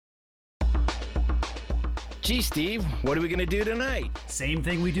Gee, Steve, what are we going to do tonight? Same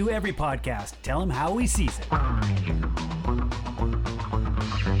thing we do every podcast. Tell him how he sees it. All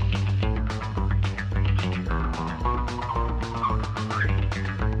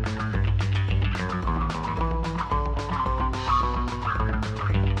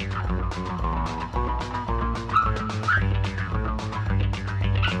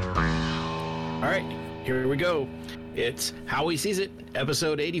right, here we go. It's How He Sees It,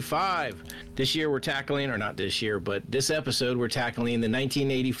 episode 85. This year we're tackling, or not this year, but this episode we're tackling the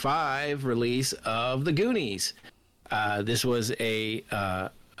 1985 release of The Goonies. This was a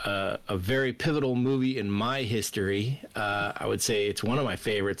very pivotal movie in my history. I would say it's one of my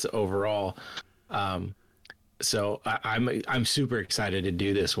favorites overall. So I'm super excited to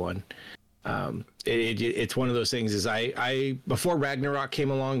do this one. It's one of those things is I before Ragnarok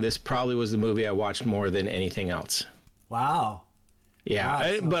came along, this probably was the movie I watched more than anything else. Wow. Yeah,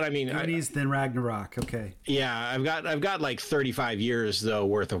 Wow, so but I mean, Goonies, then Ragnarok. Okay. Yeah, I've got like 35 years though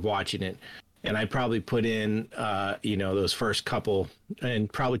worth of watching it, and I probably put in those first couple,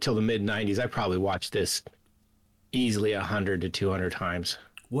 and probably till the mid 90s, I probably watched this easily 100 to 200 times.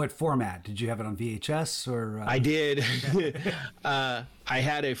 What format? Did you have it on VHS or? I did. I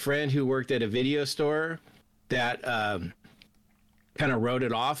had a friend who worked at a video store that kind of wrote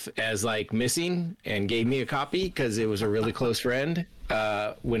it off as like missing and gave me a copy because it was a really close friend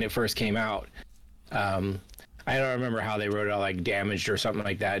when it first came out. I don't remember how they wrote it out, like damaged or something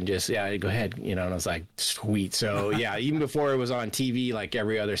like that, and just go ahead, and I was like, sweet. So yeah, even before it was on TV, like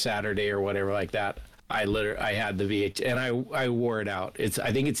every other Saturday or whatever like that, I had the VHS and I wore it out.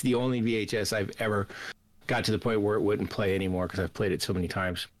 I think it's the only VHS I've ever got to the point where it wouldn't play anymore because I've played it so many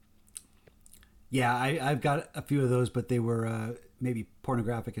times. Yeah, I've got a few of those, but they were maybe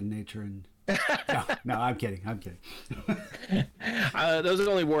pornographic in nature. And no, I'm kidding. Those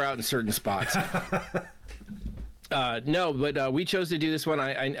only wore out in certain spots. No, but we chose to do this one.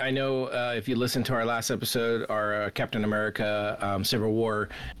 I know if you listened to our last episode, our Captain America Civil War,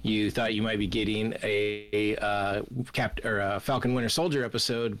 you thought you might be getting a Falcon Winter Soldier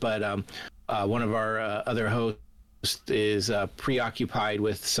episode, but one of our other hosts is preoccupied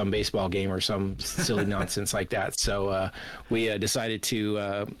with some baseball game or some silly nonsense like that. So we decided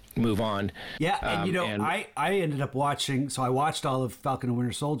to move on. Yeah, and I ended up watching, so I watched all of Falcon and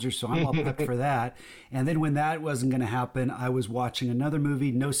Winter Soldier, so I'm all prepped for that. And then when that wasn't going to happen, I was watching another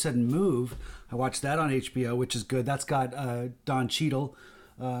movie, No Sudden Move. I watched that on HBO, which is good. That's got Don Cheadle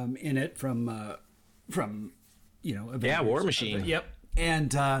in it from Avengers. War Machine. Yep.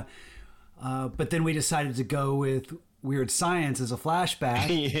 And but then we decided to go with Weird Science as a flashback,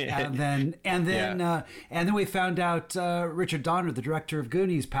 and then we found out Richard Donner, the director of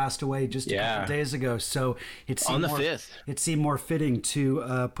Goonies, passed away just a couple days ago. So it seemed on the 5th. It seemed more fitting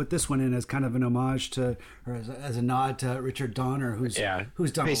to put this one in as kind of an homage to, or as a nod to Richard Donner, who's done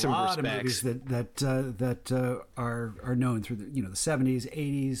a lot of movies that are known through the 70s,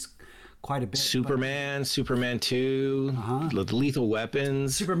 80s. Quite a bit. Superman 2, the Lethal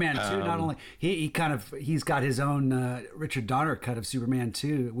Weapons. Superman 2, not only he's got his own Richard Donner cut of Superman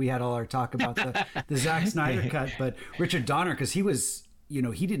 2. We had all our talk about the Zack Snyder cut, but Richard Donner, because he was, he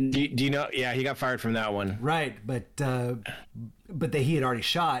didn't. Do you know? Yeah, he got fired from that one. Right, but he had already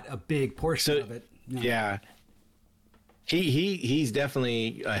shot a big portion of it. Yeah. He's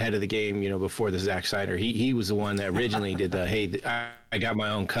definitely ahead of the game, before the Zack Snyder. He was the one that originally did I got my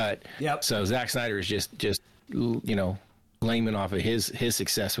own cut. Yep. So Zack Snyder is just blaming off of his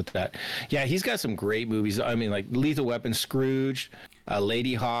success with that. Yeah, he's got some great movies. I mean, like Lethal Weapon, Scrooge,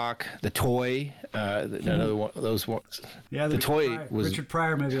 Lady Hawk, The Toy, another one of those ones. Yeah, The Toy was Richard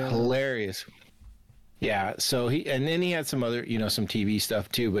Pryor movie. Hilarious. Yeah, so then he had some other, some TV stuff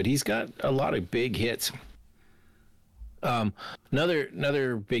too, but he's got a lot of big hits.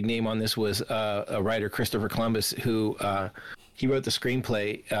 Another big name on this was a writer, Christopher Columbus, who he wrote the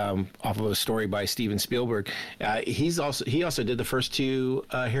screenplay off of a story by Steven Spielberg. He also did the first two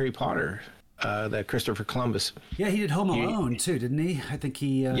Harry Potter, that Christopher Columbus. Yeah, he did Home Alone too, didn't he? I think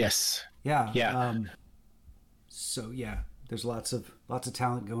he. Yes. Yeah. Yeah. So yeah, there's lots of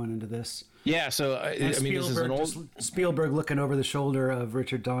talent going into this. Yeah, so I mean, this is an old Spielberg looking over the shoulder of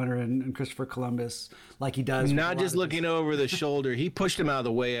Richard Donner and Christopher Columbus, like he does. Not just looking over the shoulder; he pushed him out of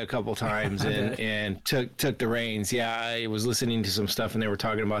the way a couple times and took the reins. Yeah, I was listening to some stuff, and they were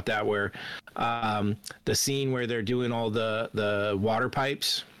talking about that, where the scene where they're doing all the water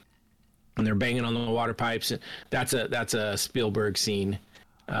pipes, and they're banging on the water pipes. That's a Spielberg scene.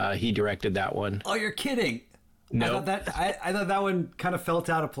 He directed that one. Oh, you're kidding. No, I thought that one kind of felt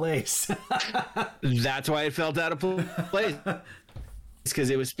out of place. That's why it felt out of place. because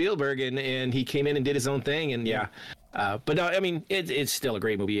it was Spielberg, and he came in and did his own thing, and yeah. But no, I mean, it's still a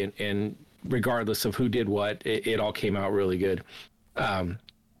great movie, and regardless of who did what, it all came out really good.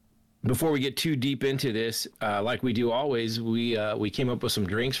 Before we get too deep into this, like we do always, we came up with some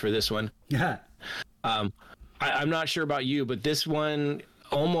drinks for this one. Yeah. I'm not sure about you, but this one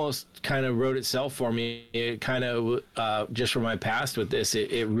almost kind of wrote itself for me. It kind of, just from my past with this,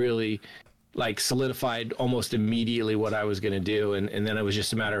 it really like solidified almost immediately what I was going to do. And then it was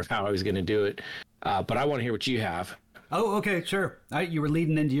just a matter of how I was going to do it. But I want to hear what you have. Oh, okay, sure. You were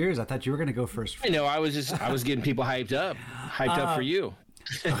leading into yours. I thought you were going to go first. I know. I was getting people hyped up for you.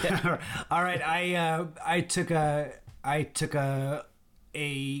 All right. I took a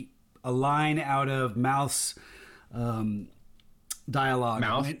line out of Mouth's dialogue.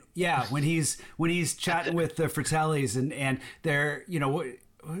 Mouth? When he's chatting with the Fratellis and they're,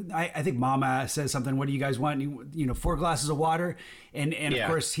 I think Mama says something. What do you guys want? 4 glasses of water, and of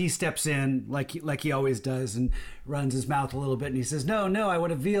course he steps in like he always does and runs his mouth a little bit, and he says, "No, I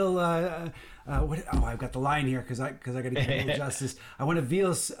want a veal." I've got the line here because I got to give a little justice. I want a veal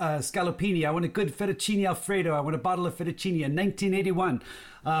scallopini. I want a good fettuccine alfredo. I want a bottle of fettuccine in 1981.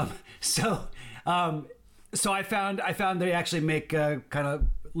 So I found they actually make kind of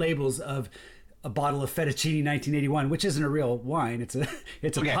labels of a bottle of fettuccine 1981, which isn't a real wine. It's a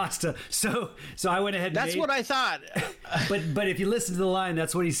pasta. So I went ahead and that's what I thought. but if you listen to the line,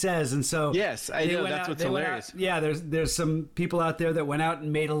 that's what he says. And so yes, I know that's what's hilarious. Yeah, there's some people out there that went out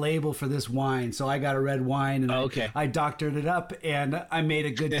and made a label for this wine. So I got a red wine and I doctored it up and I made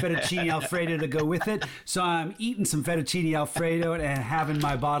a good fettuccine alfredo to go with it. So I'm eating some fettuccine alfredo and having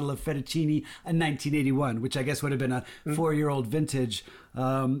my bottle of fettuccine in 1981, which I guess would have been a 4-year-old vintage.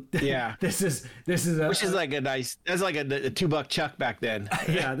 This is which is like that's like a $2 chuck back then.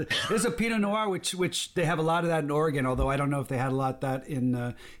 Yeah, there's a Pinot Noir which they have a lot of that in Oregon, although I don't know if they had a lot of that in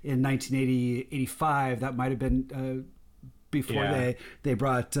 1985. That might have been before they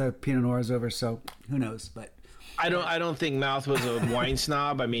brought Pinot Noirs over, so who knows. But I don't think Mouth was a wine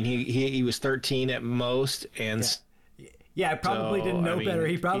snob. I mean, he was 13 at most, and yeah, I probably didn't know better.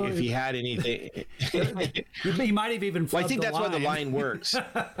 He probably, if he had anything, he might have even. Well, I think that's why the line works.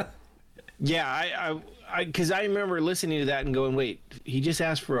 Yeah, because I remember listening to that and going, "Wait, he just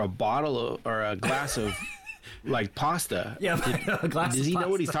asked for a bottle or a glass of like pasta." Yeah, a glass. Does he know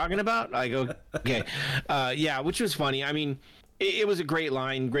what he's talking about? I go, okay, which was funny. I mean, it was a great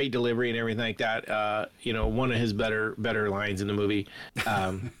line, great delivery, and everything like that. One of his better lines in the movie.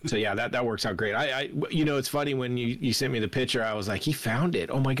 So yeah, that works out great. I it's funny when you sent me the picture. I was like, he found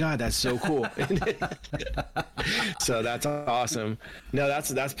it. Oh my god, that's so cool. So that's awesome. No,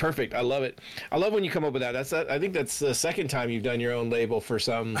 that's perfect. I love it. I love when you come up with that. I think that's the second time you've done your own label for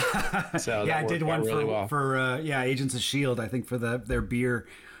some. So yeah, I did one for Agents of S.H.I.E.L.D. I think for their beer.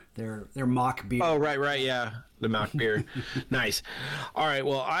 Their mock beer. Oh, right, yeah, the mock beer. Nice. All right.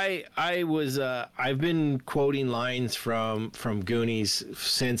 Well, I've been quoting lines from Goonies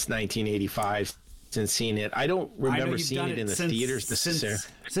since 1985, since seeing it. I don't remember seeing it in the theaters.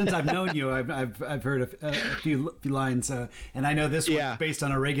 Since I've known you, I've heard a few lines, and I know this one's based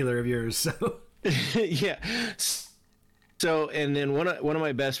on a regular of yours. So yeah. So, and then one of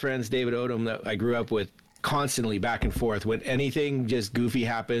my best friends, David Odom, that I grew up with, constantly back and forth when anything just goofy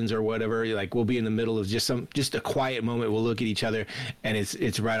happens or whatever, like we'll be in the middle of just a quiet moment, we'll look at each other and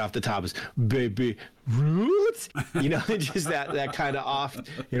it's right off the top is baby Ruth, just that kind of off,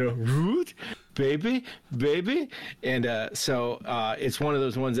 Ruth, baby, and so it's one of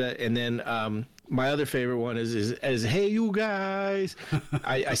those ones that, and then my other favorite one is hey you guys.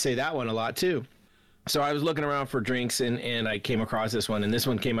 I say that one a lot too. So I was looking around for drinks and I came across this one, and this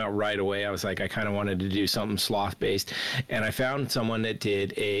one came out right away. I was like, I kind of wanted to do something sloth based, and I found someone that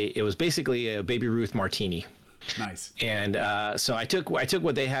did it was basically a Baby Ruth martini. Nice. And so I took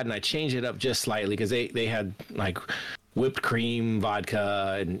what they had and I changed it up just slightly because they had like whipped cream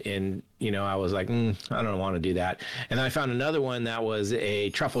vodka and I was like, I don't want to do that. And then I found another one that was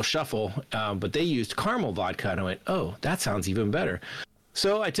a truffle shuffle, but they used caramel vodka, and I went, oh, that sounds even better.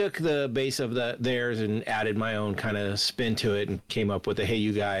 So I took the base of theirs and added my own kind of spin to it and came up with the Hey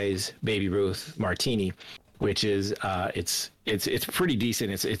You Guys Baby Ruth martini, which is it's pretty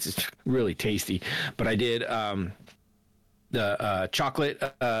decent. It's really tasty. But I did the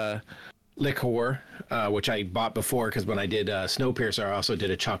chocolate liqueur, which I bought before because when I did Snowpiercer, I also did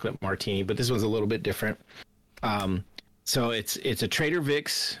a chocolate martini, but this one's a little bit different. So it's a Trader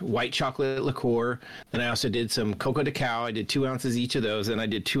Vic's white chocolate liqueur. Then I also did some Coco de Cow. I did 2 ounces each of those. And I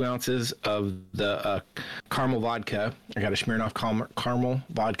did 2 ounces of the caramel vodka. I got a Smirnoff caramel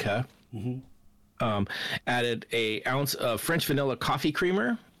vodka. Mm-hmm. added a ounce of French vanilla coffee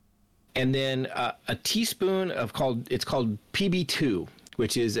creamer, and then a teaspoon of it's called PB2,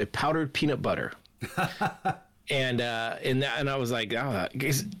 which is a powdered peanut butter. And I was like, oh,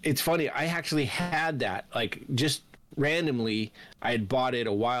 it's funny. I actually had that, like, just randomly. I had bought it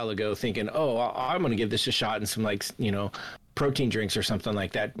a while ago, thinking, oh, I'm going to give this a shot and some, like, protein drinks or something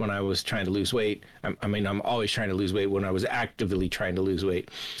like that when I was trying to lose weight. I'm always trying to lose weight when I was actively trying to lose weight,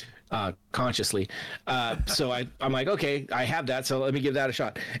 consciously. So I'm like, okay, I have that, so let me give that a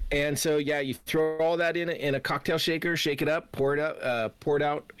shot. And so, yeah, you throw all that in a cocktail shaker, shake it up, pour it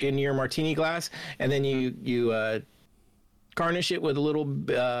out in your martini glass, and then you garnish it with a little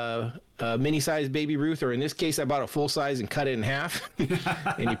mini-sized Baby Ruth, or in this case, I bought a full size and cut it in half,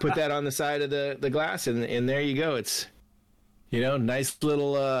 and you put that on the side of the glass, and there you go. It's nice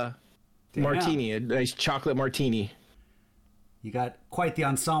little martini, a nice chocolate martini. You got quite the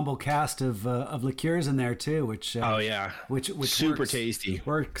ensemble cast of liqueurs in there too, which oh yeah, which super tasty.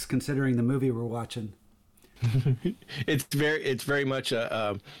 Works considering the movie we're watching. It's very much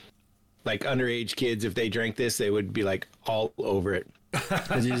like underage kids. If they drank this, they would be like all over it.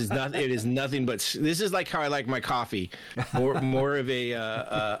 It is nothing but, this is like how I like my coffee, more of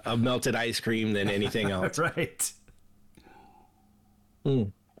a melted ice cream than anything else. Right.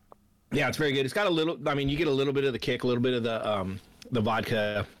 Mm. Yeah, it's very good. It's got a little, you get a little bit of the kick, a little bit of the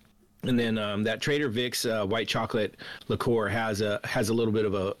vodka, and then that Trader Vic's white chocolate liqueur has a little bit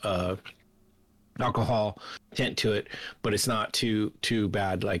of a alcohol tint to it, but it's not too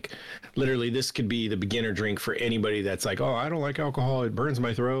bad. Like, literally, this could be the beginner drink for anybody that's like, oh, I don't like alcohol, it burns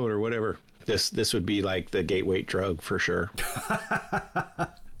my throat or whatever. This would be like the gateway drug for sure.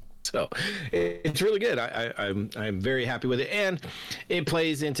 So it's really good. I'm very happy with it, and it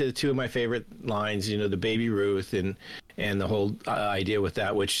plays into two of my favorite lines. The Baby Ruth and the whole idea with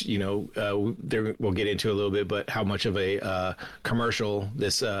that, which we'll get into a little bit, but how much of a commercial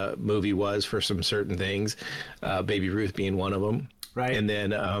this movie was for some certain things, Baby Ruth being one of them. Right. And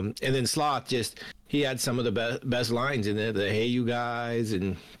then Sloth, he had some of the best lines in it. The "Hey you guys"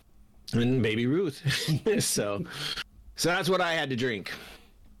 and Baby Ruth. so that's what I had to drink.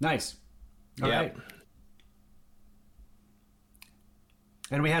 Nice. All right.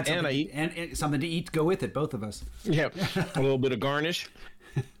 And we had something, something to eat to go with it, both of us. Yeah, a little bit of garnish.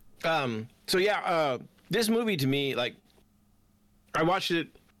 This movie to me, like, I watched it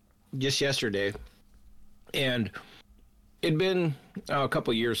just yesterday, and it'd been a couple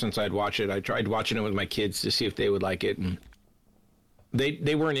of years since I'd watched it. I tried watching it with my kids to see if they would like it, and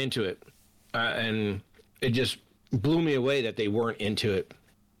they weren't into it, and it just blew me away that they weren't into it.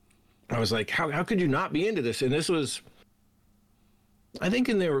 I was like, how could you not be into this? And this was, I think,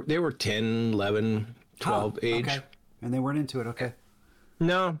 they were 10, 11, 12 age. Okay. And they weren't into it. Okay.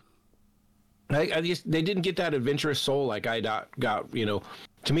 No. I just, they didn't get that adventurous soul like I got. To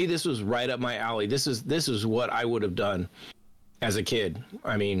me, this was right up my alley. This is what I would have done as a kid.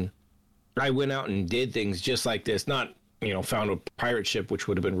 I went out and did things just like this. Not, found a pirate ship, which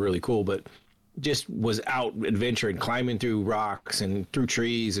would have been really cool, but just was out adventuring, climbing through rocks and through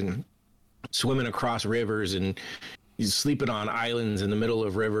trees and swimming across rivers and sleeping on islands in the middle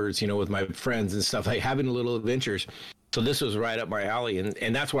of rivers, with my friends and stuff, like having little adventures. So this was right up my alley.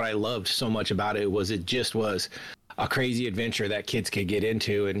 And that's what I loved so much about it, was it just was a crazy adventure that kids could get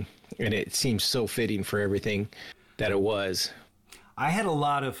into. And it seems so fitting for everything that it was. I had a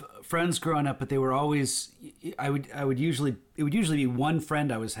lot of friends growing up, but they were always, it would usually be one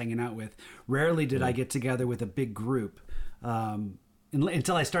friend I was hanging out with. Rarely did I get together with a big group.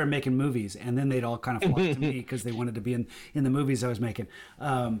 Until I started making movies, and then they'd all kind of flock to me because they wanted to be in the movies I was making.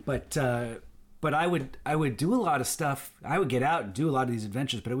 But I would do a lot of stuff. I would get out and do a lot of these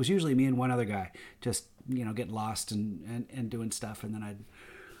adventures, but it was usually me and one other guy, just getting lost and doing stuff, and then I'd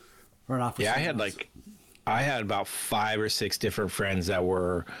run off with I had about 5 or 6 different friends that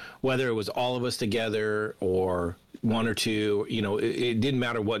were, whether it was all of us together or one or two, it didn't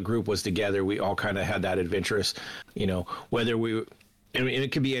matter what group was together. We all kind of had that adventurous, whether we. And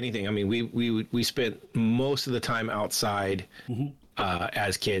it could be anything. We spent most of the time outside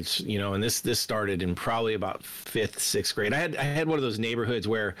as kids, and this started in probably about 5th, 6th grade. I had one of those neighborhoods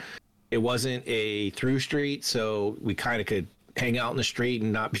where it wasn't a through street, so we kind of could hang out in the street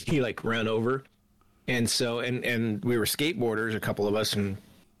and not be like run over. And so, and we were skateboarders, a couple of us, and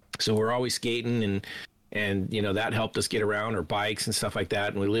so we're always skating and that helped us get around, or bikes and stuff like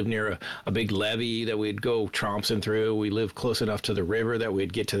that. And we lived near a big levee that we'd go trompsing through. We lived close enough to the river that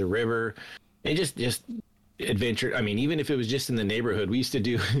we'd get to the river and just adventure. Even if it was just in the neighborhood, we used to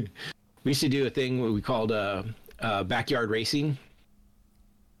do a thing we called backyard racing.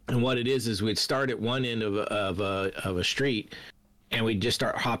 And what it is we'd start at one end of a street, and we'd just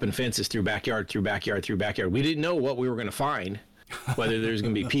start hopping fences through backyard, through backyard, through backyard. We didn't know what we were going to find, whether there's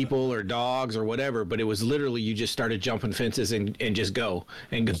going to be people or dogs or whatever, but it was literally you just started jumping fences and just go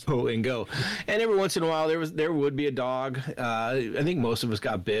and go and go. And every once in a while there would be a dog. I think most of us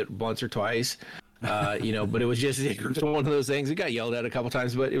got bit once or twice. But it was one of those things. We got yelled at a couple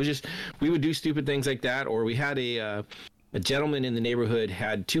times, but it was just, we would do stupid things like that. Or we had a gentleman in the neighborhood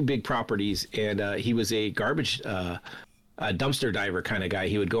had 2 big properties, and he was a garbage a dumpster diver kind of guy.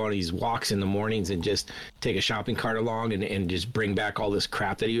 He would go on these walks in the mornings and just take a shopping cart along and just bring back all this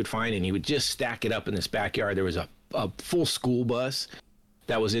crap that he would find, and he would just stack it up in this backyard. There was a full school bus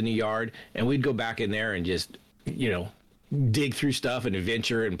that was in the yard, and we'd go back in there and just dig through stuff and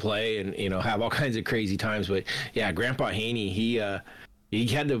adventure and play and have all kinds of crazy times. But yeah, Grandpa Haney, he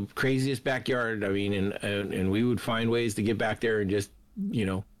had the craziest backyard. I mean, and we would find ways to get back there and just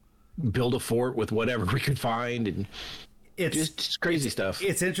build a fort with whatever we could find, and it's just crazy stuff.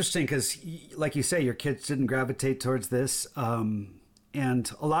 It's interesting because, like you say, your kids didn't gravitate towards this,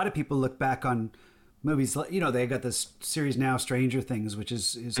 and a lot of people look back on movies. They got this series now, Stranger Things, which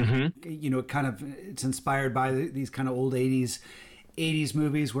is kind of, it's inspired by these kind of old 80s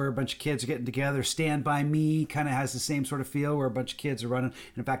movies where a bunch of kids are getting together. Stand By Me kind of has the same sort of feel, where a bunch of kids are running.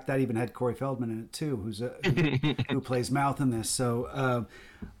 And in fact, that even had Corey Feldman in it too, who plays Mouth in this. So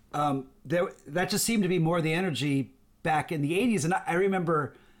that just seemed to be more the energy back in the 80s. And I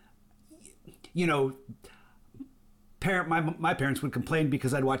remember, my parents would complain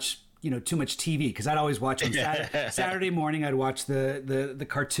because I'd watch too much TV, because I'd always watch on Saturday morning. I'd watch the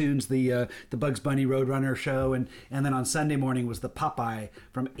cartoons, the Bugs Bunny Roadrunner show, and then on Sunday morning was the Popeye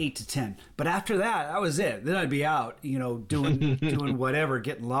from 8 to 10. But after that was it. Then I'd be out, doing whatever,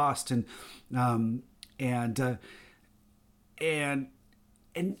 getting lost, and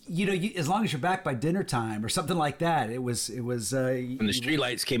as long as you're back by dinner time or something like that, it was. When the street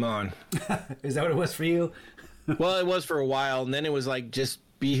lights came on. Is that what it was for you? Well, it was for a while, and then it was like just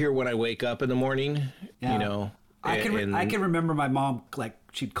be here when I wake up in the morning. Yeah. I can remember my mom, like,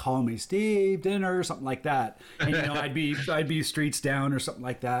 she'd call me, Steve, dinner, or something like that, and I'd be streets down or something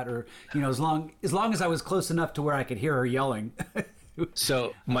like that, or as long as I was close enough to where I could hear her yelling.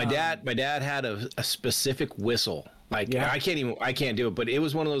 So my dad had a specific whistle. Like, yeah. I can't do it, but it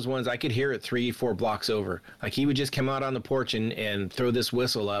was one of those ones I could hear it 3-4 blocks over. Like, he would just come out on the porch and throw this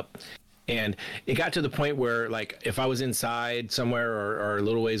whistle up. And it got to the point where, like, if I was inside somewhere or a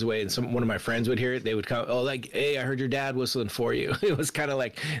little ways away and one of my friends would hear it, they would come, oh, like, hey, I heard your dad whistling for you. It was kind of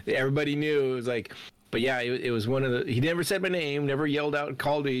like everybody knew. It was like, but yeah, it was one of he never said my name, never yelled out and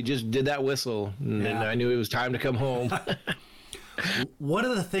called me. He just did that whistle. And then I knew it was time to come home. One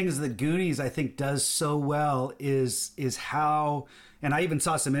of the things that Goonies, I think, does so well is how, and I even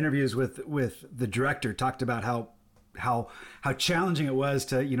saw some interviews with the director, talked about how challenging it was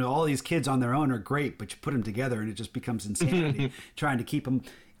to, all these kids on their own are great, but you put them together and it just becomes insanity, trying to keep them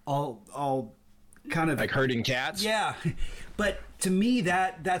all kind of like herding cats. Yeah. But to me,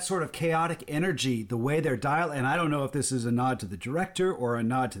 that sort of chaotic energy, the way they're dialed, and I don't know if this is a nod to the director or a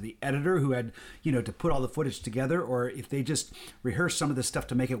nod to the editor who had, to put all the footage together, or if they just rehearsed some of this stuff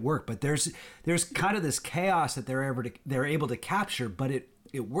to make it work. But there's kind of this chaos that they're able to capture, but it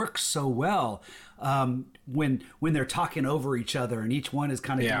works so well when they're talking over each other and each one is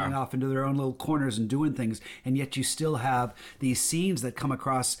kind of going off into their own little corners and doing things, and yet you still have these scenes that come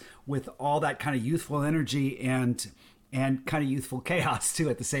across with all that kind of youthful energy and kind of youthful chaos too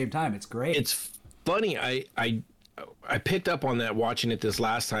at the same time. It's great. It's funny. I picked up on that watching it this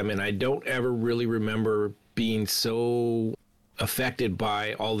last time, and I don't ever really remember being so affected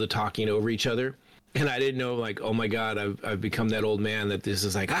by all the talking over each other. And I didn't know, like, oh my God, I've become that old man that this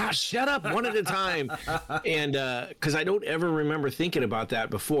is like, shut up one at a time. And because I don't ever remember thinking about that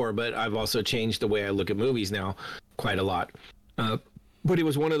before, but I've also changed the way I look at movies now quite a lot. But it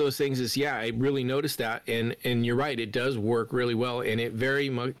was one of those things I really noticed that. And you're right, it does work really well. And it very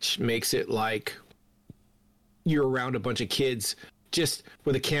much makes it like you're around a bunch of kids just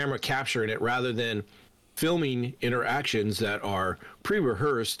with a camera capturing it rather than filming interactions that are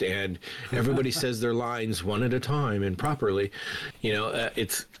pre-rehearsed and everybody says their lines one at a time and properly.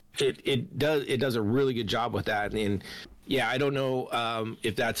 It does a really good job with that. And I don't know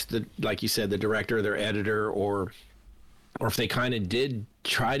if that's like you said, the director or their editor, or if they kind of did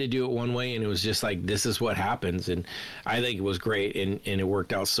try to do it one way and it was just like, this is what happens. And I think it was great, and it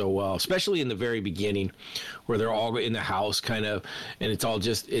worked out so well, especially in the very beginning where they're all in the house kind of, and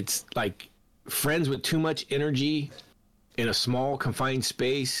it's like friends with too much energy in a small confined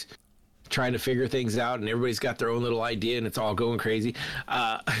space trying to figure things out, and everybody's got their own little idea, and it's all going crazy.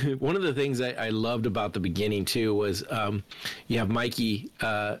 One of the things I loved about the beginning too was you have Mikey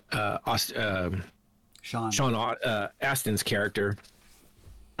Sean Astin's character.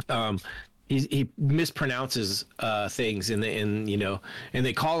 He mispronounces things and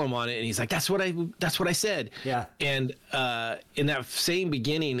they call him on it, and he's like, that's what I said. Yeah. And in that same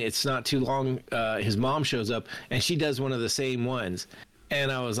beginning, it's not too long, his mom shows up and she does one of the same ones, and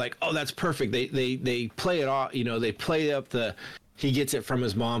I was like, oh, that's perfect. They play it off, they play up he gets it from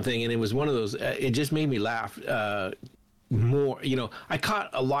his mom thing, and it was one of those. It just made me laugh more. I caught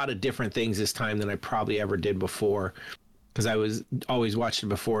a lot of different things this time than I probably ever did before, because I was always watched it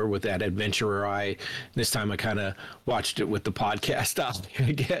before with that adventurer eye. This time I kind of watched it with the podcast style,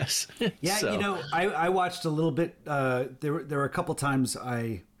 I guess. Yeah, So, I watched a little bit. There were a couple times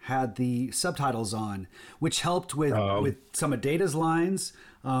I had the subtitles on, which helped with some of Data's lines.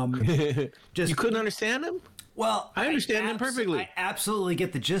 Just you couldn't understand him? Well, I understand him perfectly. I absolutely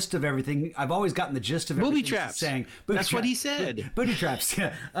get the gist of everything. I've always gotten the gist of everything Booby traps. he's saying. That's what he said. Booby traps.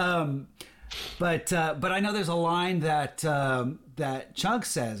 Yeah. But I know there's a line that that Chunk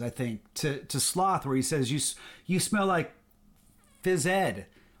says, I think, to Sloth, where he says, "You smell like Fizz Ed."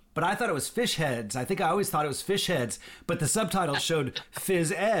 But I thought it was fish heads. I think I always thought it was fish heads, but the subtitles showed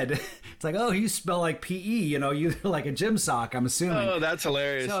Fizz Ed. It's like, oh, you smell like PE. You like a gym sock, I'm assuming. Oh, that's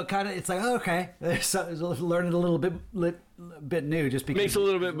hilarious. So it's like, oh, okay, learning a little bit new, just because Makes a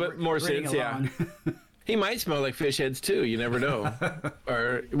little bit more sense, yeah. He might smell like fish heads too. You never know.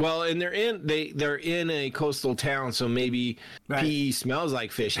 And they're in a coastal town, so maybe Right. PE smells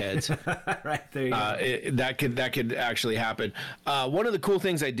like fish heads. Right there you go. That could actually happen. One of the cool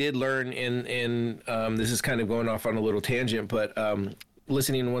things I did learn in this is kind of going off on a little tangent, but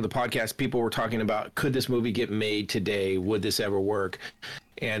listening to one of the podcasts, people were talking about, could this movie get made today? Would this ever work?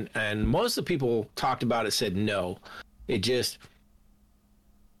 And most of the people talked about it said no. It just,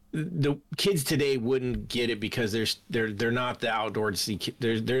 the kids today wouldn't get it because they're not the outdoorsy.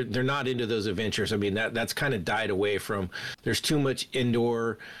 They're not into those adventures. I mean, that's kind of died away from. There's too much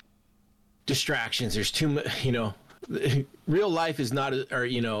indoor distractions. There's too much. Real life is not,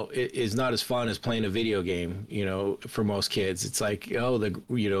 is not as fun as playing a video game. For most kids, it's like, you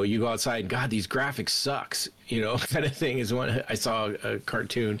go outside and, God, these graphics sucks. Kind of thing is one. I saw a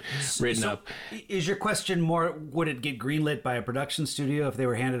cartoon written up. Is your question more, would it get greenlit by a production studio if they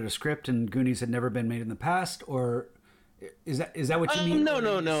were handed a script and Goonies had never been made in the past, or is that what you mean?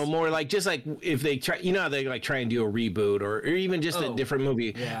 No. More like, just like if they try, how they like try and do a reboot or even just a different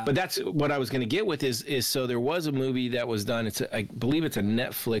movie. Yeah. But that's what I was going to get with is so there was a movie that was done. I believe it's a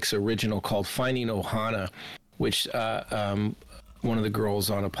Netflix original called Finding Ohana, which one of the girls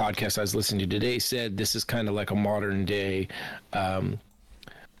on a podcast I was listening to today said this is kind of like a modern day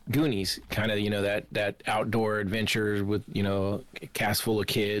Goonies, kind of, that outdoor adventure with, a cast full of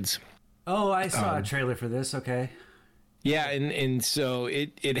kids. Oh, I saw a trailer for this. Okay. Yeah, and so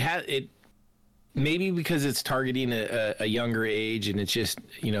it maybe because it's targeting a younger age, and it's just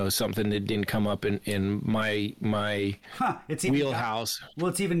something that didn't come up in my It's wheelhouse.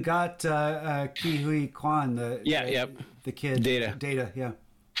 It's even got Ki Hui Kwan, the kid. Data, yeah.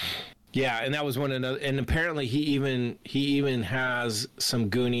 Yeah, and that was one another. And apparently he even has some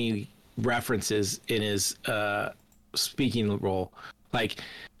Goonie references in his speaking role, like.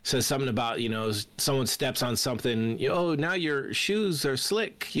 Says something about, someone steps on something, now your shoes are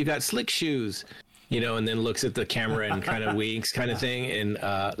slick. You got slick shoes, and then looks at the camera and kind of winks kind of thing. And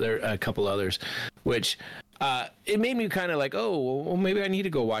there are a couple others, which it made me kind of like, oh, well, maybe I need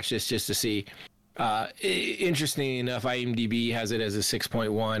to go watch this just to see. Interesting enough, IMDb has it as a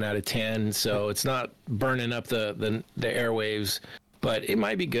 6.1 out of 10. So it's not burning up the airwaves, but it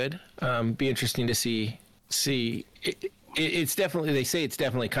might be good. Be interesting to see. It's definitely, they say it's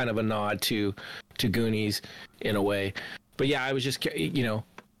definitely kind of a nod to Goonies in a way. But yeah, I was just,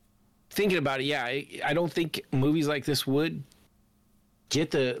 thinking about it. Yeah, I don't think movies like this would get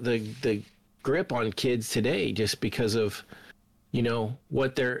the grip on kids today just because of,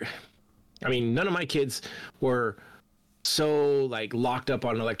 what they're, none of my kids were so like locked up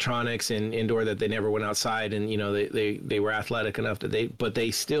on electronics and indoor that they never went outside, and, they were athletic enough that but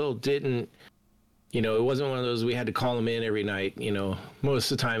they still didn't, it wasn't one of those we had to call them in every night.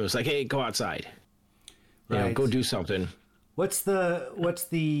 Most of the time it was like, hey, go outside. Right. Go do something. What's the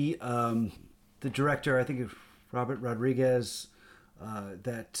director, I think Robert Rodriguez,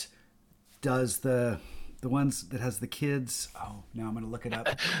 that does the the ones that has the kids. Oh, now I'm going to look it up.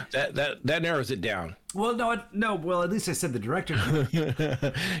 that narrows it down. Well, no. Well, at least I said the director.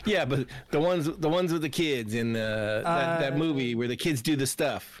 Yeah, but the ones with the kids in that movie where the kids do the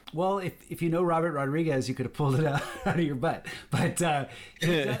stuff. Well, if you know Robert Rodriguez, you could have pulled it out of your butt. But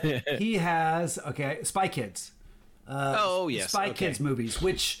he has Spy Kids. Oh yes, Spy Kids movies,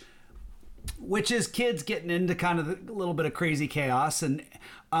 which is kids getting into kind of a little bit of crazy chaos, and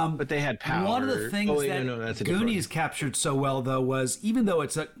but they had power. One of the things that Goonies captured so well, though, was even though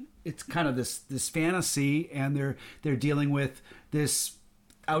it's kind of this fantasy, and they're dealing with this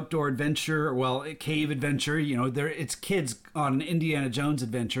outdoor adventure, well, a cave adventure. You know, it's kids on an Indiana Jones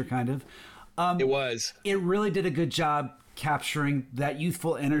adventure, kind of. It really did a good job capturing that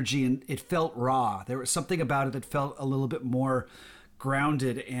youthful energy, and it felt raw. There was something about it that felt a little bit more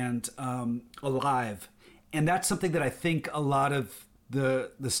grounded and alive, and that's something that I think a lot of the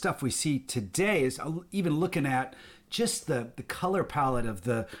stuff we see today is even looking at just the color palette of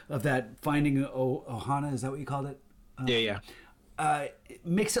that Finding Ohana. Is that what you called it? Yeah. It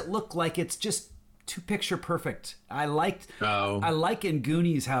makes it look like it's just too picture perfect. I like in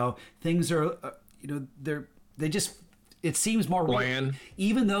Goonies how things are, it seems more bland.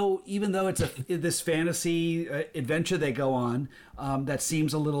 Even though it's this fantasy adventure they go on that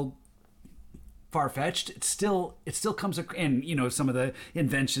seems a little far-fetched, it still comes, and some of the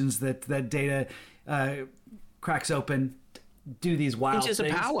inventions that Data cracks open, do these wild things. Of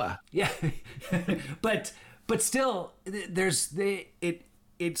power. Yeah. but still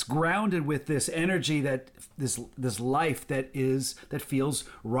it's grounded with this energy, that this life that feels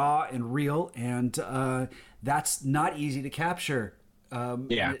raw and real, and that's not easy to capture.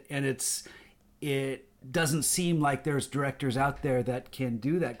 And it doesn't seem like there's directors out there that can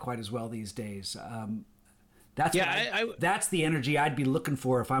do that quite as well these days. That's the energy I'd be looking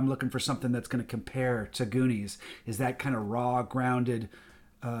for if I'm looking for something that's going to compare to Goonies, is that kind of raw, grounded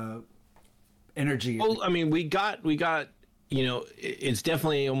energy. Well, I mean, we got it's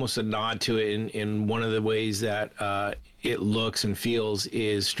definitely almost a nod to it in one of the ways that it looks and feels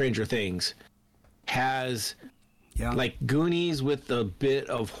is Stranger Things has like Goonies with a bit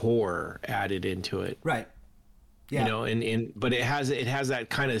of horror added into it. Right. Yeah. But it has that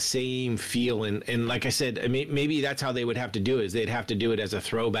kind of same feel, and like I said, I mean, maybe that's how they would have to do it. Is they'd have to do it as a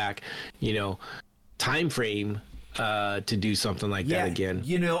throwback, time frame to do something like that again.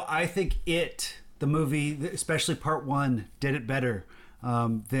 I think the movie, especially part one, did it better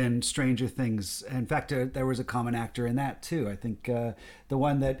than Stranger Things. In fact, there was a common actor in that too. I think the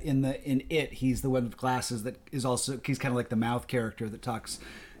one that in it, he's the one with glasses that is also, he's kind of like the mouth character that talks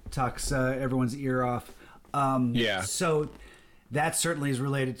everyone's ear off. So that certainly is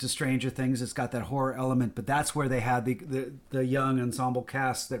related to Stranger Things. It's got that horror element, but that's where they had the young ensemble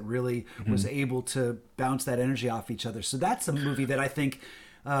cast that really was able to bounce that energy off each other. So that's a movie that I think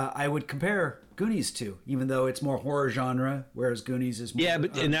I would compare Goonies to, even though it's more horror genre, whereas Goonies is more... Yeah,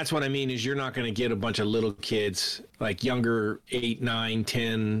 but and that's what I mean, is you're not going to get a bunch of little kids, like younger 8, 9,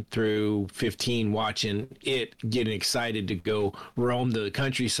 10 through 15 watching it, getting excited to go roam the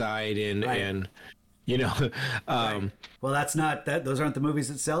countryside and right. Well, that's not that. Those aren't the movies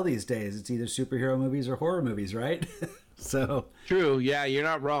that sell these days. It's either superhero movies or horror movies, right? So true. Yeah, you're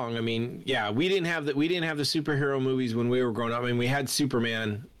not wrong. I mean, yeah, we didn't have the superhero movies when we were growing up. I mean, we had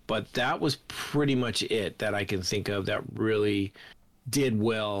Superman, but that was pretty much it that I can think of that really did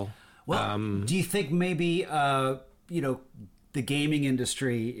well. Well, do you think maybe the gaming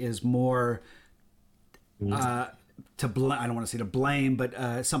industry is more I don't want to say to blame,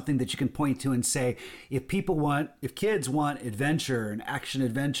 but something that you can point to and say, if kids want adventure and action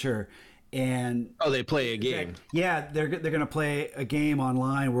adventure, and they play a game. They're going to play a game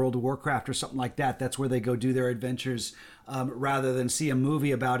online, World of Warcraft or something like that. That's where they go do their adventures, rather than see a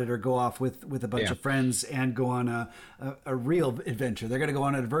movie about it or go off with a bunch of friends and go on a real adventure. They're going to go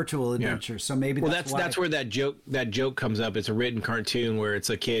on a virtual adventure. So maybe that's where that joke comes up. It's a written cartoon where it's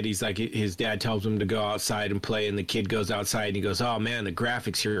a kid. He's like, his dad tells him to go outside and play, and the kid goes outside and he goes, "Oh man, the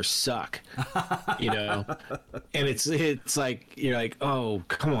graphics here suck," And it's like, you're like, "Oh,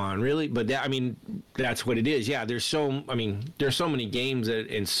 come on, really?" But that's what it is. Yeah, there's so many games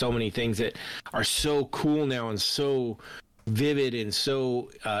and so many things that are so cool now and so vivid and so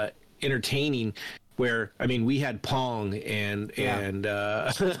entertaining, where we had Pong and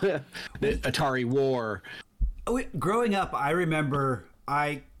the Atari War. Growing up, I remember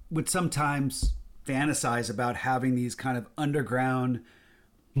I would sometimes fantasize about having these kind of underground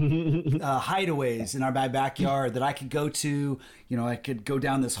hideaways in our backyard that I could go to. I could go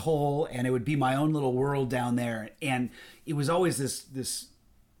down this hole and it would be my own little world down there, and it was always this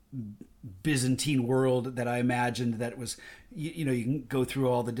Byzantine world that I imagined that was, you know, you can go through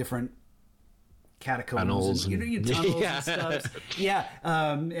all the different catacombs tunnels and, you know, tunnels and stuff. Yeah.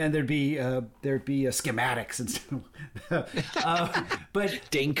 And there'd be schematics and stuff. But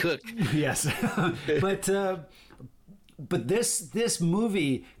Dane Cook. Yes. But this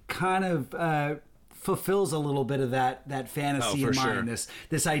movie kind of fulfills a little bit of that fantasy in mind. Sure.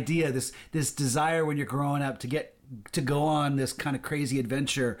 This idea, this desire when you're growing up to go on this kind of crazy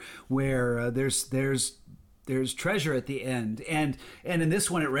adventure where there's treasure at the end, and in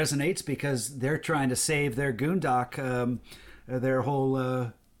this one it resonates because they're trying to save their Goondock, their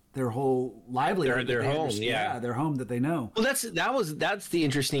whole livelihood, their home, yeah, their home that they know. Well, that's the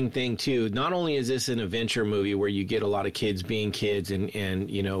interesting thing too. Not only is this an adventure movie where you get a lot of kids being kids and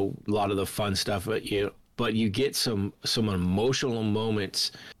you know, a lot of the fun stuff, but you get some emotional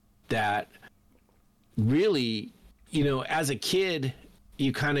moments that really, you know, as a kid,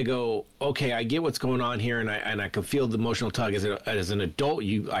 you kind of go, okay, I get what's going on here, and I can feel the emotional tug. As an adult,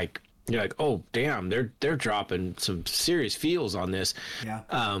 you're like, oh damn, they're dropping some serious feels on this. Yeah.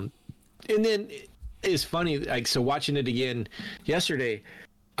 And then it's funny, like, so watching it again yesterday,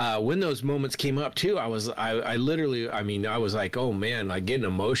 when those moments came up too, I literally, I mean, I was like, oh man, like getting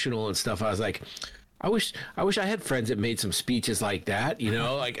emotional and stuff. I was like, I wish I had friends that made some speeches like that, you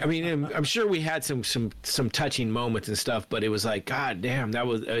know, like, I mean, I'm sure we had some touching moments and stuff, but it was like, God damn,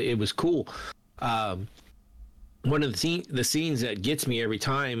 it was cool. One of the scenes that gets me every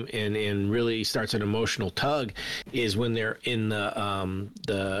time and really starts an emotional tug is when they're in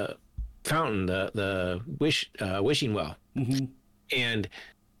the fountain, the wishing well. Mm-hmm. And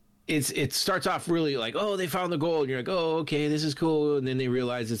it starts off really like, oh, they found the gold. And you're like, oh, okay, this is cool. And then they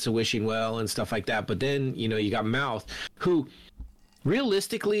realize it's a wishing well and stuff like that. But then, you know, you got Mouth, who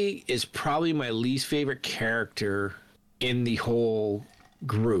realistically is probably my least favorite character in the whole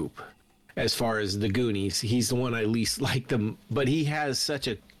group. As far as the Goonies, he's the one I least like them, but he has such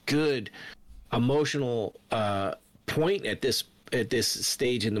a good emotional point at this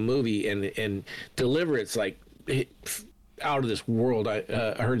stage in the movie, and Deliverance, like, out of this world. I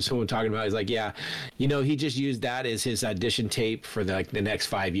heard someone talking about it. He's like, yeah, you know, he just used that as his audition tape for the next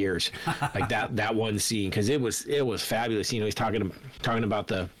 5 years, like that one scene, because it was fabulous. You know, he's talking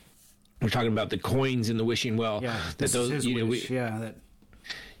about we're talking about the coins in the wishing well. Yeah, that those, you know,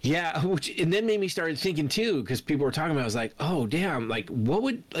 yeah, and then made me start thinking too, because people were talking about. I was like, oh damn, like what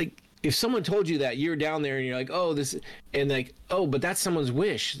would, like, if someone told you that you're down there and you're like, oh, this, and like, oh, but that's someone's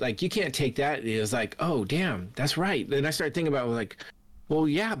wish. Like, you can't take that. It's like, oh, damn, that's right. Then I started thinking about, like, well,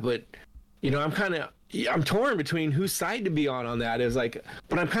 yeah, but, you know, I'm torn between whose side to be on that. It was like,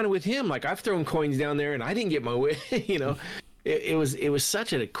 but I'm kind of with him. Like, I've thrown coins down there and I didn't get my wish. You know, it was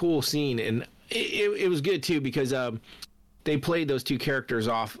such a cool scene, and it was good too, because they played those two characters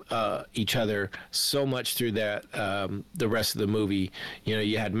off each other so much through that the rest of the movie. You know,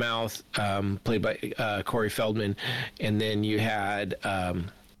 you had Mouth, played by Corey Feldman, and then you had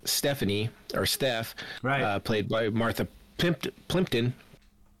Stephanie, or Steph, right, played by Martha Plimpton,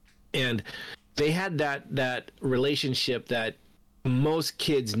 and they had that relationship that most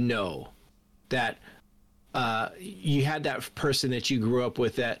kids know, that you had that person that you grew up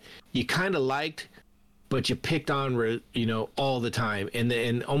with that you kind of liked, but you picked on, you know, all the time,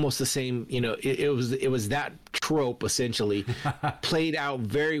 and almost the same, you know, it was that trope essentially played out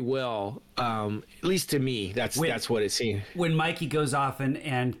very well, at least to me. That's what it seemed. When Mikey goes off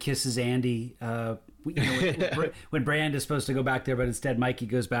and kisses Andy, you know, when Brand is supposed to go back there, but instead Mikey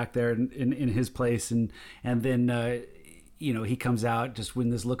goes back there in his place, and then you know, he comes out just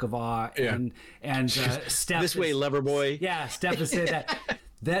with this look of awe, and Steph, this way, lover boy. Yeah, Steph has said that.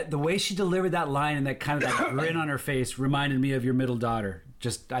 That the way she delivered that line and that kind of that grin on her face reminded me of your middle daughter.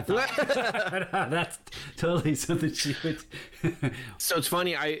 Just, I thought that's totally something she would. So it's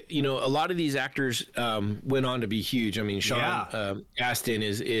funny. You know, a lot of these actors went on to be huge. I mean, Sean Astin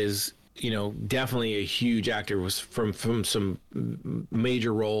is you know, definitely a huge actor, was from some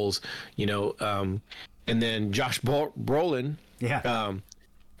major roles. You know, and then Josh Brolin. Yeah.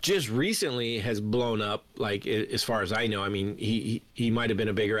 Just recently has blown up, like, as far as I know. I mean, he might have been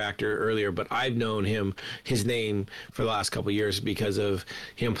a bigger actor earlier, but I've known his name for the last couple of years because of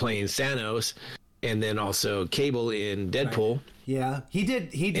him playing Thanos, and then also Cable in Deadpool. Right. Yeah, he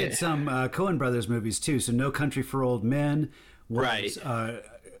did some Coen Brothers movies too. So No Country for Old Men was, right.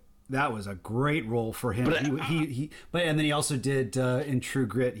 That was a great role for him. But and then he also did in True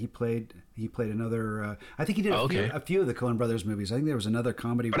Grit. He played another. I think he did a few of the Coen Brothers movies. I think there was another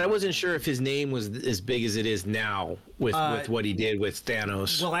comedy. But I wasn't sure if his name was as big as it is now with what he did with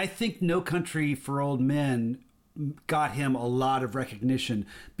Thanos. Well, I think No Country for Old Men got him a lot of recognition.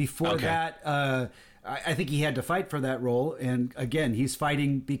 Before that, I think he had to fight for that role, and again, he's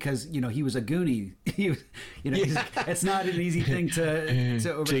fighting because he was a Goonie. It's not an easy thing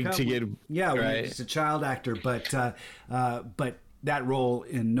to overcome. to get right. He's a child actor, but that role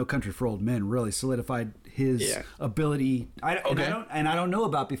in No Country for Old Men really solidified his ability. I don't know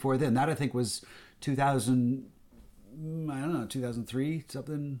about before then. That I think was 2000. I don't know, 2003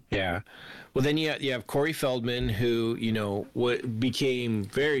 something. Yeah. Well, then you have Corey Feldman, who became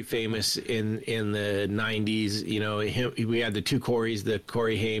very famous in the 90s. We had the two Coreys, the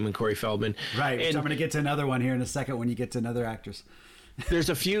Corey Haim and Corey Feldman. Right. And I'm going to get to another one here in a second when you get to another actors. There's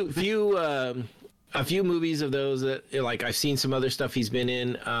a few movies of those that, like, I've seen some other stuff he's been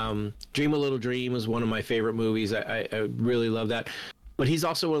in. Dream a Little Dream was one of my favorite movies. I really love that. But he's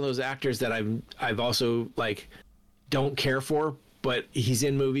also one of those actors that I've also like don't care for, but he's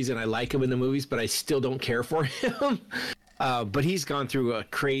in movies and I like him in the movies, but I still don't care for him. But he's gone through a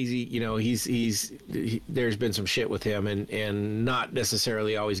crazy, there's been some shit with him and not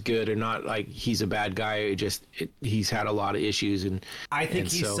necessarily always good, or not like he's a bad guy. He's had a lot of issues. And I think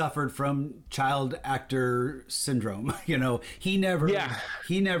he suffered from child actor syndrome. He never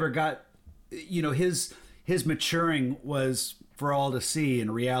got, his maturing was for all to see in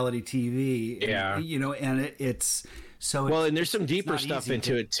reality TV. And it's so. Well, and there's some deeper stuff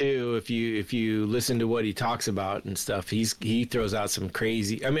into it too. If you listen to what he talks about and stuff, he throws out some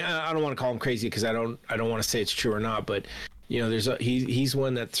crazy. I mean, I don't want to call him crazy because I don't want to say it's true or not, but he's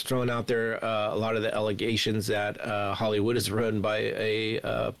one that's thrown out there a lot of the allegations that Hollywood is run by a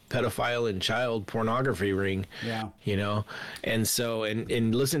pedophile and child pornography ring. Yeah. And so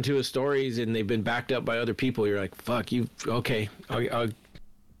and listen to his stories, and they've been backed up by other people. You're like, fuck you. Okay,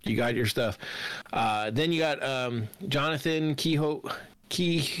 you got your stuff. Then you got Jonathan God,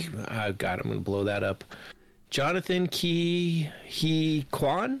 I'm gonna blow that up. Jonathan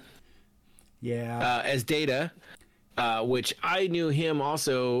Kwan. Yeah. As Data. Which I knew him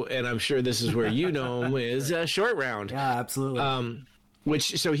also, and I'm sure this is where you know him, is Short Round. Yeah, absolutely.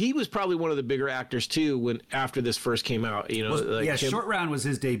 So he was probably one of the bigger actors too after this first came out. Short Round was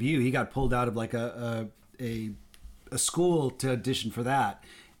his debut. He got pulled out of like a school to audition for that.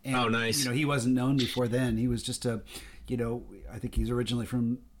 And, oh, nice. He wasn't known before then. He was just I think he's originally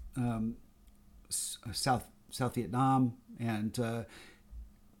from South Vietnam and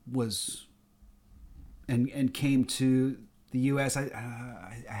was. And came to the U.S. He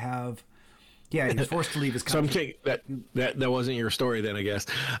was forced to leave his country. So that wasn't your story then, I guess.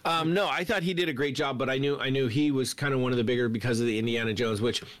 No, I thought he did a great job, but I knew he was kind of one of the bigger because of the Indiana Jones,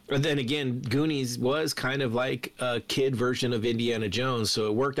 which then again, Goonies was kind of like a kid version of Indiana Jones, so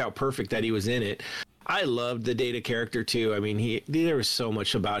it worked out perfect that he was in it. I loved the Data character too. I mean, there was so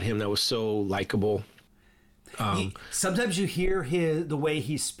much about him that was so likable. Sometimes you hear the way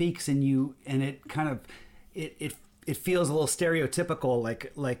he speaks, and it kind of it feels a little stereotypical,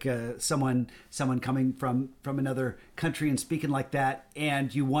 like someone coming from another country and speaking like that,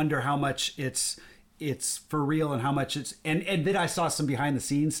 and you wonder how much it's for real and how much it's and then I saw some behind the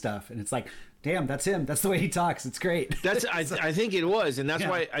scenes stuff, and it's like, damn, that's him. That's the way he talks. It's great. I think it was, and that's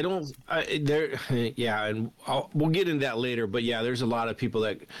why I don't. And we'll get into that later. But yeah, there's a lot of people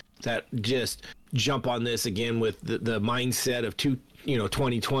that just jump on this again with the mindset of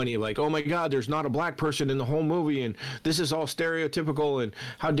 2020, like, oh my God, there's not a black person in the whole movie, and this is all stereotypical, and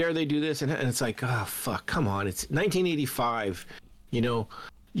how dare they do this? And it's like, oh fuck, come on, it's 1985.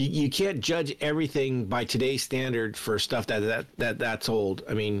 You can't judge everything by today's standard for stuff that's old.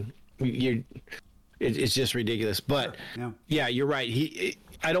 I mean, it's just ridiculous. But yeah, you're right.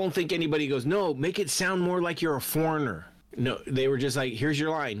 I don't think anybody goes, no, make it sound more like you're a foreigner. No, they were just like, here's your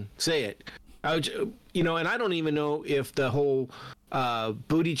line, say it. And I don't even know if the whole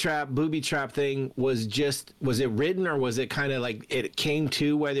booby trap thing was it written, or was it kind of like it came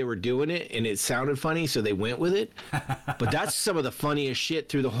to while they were doing it and it sounded funny, so they went with it. But that's some of the funniest shit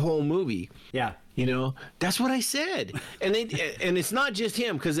through the whole movie. Yeah. That's what I said. And and it's not just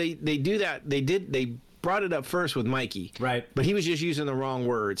him, because they do that. They brought it up first with Mikey. Right. But he was just using the wrong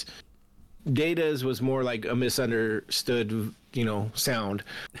words. Data's was more like a misunderstood, sound.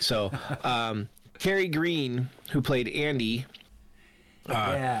 So, Carrie Green, who played Andy,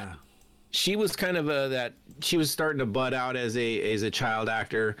 she was kind of she was starting to bud out as a child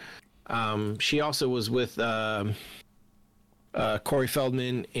actor. She also was with Corey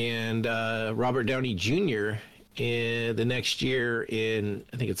Feldman and Robert Downey Jr. in the next year in,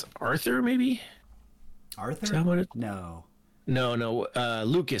 I think it's Arthur, maybe. Arthur? Is that what No. No,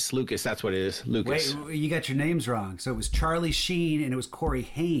 Lucas, that's what it is, Lucas. Wait, you got your names wrong. So it was Charlie Sheen and it was Corey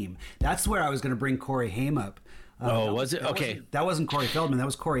Haim. That's where I was going to bring Corey Haim up. Was it? Okay. That wasn't Corey Feldman. That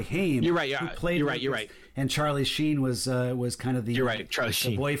was Corey Haim. You're right. Yeah. Who played You're right. Lucas. You're right. And Charlie Sheen was kind of the You're right. Charlie the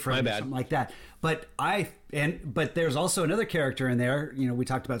Sheen. boyfriend, My or bad. something like that. But but there's also another character in there. You know, we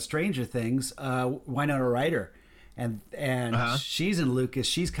talked about Stranger Things. Winona Ryder, and she's in Lucas.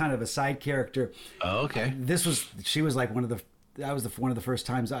 She's kind of a side character. Oh, okay. She was like one of the first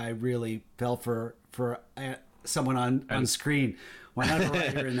times I really fell for someone on screen. Winona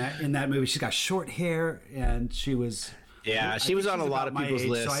Ryder in that movie. She's got short hair, and she was. Yeah, she was on a lot of people's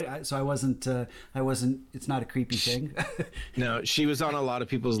lists. So I wasn't. It's not a creepy thing. No, she was on a lot of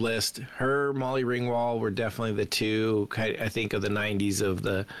people's list. Her, Molly Ringwald were definitely the two. I think of the '90s of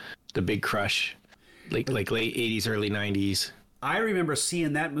the big crush, like late '80s, early '90s. I remember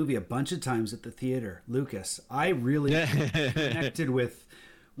seeing that movie a bunch of times at the theater. Lucas, I really connected with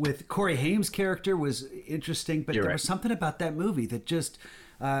Corey Haim's character was interesting, but was something about that movie that just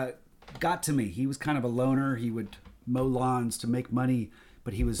got to me. He was kind of a loner. He would mow lawns to make money,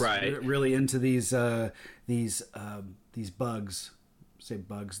 but he was really into these bugs. Say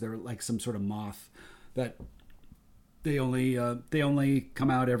bugs. They're like some sort of moth that they only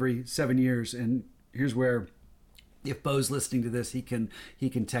come out every 7 years. And here's where, if Bo's listening to this, he can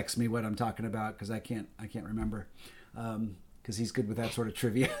text me what I'm talking about, because I can't remember, because he's good with that sort of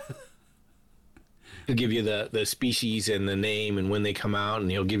trivia. He'll give you the species and the name and when they come out,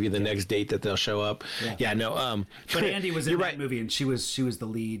 and he'll give you the next date that they'll show up. But Andy was in that movie, and she was the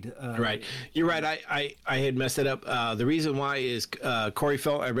lead. Right. You're right. I had messed it up. The reason why is Corey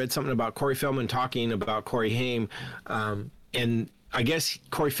Feldman. I read something about Corey Feldman talking about Corey Haim, and I guess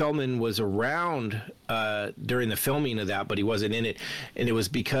Corey Feldman was around during the filming of that, but he wasn't in it, and it was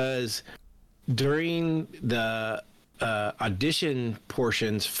because during the audition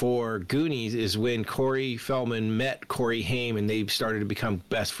portions for Goonies is when Corey Feldman met Corey Haim, and they started to become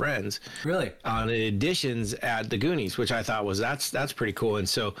best friends. Really? On auditions at the Goonies, which I thought was that's pretty cool. And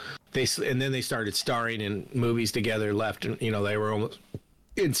so then they started starring in movies together. And they were almost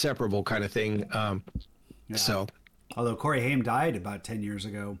inseparable kind of thing. So, although Corey Haim died about 10 years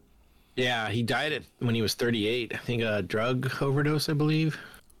ago. Yeah, he died when he was 38. I think a drug overdose, I believe.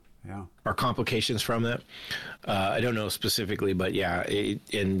 Yeah. Or complications from that. I don't know specifically, but yeah,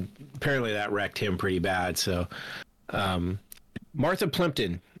 and apparently that wrecked him pretty bad. So, Martha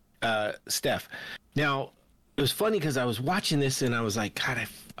Plimpton, Steph. Now, it was funny because I was watching this and I was like, God,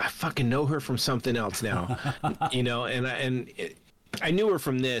 I fucking know her from something else now, I knew her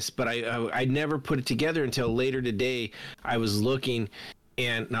from this, but I never put it together until later today. I was looking,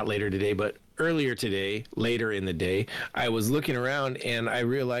 and not later today, but earlier today, later in the day, I was looking around and I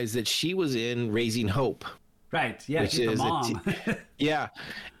realized that she was in Raising Hope. Right. Yeah. She's the mom. Yeah.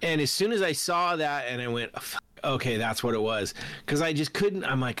 And as soon as I saw that, and I went, okay, that's what it was. Because I just couldn't.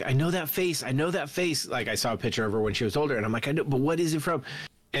 I'm like, I know that face. Like, I saw a picture of her when she was older, and I'm like, I know, but what is it from?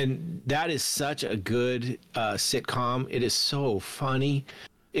 And that is such a good sitcom. It is so funny.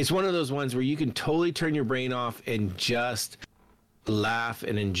 It's one of those ones where you can totally turn your brain off and just laugh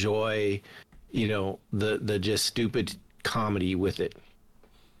and enjoy, the just stupid comedy with it.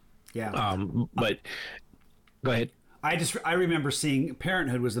 Yeah. But go ahead. I remember seeing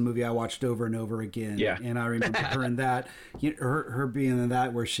Parenthood was the movie I watched over and over again. Yeah. And I remember her in that, her being in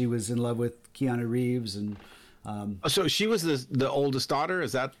that, where she was in love with Keanu Reeves. And so she was the oldest daughter.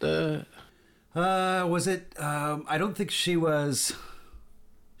 Is that the? Was it? I don't think she was.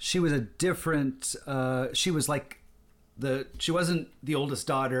 She was a different. She was like she wasn't the oldest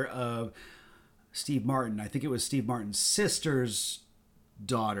daughter of Steve Martin. I think it was Steve Martin's sister's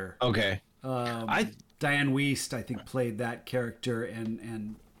daughter. Okay. Diane Wiest, I think, played that character,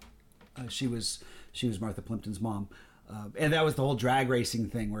 and she was Martha Plimpton's mom. And that was the whole drag racing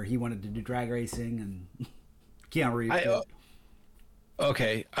thing, where he wanted to do drag racing, and Keanu Reeves.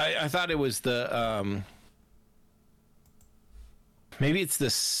 Okay, I thought it was the maybe it's the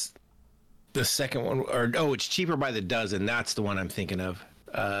second one, or it's Cheaper by the Dozen. That's the one I'm thinking of.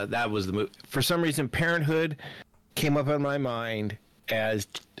 That was the movie. For some reason, Parenthood came up in my mind as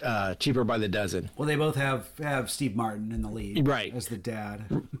Cheaper by the Dozen. Well, they both have Steve Martin in the lead, right, as the dad.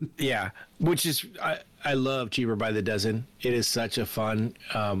 Yeah, which is I love Cheaper by the Dozen. It is such a fun,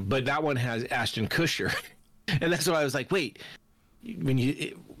 but that one has Ashton Kutcher, and that's why I was like, wait,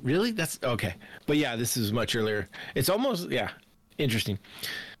 really? That's okay. But yeah, this is much earlier. It's almost interesting.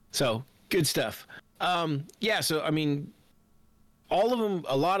 So good stuff. So I mean, all of them,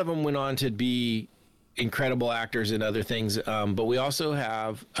 a lot of them went on to be incredible actors and other things. But we also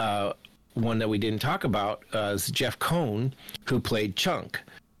have one that we didn't talk about, is Jeff Cohn, who played Chunk.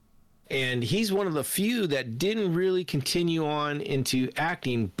 And he's one of the few that didn't really continue on into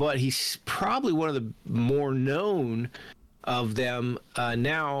acting, but he's probably one of the more known of them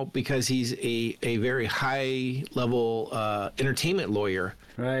now because he's a very high level entertainment lawyer.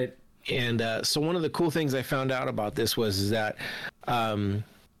 Right. And so one of the cool things I found out about this was that,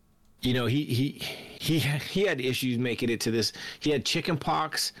 you know, he had issues making it to this. He had chicken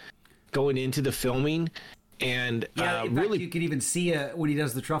pox going into the filming. And yeah, in really, fact, you can even see when he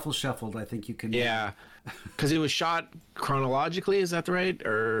does the truffle shuffled. I think you can. Yeah, because it was shot chronologically. Is that right?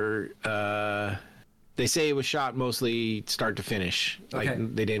 Or they say it was shot mostly start to finish. Like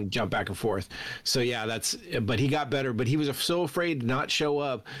they didn't jump back and forth. So yeah, that's. But he got better. But he was so afraid to not show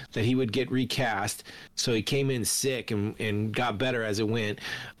up that he would get recast. So he came in sick and got better as it went.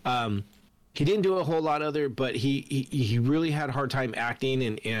 He didn't do a whole lot other, but he really had a hard time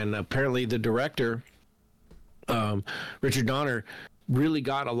acting, and apparently the director. Richard Donner really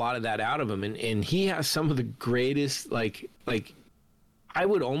got a lot of that out of him, and he has some of the greatest, like I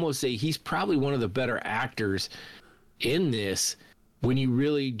would almost say he's probably one of the better actors in this. When you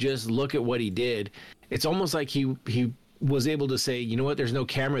really just look at what he did, it's almost like he was able to say, you know what, there's no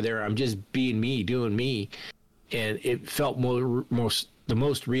camera there, I'm just being me, doing me, and it felt the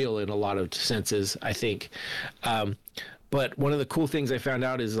most real in a lot of senses, I think. But one of the cool things I found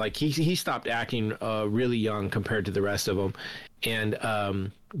out is like he stopped acting really young compared to the rest of them,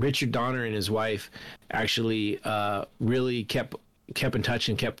 and Richard Donner and his wife actually really kept in touch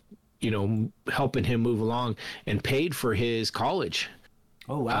and kept helping him move along and paid for his college.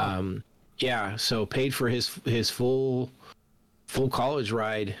 Oh wow! Yeah, so paid for his full college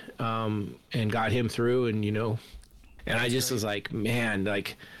ride and got him through, and I just was like, man,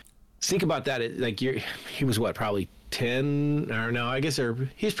 like think about that. He was what, probably 10 or no, I guess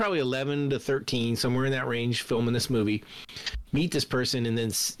he's probably 11 to 13, somewhere in that range, filming this movie. Meet this person and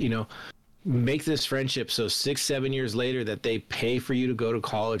then make this friendship so 6-7 years later that they pay for you to go to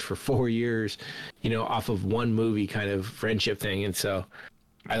college for 4 years, off of one movie kind of friendship thing. And so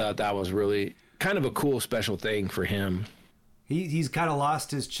I thought that was really kind of a cool special thing for him. He's kind of lost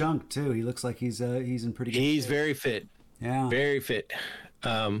his chunk too. He looks like he's in pretty good shape. Very fit. Yeah, very fit.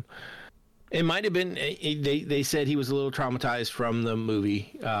 It might have been. They said he was a little traumatized from the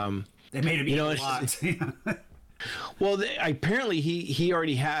movie. They made him eat a lot. Well, apparently he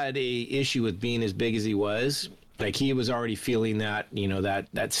already had a issue with being as big as he was. Like he was already feeling that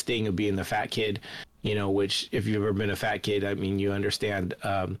that sting of being the fat kid. Which if you've ever been a fat kid, I mean, you understand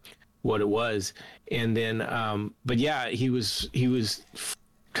what it was. And then, but yeah, he was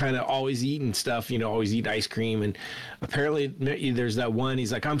kind of always eating stuff, always eat ice cream. And apparently there's that one,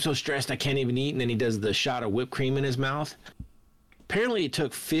 he's like, I'm so stressed I can't even eat. And then he does the shot of whipped cream in his mouth. Apparently it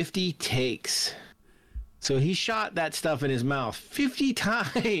took 50 takes. So he shot that stuff in his mouth 50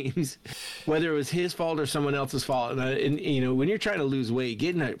 times, whether it was his fault or someone else's fault. And when you're trying to lose weight,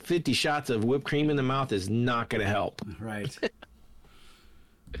 getting 50 shots of whipped cream in the mouth is not going to help. Right.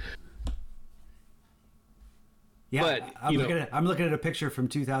 Yeah, but, I'm looking at a picture from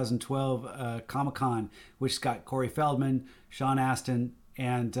 2012 Comic-Con, which's got Corey Feldman, Sean Astin,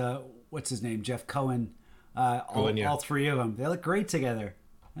 and what's his name, Jeff Cohen. All three of them. They look great together.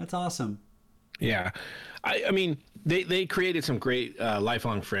 That's awesome. Yeah, I mean, they created some great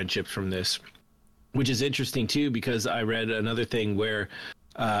lifelong friendships from this, which is interesting too, because I read another thing where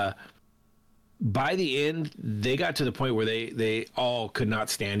by the end they got to the point where they all could not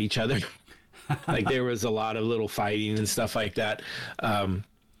stand each other. Like there was a lot of little fighting and stuff like that. And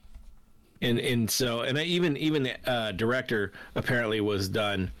even the director apparently was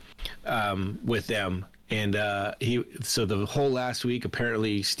done with them. And so the whole last week,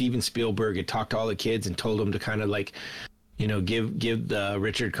 apparently Steven Spielberg had talked to all the kids and told them to kind of like, give the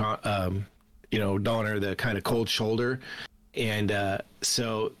Richard, Donner the kind of cold shoulder. And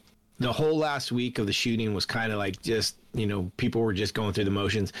so the whole last week of the shooting was kind of like just, people were just going through the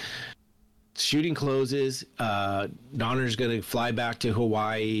motions. Shooting closes. Donner's going to fly back to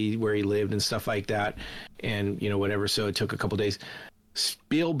Hawaii where he lived and stuff like that. And, whatever. So it took a couple days.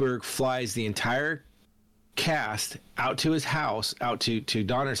 Spielberg flies the entire cast out to his house, out to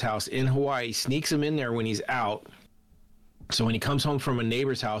Donner's house in Hawaii, sneaks him in there when he's out. So when he comes home from a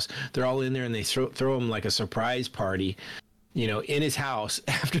neighbor's house, they're all in there and they throw him like a surprise party, in his house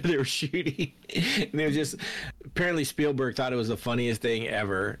after they were shooting. And it was just, apparently Spielberg thought it was the funniest thing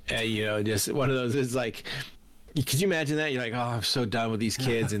ever. And, just one of those, it's like, could you imagine that? You're like, oh, I'm so done with these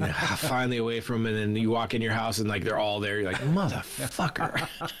kids, and finally away from them, and then you walk in your house and like they're all there. You're like, motherfucker.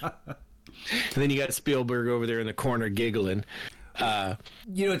 And then you got Spielberg over there in the corner giggling.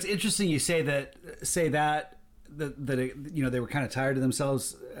 It's interesting you say that that it, you know, they were kind of tired of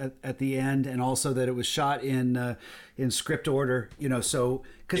themselves at the end, and also that it was shot in script order, you know. So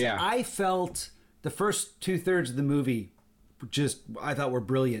because I felt the first 2/3 of the movie I thought were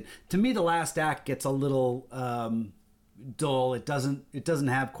brilliant. To me, the last act gets a little dull. It doesn't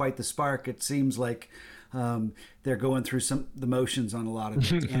have quite the spark. It seems like they're going through the motions on a lot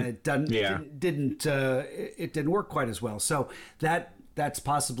of it, and it doesn't it didn't work quite as well. So that's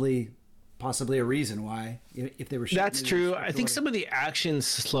possibly a reason why, if they were shooting. That's true. I think some of the action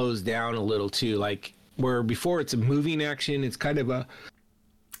slows down a little too, like where before it's a moving action, it's kind of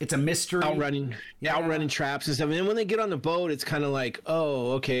it's a mystery, outrunning traps and stuff. And then when they get on the boat, it's kind of like,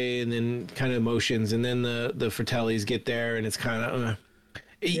 oh, okay, and then kind of emotions, and then the Fratellis get there, and it's kind of.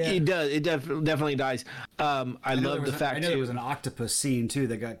 It does. It definitely dies. I love the fact. I know there was an octopus scene too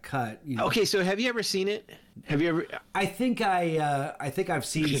that got cut. You know. Okay, so have you ever seen it? Have you ever? I think I've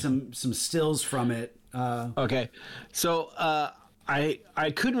seen some stills from it. Okay, so I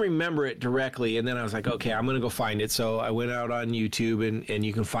couldn't remember it directly, and then I was like, okay, I'm gonna go find it. So I went out on YouTube, and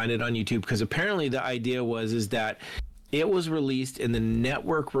you can find it on YouTube, because apparently the idea is that it was released in the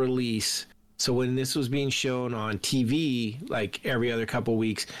network release. So when this was being shown on TV, like every other couple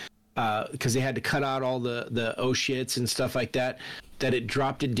weeks, because they had to cut out all the oh shits and stuff like that, that it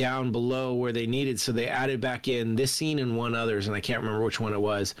dropped it down below where they needed. So they added back in this scene and one others, and I can't remember which one it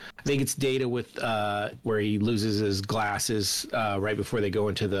was. I think it's Data with where he loses his glasses right before they go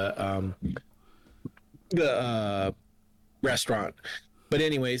into the restaurant. But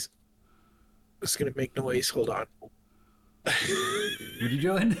anyways, it's gonna make noise. Hold on. What are you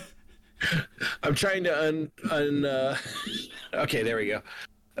doing? I'm trying to okay, there we go.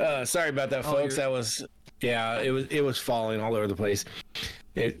 Sorry about that, folks. That was it was falling all over the place.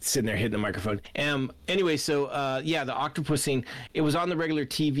 It's sitting there hitting the microphone. Anyway, so the octopus scene, it was on the regular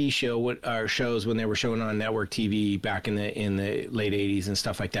TV shows when they were showing on network TV back in the late 80s and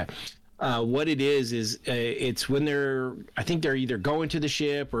stuff like that. What it is it's when I think they're either going to the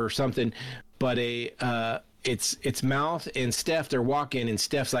ship or something, but it's Mouth and Steph, they're walking, and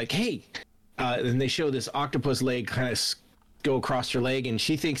Steph's like, hey, and they show this octopus leg kind of go across her leg, and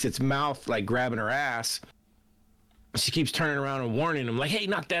she thinks it's Mouth like grabbing her ass. She keeps turning around and warning him, like, hey,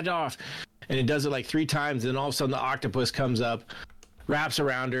 knock that off. And it does it like 3 times, and all of a sudden the octopus comes up, wraps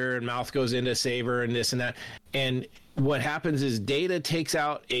around her, and Mouth goes in to save her and this and that. And what happens is Data takes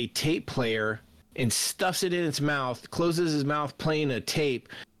out a tape player and stuffs it in its mouth, closes his mouth playing a tape,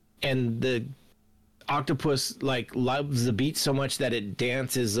 and the octopus like loves the beat so much that it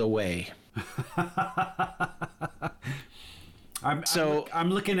dances away. I'm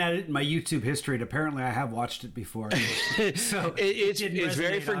looking at it in my YouTube history, and apparently I have watched it before. So it's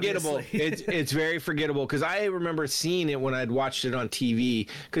very forgettable. It's very forgettable, because I remember seeing it when I'd watched it on TV,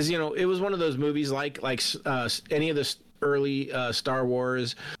 because it was one of those movies like any of the early Star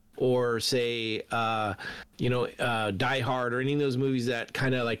Wars, or say Die Hard, or any of those movies that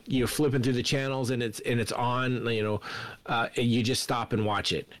kind of like you're flipping through the channels and it's on, and you just stop and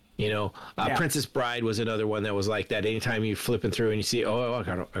watch it. Princess Bride was another one that was like that. Anytime you're flipping through and you see, I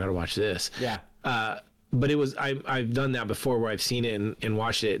gotta watch this. Yeah. But it was I've done that before, where I've seen it and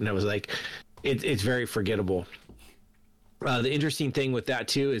watched it, and I was like, it's very forgettable. The interesting thing with that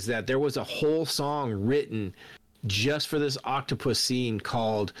too is that there was a whole song written just for this octopus scene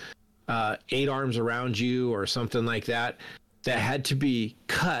called 8 Arms Around You or something like that had to be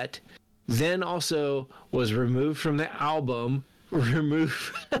cut, then also was removed from the album.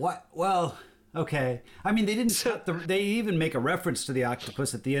 What? Well, okay. I mean, they didn't cut they even make a reference to the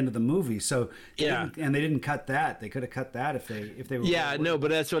octopus at the end of the movie. So and they didn't cut that. They could have cut that if they were. Yeah, no, but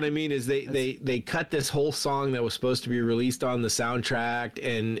that's what I mean is they cut this whole song that was supposed to be released on the soundtrack,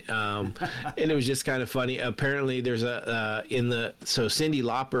 and and it was just kind of funny. Apparently, there's so Cyndi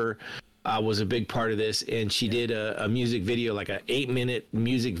Lauper was a big part of this, and she did a music video, like an 8-minute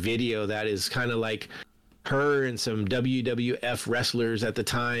music video that is kind of like her and some WWF wrestlers at the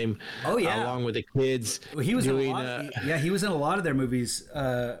time. Oh yeah, along with the kids. Well, he was doing, in a lot. He was in a lot of their movies,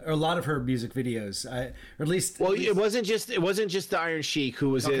 or a lot of her music videos, or at least. Well, it wasn't just the Iron Sheik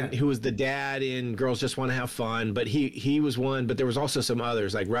who was who was the dad in Girls Just Want to Have Fun, but he was one. But there was also some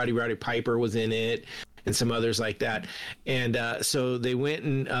others, like Rowdy Piper was in it, and some others like that. And so they went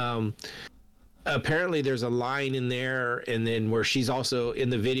and. Apparently there's a line in there, and then where she's also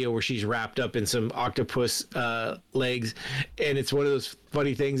in the video where she's wrapped up in some octopus legs, and it's one of those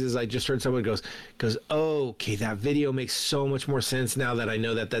funny things is I just heard someone goes, oh, okay, that video makes so much more sense now that I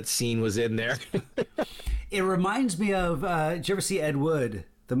know that scene was in there. It reminds me of did you ever see Ed Wood,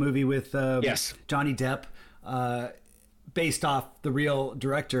 the movie with yes. Johnny Depp, based off the real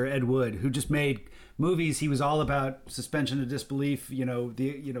director Ed Wood, who just made movies, he was all about suspension of disbelief.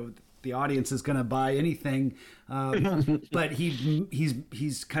 The audience is going to buy anything, but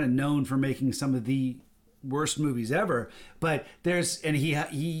he's kind of known for making some of the worst movies ever. But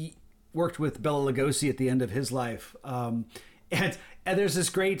he worked with Bela Lugosi at the end of his life, and there's this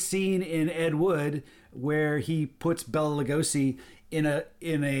great scene in Ed Wood where he puts Bela Lugosi in a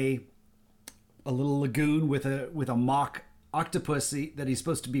little lagoon with a mock octopus that he's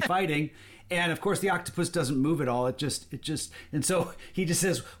supposed to be fighting, and of course the octopus doesn't move at all. It just and so he just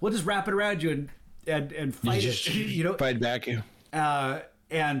says, "We'll just wrap it around you and fight it." Fight back.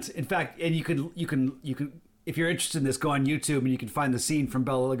 And in fact, and you can. If you're interested in this, go on YouTube and you can find the scene from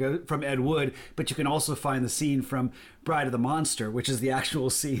from Ed Wood, but you can also find the scene from Bride of the Monster, which is the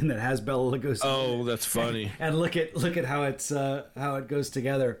actual scene that has Bela Lugosi. Oh, that's funny. And look at how it goes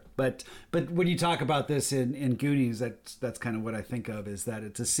together. But when you talk about this in Goonies, that's kind of what I think of, is that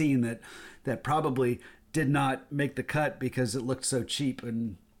it's a scene that probably did not make the cut because it looked so cheap.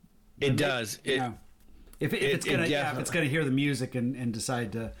 And it does. If it's gonna hear the music and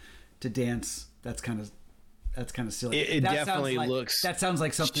decide to dance, that's kind of silly. It definitely looks. That sounds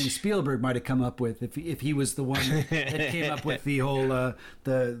like something Spielberg might have come up with if he was the one that came up with the whole Well,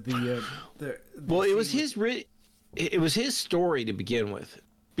 it was his story to begin with,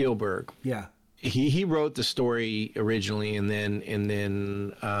 Spielberg. Yeah. He wrote the story originally, and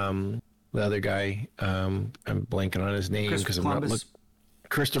then the other guy, I'm blanking on his name because I'm not looking.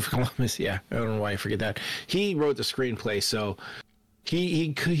 Christopher Columbus. Yeah, I don't know why I forget that. He wrote the screenplay, so.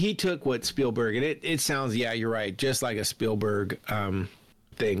 He took what Spielberg, and it sounds, yeah, you're right, just like a Spielberg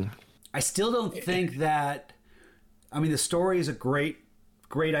thing. I still don't think that. I mean, the story is a great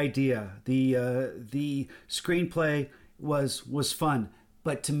idea. The screenplay was fun,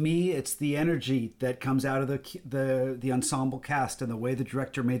 but to me, it's the energy that comes out of the ensemble cast and the way the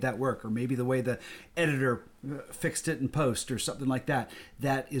director made that work, or maybe the way the editor fixed it in post or something like that.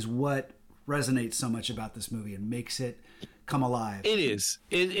 That is what resonates so much about this movie and makes it come alive. It is.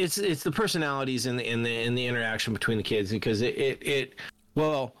 It's the personalities and the interaction between the kids, because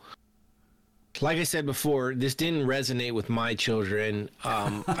well, like I said before, this didn't resonate with my children.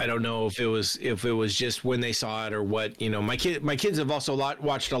 I don't know if it was just when they saw it or what. My kids have also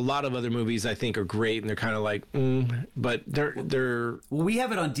watched a lot of other movies I think are great, and they're kind of like, but they're. Well, we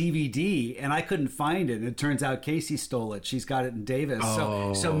have it on DVD, and I couldn't find it. It turns out Casey stole it. She's got it in Davis,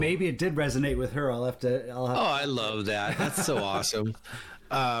 so maybe it did resonate with her. I'll have to. I love that. That's so awesome.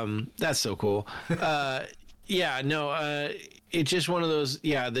 That's so cool. Yeah, no. It's just one of those.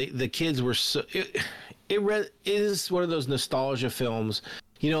 Yeah, the kids were so. It is one of those nostalgia films.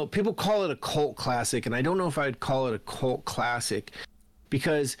 People call it a cult classic, and I don't know if I'd call it a cult classic,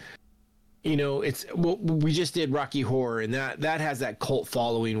 because, it's. Well, we just did Rocky Horror, and that has that cult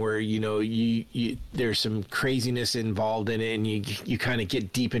following where you there's some craziness involved in it, and you kind of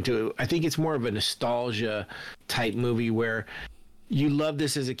get deep into it. I think it's more of a nostalgia type movie where. You love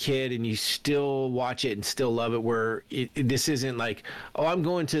this as a kid and you still watch it and still love it, where this isn't like, I'm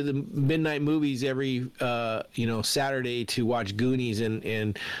going to the midnight movies every Saturday to watch Goonies,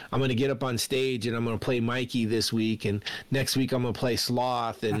 and I'm going to get up on stage and I'm going to play Mikey this week, and next week I'm going to play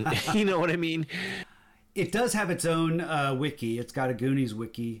Sloth, and you know what I mean? It does have its own wiki. It's got a Goonies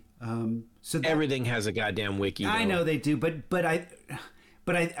wiki. So everything has a goddamn wiki, though. I know they do, but I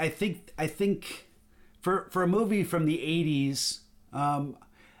think for a movie from the 80s,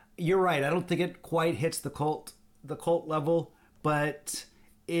 you're right. I don't think it quite hits the cult level, but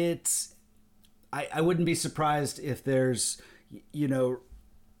it's. I wouldn't be surprised if there's,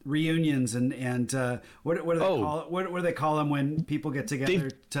 reunions and what do they call it? What do they call them when people get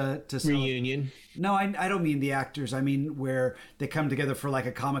together to reunion? No, I don't mean the actors. I mean where they come together for like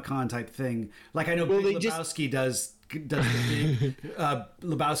a Comic-Con type thing. Like I know Big Lebowski does the big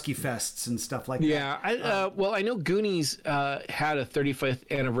Lebowski fests and stuff like that. Yeah, I know Goonies had a 35th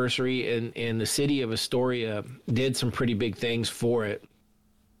anniversary, and the city of Astoria did some pretty big things for it.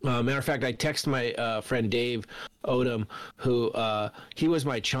 Matter of fact, I texted my friend Dave Odom, who he was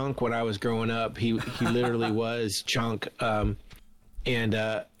my chunk when I was growing up. He literally was chunk, and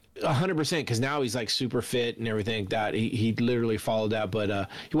 100%, because now he's like super fit and everything like that. He literally followed that, but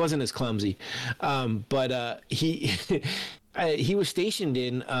he wasn't as clumsy. But he was stationed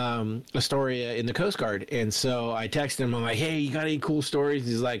in Astoria in the Coast Guard, and so I texted him. I'm like, "Hey, you got any cool stories?"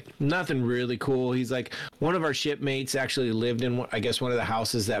 He's like, "Nothing really cool." He's like, "One of our shipmates actually lived in, I guess, one of the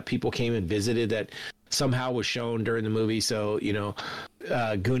houses that people came and visited that somehow was shown during the movie. So,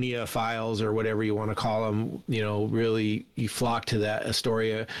 Goonia files or whatever you want to call them, really you flock to that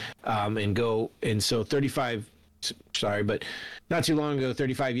Astoria and go. And so 35 sorry, but not too long ago,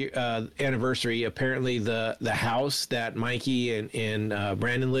 35-year anniversary. Apparently, the house that Mikey and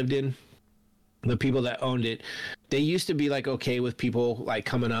Brandon lived in, the people that owned it, they used to be like okay with people like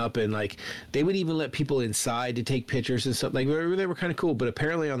coming up, and like they would even let people inside to take pictures and stuff. Like they were kind of cool. But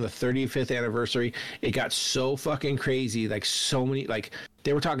apparently on the 35th anniversary, it got so fucking crazy. Like so many, like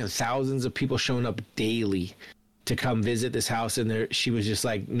they were talking thousands of people showing up daily to come visit this house, and there she was just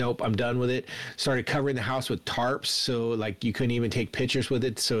like, nope, I'm done with it. Started covering the house with tarps, so like you couldn't even take pictures with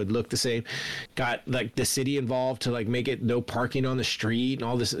it, so it looked the same. Got like the city involved to like make it no parking on the street and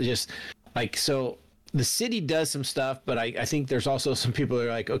all this. Just like, so the city does some stuff, but I think there's also some people that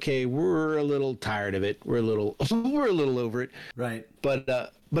are like, okay, we're a little tired of it. We're a little over it. Right.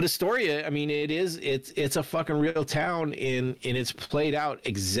 But Astoria, I mean, it's a fucking real town, and it's played out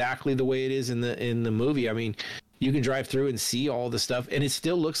exactly the way it is in the movie. I mean, you can drive through and see all the stuff, and it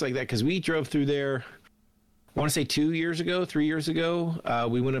still looks like that, because we drove through there, I want to say 3 years ago.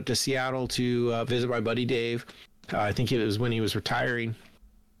 We went up to Seattle to visit my buddy Dave. I think it was when he was retiring.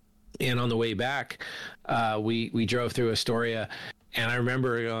 And on the way back, we drove through Astoria, and I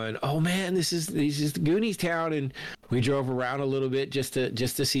remember going, "Oh man, this is the Goonies town." And we drove around a little bit just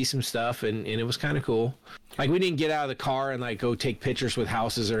to see some stuff, and it was kind of cool. Like we didn't get out of the car and like go take pictures with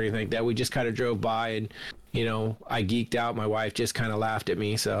houses or anything like that. We just kind of drove by, and I geeked out. My wife just kind of laughed at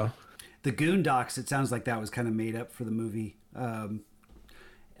me. So the Goondocks, it sounds like that was kind of made up for the movie.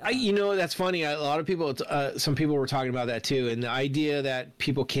 That's funny. A lot of people, some people were talking about that too. And the idea that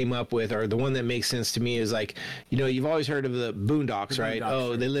people came up with, or the one that makes sense to me, is like, you've always heard of the Boondocks, right?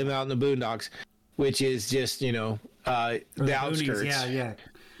 Oh, they live out in the Boondocks, which is just, the outskirts. Boonies, yeah.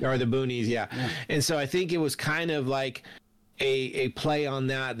 Or the boonies, yeah. And so I think it was kind of like a play on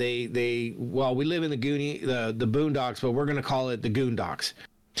that. We live in the Boondocks, but we're going to call it the Goondocks.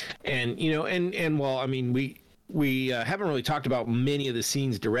 And, well, I mean, we haven't really talked about many of the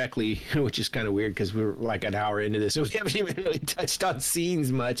scenes directly, which is kind of weird because we're like an hour into this, so we haven't even really touched on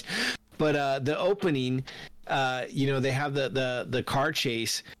scenes much. But the opening, they have the car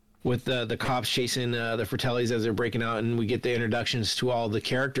chase with the cops chasing the Fratellis as they're breaking out, and we get the introductions to all the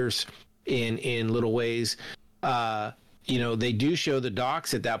characters in little ways. They do show the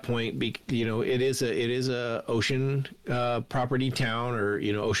docks at that point. It is a ocean property town, or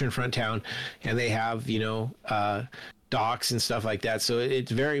oceanfront town, and they have docks and stuff like that. So it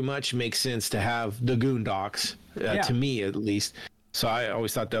very much makes sense to have the Goondocks, to me at least. So I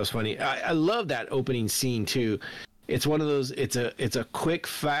always thought that was funny. I love that opening scene too. It's one of those. It's a quick,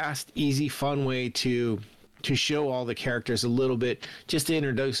 fast, easy, fun way to show all the characters a little bit, just to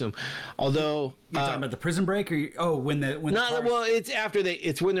introduce them. Although you're talking about the prison break, or it's after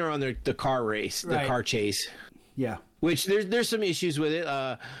it's when they're on the car race, the car chase. Yeah. Which there's some issues with it.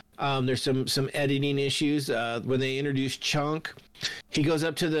 There's some editing issues. When they introduce Chunk, he goes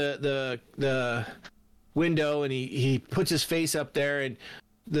up to the window and he puts his face up there, and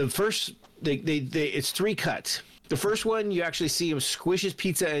the first it's 3 cuts. The first one, you actually see him squish his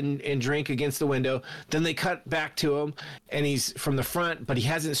pizza and drink against the window. Then they cut back to him, and he's from the front, but he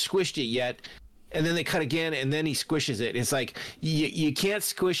hasn't squished it yet. And then they cut again, and then he squishes it. It's like, you can't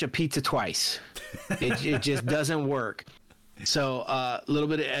squish a pizza twice. It just doesn't work. So a little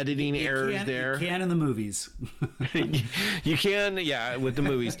bit of editing errors there. You can in the movies. You can, yeah, with the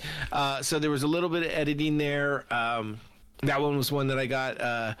movies. So there was a little bit of editing there. That one was one that I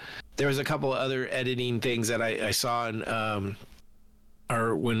got. There was a couple of other editing things that I saw,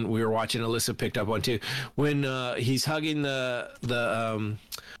 or when we were watching, Alyssa picked up on too. When he's hugging the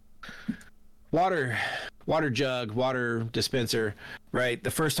water jug, water dispenser, right?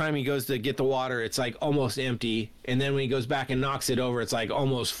 The first time he goes to get the water, it's like almost empty, and then when he goes back and knocks it over, it's like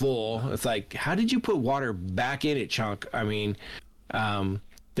almost full. It's like, how did you put water back in it, Chunk? I mean,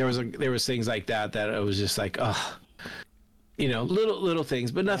 there was things like that I was just like, oh. Little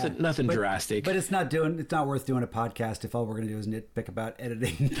things, but nothing drastic. But it's not worth doing a podcast if all we're going to do is nitpick about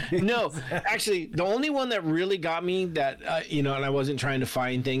editing. No, actually, the only one that really got me that, and I wasn't trying to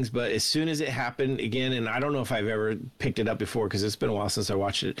find things, but as soon as it happened again, and I don't know if I've ever picked it up before because it's been a while since I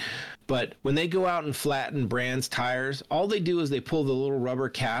watched it, but when they go out and flatten Brand's tires, all they do is they pull the little rubber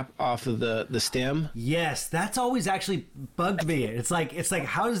cap off of the stem. Yes, that's always actually bugged me. It's like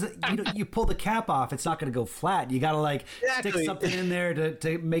how does it, you pull the cap off? It's not going to go flat. You got to stick something in there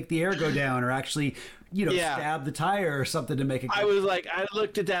to make the air go down, or actually stab the tire or something to make it go. I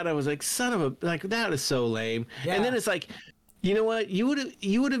looked at that, I was like, son of a, like, that is so lame. Yeah. And then it's like, you know what, you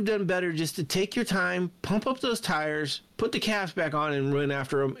would have done better just to take your time, pump up those tires, put the caps back on, and run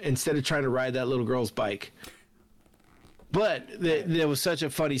after them instead of trying to ride that little girl's bike. But there was such a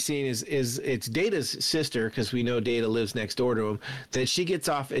funny scene is it's Data's sister, because we know Data lives next door to him, that she gets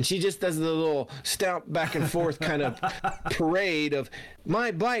off and she just does the little stomp back and forth kind of parade of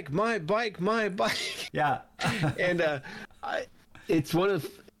my bike, my bike, my bike. Yeah. And it's one of,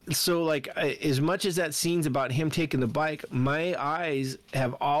 so like as much as that scene's about him taking the bike, my eyes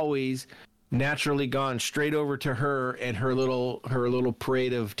have always naturally gone straight over to her and her little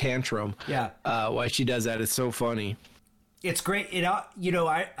parade of tantrum. Yeah. Why she does that. It's so funny. It's great.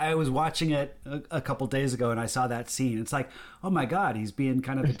 I was watching it a couple days ago and I saw that scene. It's like, oh my God, he's being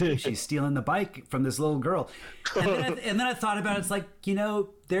kind of a douche. He's stealing the bike from this little girl. And then I thought about it. It's like,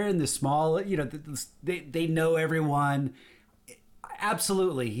 they're in the small, they know everyone.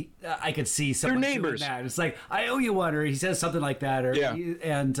 Absolutely. I could see someone They're neighbors. doing that. It's like, I owe you one, or he says something like that. Or, yeah.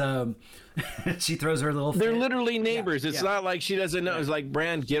 And she throws her little... They're literally neighbors. Yeah, it's not like she doesn't know. It's like,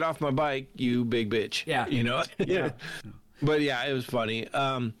 Brand, get off my bike, you big bitch. Yeah. Yeah. But yeah, it was funny.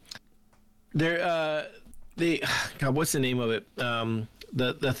 God, what's the name of it?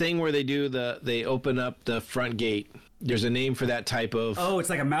 The thing where they open up the front gate. There's a name for that type of. Oh, it's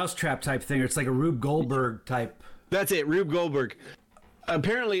like a mousetrap type thing. Or it's like a Rube Goldberg type. That's it, Rube Goldberg.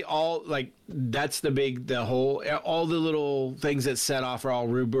 Apparently, all the little things that set off are all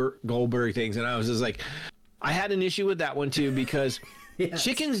Rube Goldberg things, and I was just like, I had an issue with that one too because yes.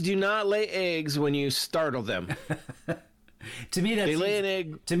 Chickens do not lay eggs when you startle them. To me, lay an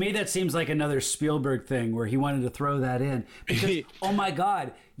egg. To me, that seems like another Spielberg thing where he wanted to throw that in because, oh my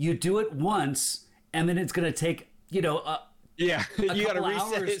God, you do it once and then it's going to take, you got to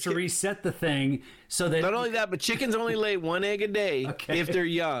reset to reset the thing so that not only that, but chickens only lay one egg a day if they're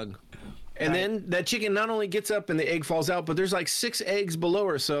young. And then that chicken not only gets up and the egg falls out, but there's like 6 eggs below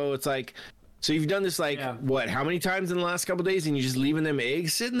her. So it's like, so you've done this how many times in the last couple of days, and you're just leaving them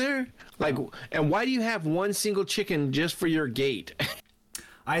eggs sitting there? Like, and why do you have one single chicken just for your gate?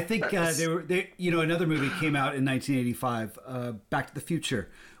 I think another movie came out in 1985, Back to the Future,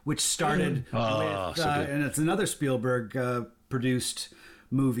 which started with, and it's another Spielberg produced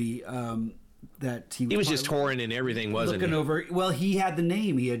movie. That he was just touring and everything, wasn't he? Over. Well, he had the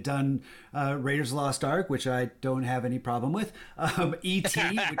name. He had done Raiders of the Lost Ark, which I don't have any problem with. E.T.,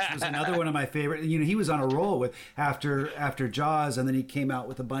 which was another one of my favorite. He was on a roll with after Jaws, and then he came out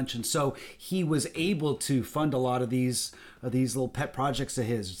with a bunch, and so he was able to fund a lot of these little pet projects of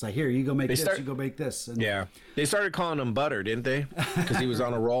his. It's like, here, you go make this, you go make this. And, they started calling him Butter, didn't they? Because he was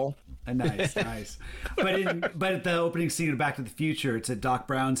on a roll. Nice. But at the opening scene of Back to the Future, it's at Doc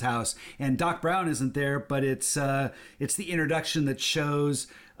Brown's house, and Doc Brown isn't there, but it's the introduction that shows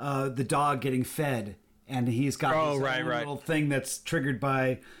the dog getting fed, and he's got this little thing that's triggered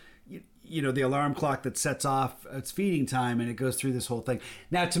by the alarm clock that sets off its feeding time, and it goes through this whole thing.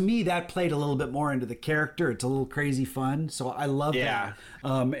 Now, to me, that played a little bit more into the character. It's a little crazy fun, so I love that,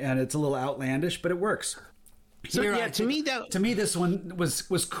 and it's a little outlandish, but it works. So to me this one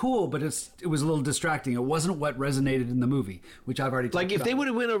was cool, but it was a little distracting. It wasn't what resonated in the movie, which I've already talked about. Like if they would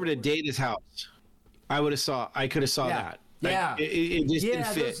have went over to Data's house, I could have saw that. Like, it just didn't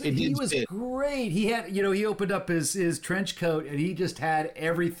fit. He was great. He had he opened up his trench coat and he just had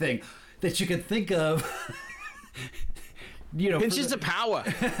everything that you could think of. Pinches of power.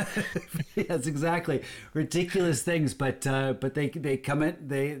 Yes, exactly. Ridiculous things, but they come in.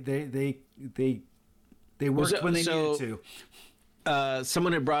 They worked when they needed to.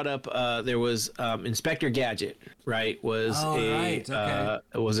 Someone had brought up there was Inspector Gadget, right? Was a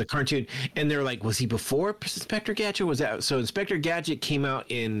cartoon, and they're like, was he before Inspector Gadget? Was that so? Inspector Gadget came out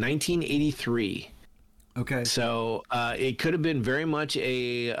in 1983. Okay. So it could have been very much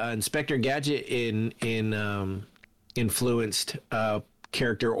a Inspector Gadget influenced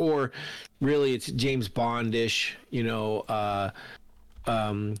character, or really it's James Bond-ish. What's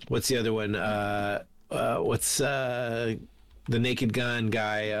the other one? What's the Naked Gun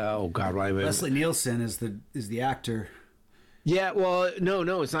guy? Oh God, why am I... Leslie Nielsen is the actor. Yeah, well,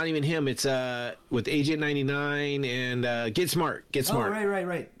 no, it's not even him. It's with Agent 99 and Get Smart. Oh,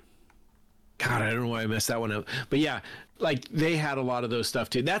 right. God, I don't know why I messed that one up. But yeah, like they had a lot of those stuff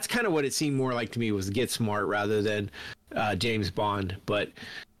too. That's kind of what it seemed more like to me, was Get Smart rather than James Bond. But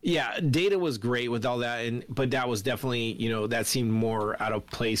yeah, Data was great with all that, but that was definitely, that seemed more out of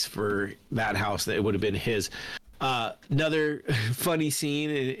place for that house. That it would have been his. Another funny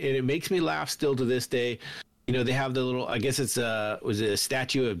scene, and it makes me laugh still to this day. They have the little, I guess it's was it a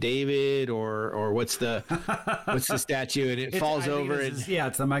statue of David or what's the statue, and it falls over and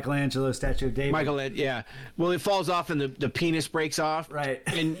it's the Michelangelo statue of David. Yeah. Well, it falls off and the penis breaks off. Right.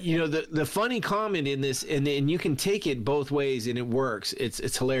 And the funny comment in this, and you can take it both ways and it works.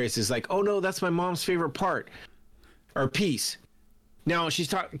 It's hilarious. It's like, oh no, that's my mom's favorite part. or piece. Now she's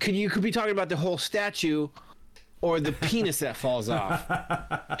talking. You could be talking about the whole statue, or the penis that falls off.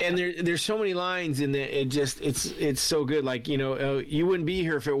 And there's so many lines in there. It's so good. Like, you know, you wouldn't be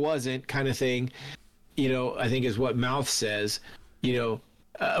here if it wasn't, kind of thing. You know, I think is what Mouth says. You know,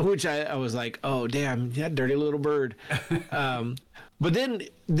 which I was like, oh damn, that dirty little bird. But then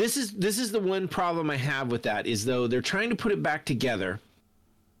this is the one problem I have with that is though they're trying to put it back together,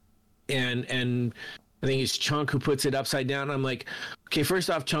 and I think it's Chunk who puts it upside down. I'm like, okay, first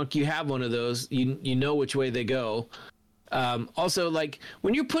off, Chunk, you have one of those. You know which way they go. Also, like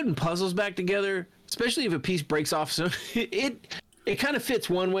when you're putting puzzles back together, especially if a piece breaks off, so it kind of fits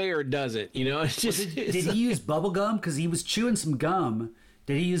one way or it doesn't. You know, it's just. Did he use bubble gum? Because he was chewing some gum.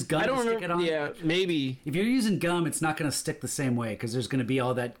 Did he use gum to stick it on? Yeah, maybe. If you're using gum, it's not going to stick the same way because there's going to be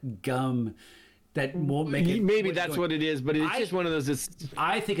all that gum that won't make it. Maybe that's what it is, but it's just one of those.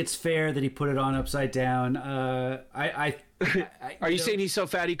 I think it's fair that he put it on upside down. Are you saying he's so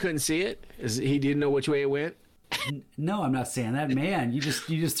fat he couldn't see it? He didn't know which way it went? No, I'm not saying that. Man, you just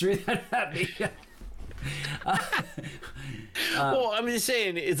threw that at me. Well, I'm just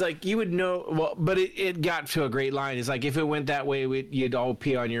saying, it's like you would know. Well, but it got to a great line. It's like if it went that way, you'd all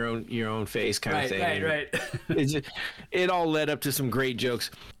pee on your own face, kind of thing. Right. It all led up to some great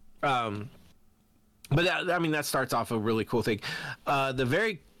jokes. But that starts off a really cool thing. The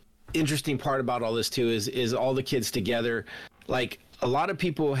very interesting part about all this too is all the kids together. Like a lot of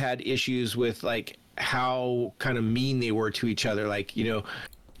people had issues with like how kind of mean they were to each other. Like you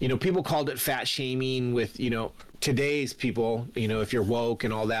know, people called it fat shaming with, you know, today's people, you know, if you're woke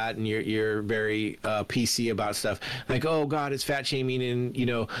and all that and you're very PC about stuff, like, oh God, it's fat shaming, and you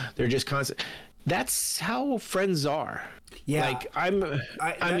know, they're just constant. That's how friends are. Yeah. Like I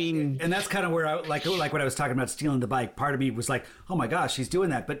mean, and that's kind of where I like what I was talking about stealing the bike. Part of me was like, oh my gosh, he's doing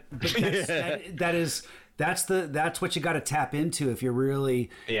that. But that's what you got to tap into if you're really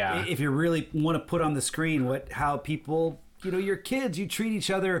want to put on the screen how people, you know, your kids, you treat each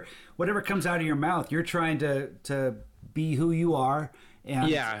other, whatever comes out of your mouth, you're trying to be who you are.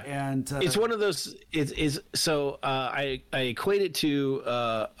 And it's one of those. I equate it to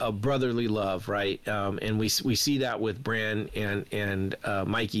a brotherly love, right? And we see that with Bran and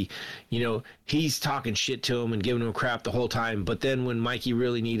Mikey. You know, he's talking shit to him and giving him crap the whole time, but then when Mikey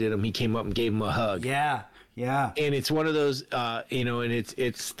really needed him, he came up and gave him a hug. Yeah. And it's one of those, you know, and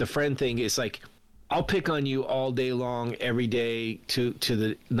it's the friend thing. It's like, I'll pick on you all day long, every day to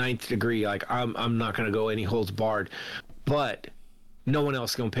the 9th degree. Like I'm not gonna go any holds barred, but no one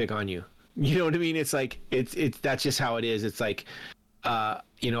else is gonna pick on you. You know what I mean? It's like it's that's just how it is. It's like,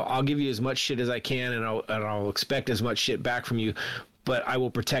 you know, I'll give you as much shit as I can, and I'll expect as much shit back from you, but I will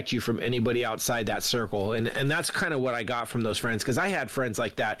protect you from anybody outside that circle. And that's kind of what I got from those friends, because I had friends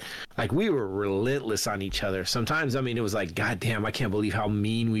like that. Like we were relentless on each other. Sometimes, I mean, it was like, God damn, I can't believe how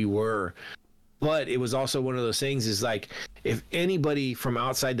mean we were. But it was also one of those things is like, if anybody from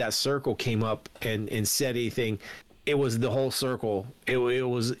outside that circle came up and said anything, it was the whole circle. It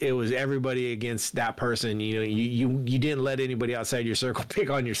was everybody against that person. You know, you didn't let anybody outside your circle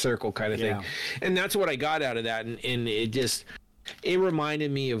pick on your circle, kind of thing. And that's what I got out of that. And it reminded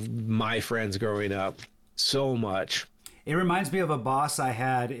me of my friends growing up so much. It reminds me of a boss I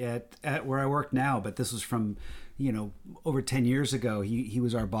had at where I work now, but this was from, you know, over 10 years ago. He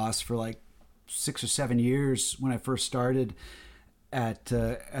was our boss for like 6 or 7 years when I first started at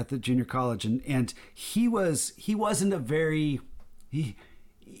the junior college, and he wasn't a very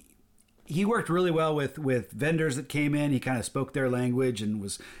he worked really well with vendors that came in. He kind of spoke their language and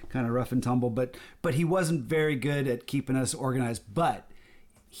was kind of rough and tumble, but he wasn't very good at keeping us organized. But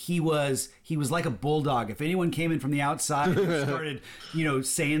he was like a bulldog. If anyone came in from the outside and started, you know,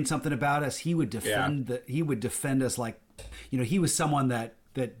 saying something about us, he would defend us like, you know, he was someone that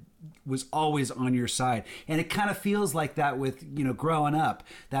was always on your side. And it kind of feels like that with, you know, growing up.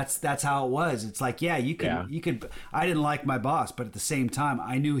 That's how it was. It's like, you could I didn't like my boss, but at the same time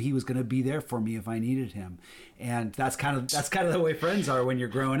I knew he was going to be there for me if I needed him. And that's kind of the way friends are when you're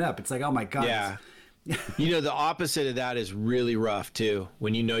growing up. It's like, oh my God. Yeah. You know, the opposite of that is really rough too.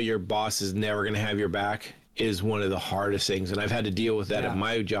 When you know your boss is never going to have your back, is one of the hardest things. And I've had to deal with that at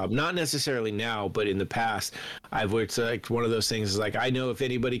my job. Not necessarily now, but in the past, it's like one of those things is like, I know if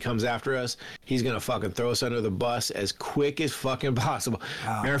anybody comes after us, he's going to fucking throw us under the bus as quick as fucking possible.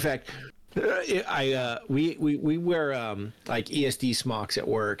 Wow. Matter of fact, we wear like ESD smocks at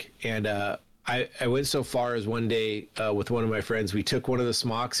work, and I went so far as one day with one of my friends, we took one of the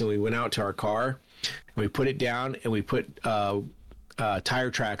smocks and we went out to our car and we put it down and we put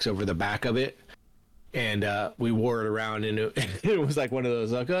tire tracks over the back of it. And we wore it around, and it was like one of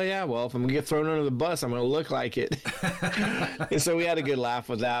those, like, oh yeah, well, if I'm gonna get thrown under the bus, I'm gonna look like it. And so we had a good laugh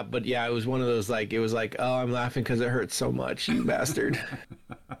with that. But yeah, it was one of those, like, it was like, oh, I'm laughing because it hurts so much, you bastard.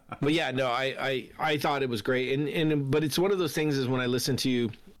 But yeah, no, I thought it was great, but it's one of those things is when I listen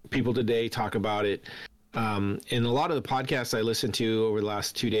to people today talk about it, and a lot of the podcasts I listened to over the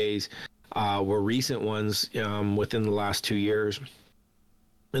last 2 days were recent ones within the last 2 years,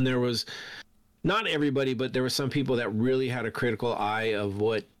 and there was. Not everybody, but there were some people that really had a critical eye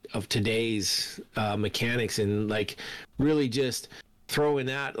of today's mechanics, and like really just throwing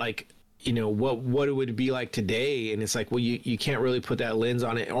that, like, you know, what it would be like today. And it's like, well, you can't really put that lens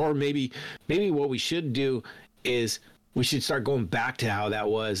on it. Or maybe what we should do is we should start going back to how that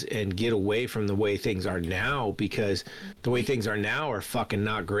was and get away from the way things are now, because the way things are now are fucking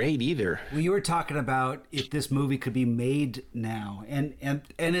not great either. Well, you were talking about if this movie could be made now, and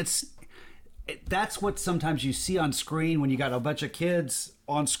that's what sometimes you see on screen when you got a bunch of kids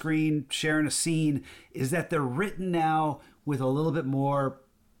on screen sharing a scene, is that they're written now with a little bit more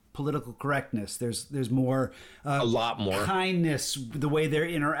political correctness. There's more a lot more kindness the way they're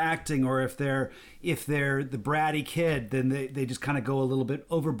interacting, or if they're the bratty kid, then they just kind of go a little bit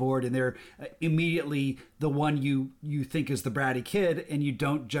overboard, and they're immediately the one you think is the bratty kid, and you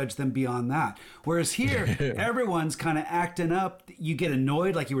don't judge them beyond that. Whereas here, everyone's kind of acting up. You get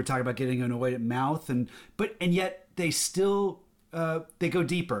annoyed, like you were talking about getting annoyed at Mouth, and yet they still. They go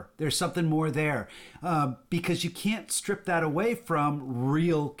deeper. There's something more there, because you can't strip that away from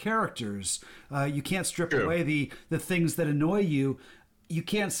real characters. You can't strip away the things that annoy you. You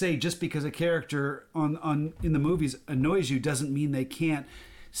can't say just because a character on in the movies annoys you doesn't mean they can't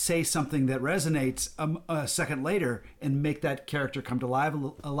say something that resonates a second later and make that character come to alive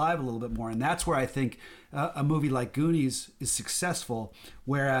a little bit more. And that's where I think a movie like Goonies is successful,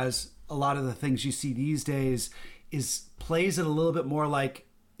 whereas a lot of the things you see these days plays it a little bit more like,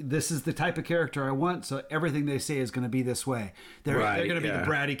 this is the type of character I want, so everything they say is going to be this way. They're going to be the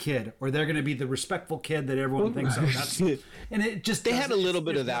bratty kid, or they're going to be the respectful kid that everyone thinks of. And it just they had a little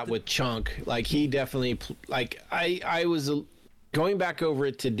bit of that with Chunk. Like, he definitely, like, I was going back over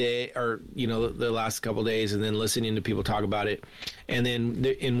it today, or you know, the last couple of days, and then listening to people talk about it, and then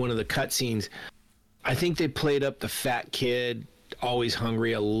in one of the cut scenes, I think they played up the fat kid, always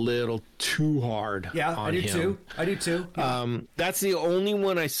hungry, a little too hard. Yeah, on I do him. too. I do too. Yeah. That's the only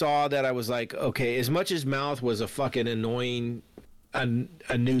one I saw that I was like, okay, as much as Mouth was a fucking annoying,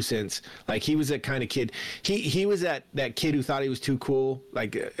 a nuisance, like, he was that kind of kid. He was that kid who thought he was too cool.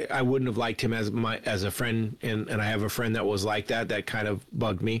 Like, I wouldn't have liked him as a friend, and I have a friend that was like that kind of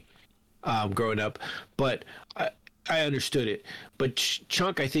bugged me growing up. But I understood it. But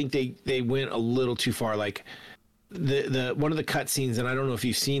Chunk, I think they went a little too far. Like, the one of the cut scenes, and I don't know if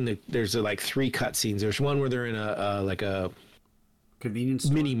you've seen there's like 3 cut scenes. There's one where they're in a convenience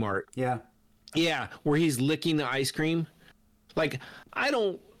store? mini mart. Yeah, where he's licking the ice cream. Like,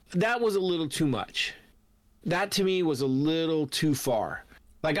 that was a little too much. That to me was a little too far.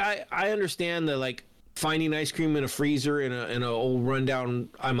 Like, I understand that, like, finding ice cream in a freezer in an old rundown,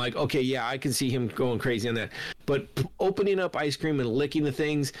 I'm like, okay, yeah, I can see him going crazy on that. But opening up ice cream and licking the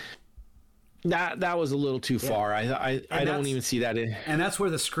things, that was a little too far. I don't even see that in. And that's where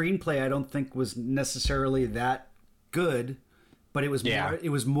the screenplay, I don't think, was necessarily that good, but it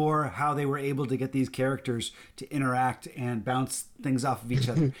was more how they were able to get these characters to interact and bounce things off of each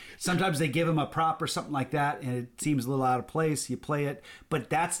other. Sometimes they give them a prop or something like that, and it seems a little out of place. You play it,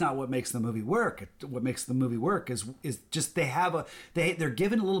 but that's not what makes the movie work. What makes the movie work is just they're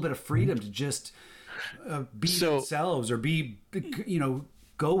given a little bit of freedom to just be themselves, or be, you know,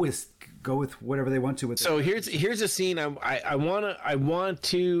 go with whatever they want to with it. So here's a scene I want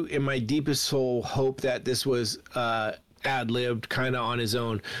to in my deepest soul hope that this was ad-libbed kind of on his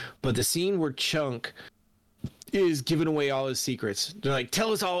own, but the scene where Chunk is giving away all his secrets, they're like,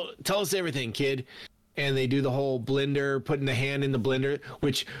 tell us everything, kid, and they do the whole blender, putting the hand in the blender,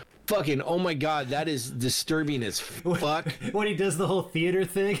 which fucking, oh my god, that is disturbing as fuck. When he does the whole theater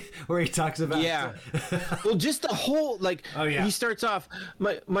thing where he talks about well, just the whole, like, he starts off,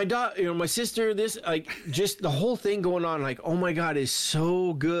 my daughter, you know, my sister, this, like, just the whole thing going on, like, oh my god, is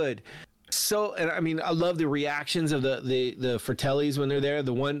so good. So, and I mean, I love the reactions of the Fratellis when they're there.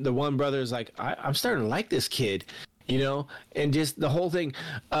 The one brother is like, I'm starting to like this kid, you know, and just the whole thing.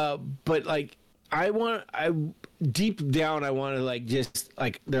 But like, deep down, I want to, like, just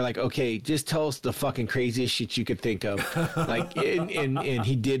like, they're like, okay, just tell us the fucking craziest shit you could think of. Like, and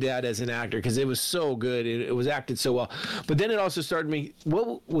he did that as an actor because it was so good. It was acted so well. But then it also started me.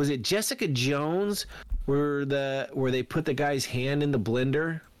 What was it? Jessica Jones, where they put the guy's hand in the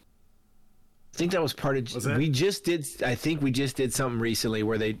blender. I think that was part of. We just did. I think we just did something recently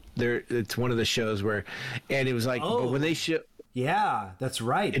where they're. It's one of the shows where, and it was like, but when they show. Yeah, that's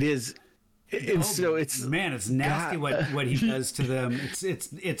right. It is. And so it's man, it's nasty what he does to them.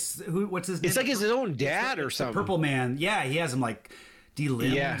 It's what's his name? It's like his own dad or something. Purple Man. Yeah, he has him like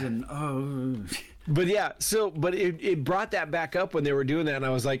delimbed and But yeah, but it brought that back up when they were doing that, and I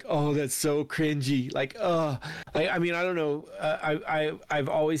was like, oh, that's so cringy. Like, I mean, I don't know. I've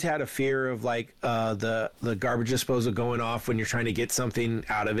always had a fear of like the garbage disposal going off when you're trying to get something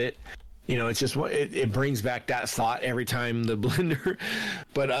out of it. You know, it's just it brings back that thought every time the blender.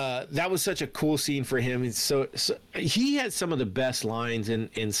 But that was such a cool scene for him. It's so he had some of the best lines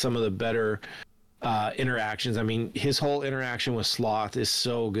in some of the better interactions. I mean, his whole interaction with Sloth is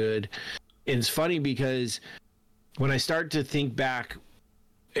so good. And it's funny because when I start to think back,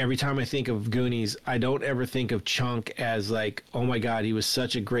 every time I think of Goonies, I don't ever think of Chunk as like, oh my God, he was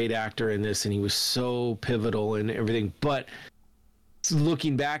such a great actor in this and he was so pivotal and everything. But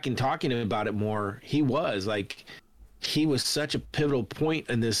looking back and talking about it more, he was such a pivotal point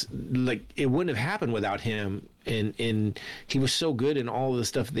in this. Like, it wouldn't have happened without him. And he was so good in all of the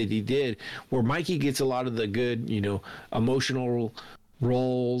stuff that he did, where Mikey gets a lot of the good, you know, emotional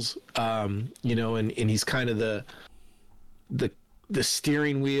roles, you know, and he's kind of the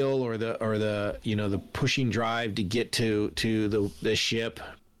steering wheel or the you know, the pushing drive to get to the ship,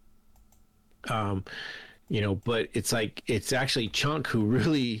 you know. But it's like it's actually Chunk who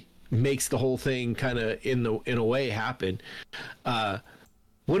really makes the whole thing kind of in a way happen.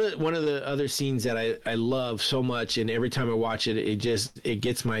 One of the other scenes that I love so much, and every time I watch it, it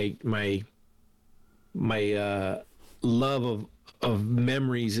gets my love of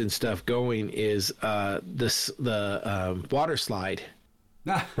memories and stuff going, is the water slide.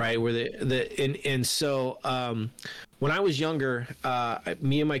 Right, where so when I was younger,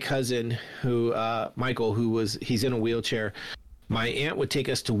 me and my cousin, Michael, he's in a wheelchair, my aunt would take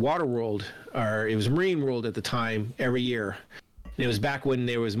us to Waterworld, or it was Marine World at the time, every year. And it was back when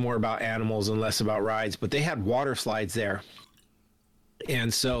there was more about animals and less about rides, but they had water slides there.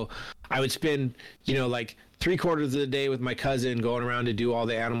 And so I would spend, you know, like 3/4 of the day with my cousin going around to do all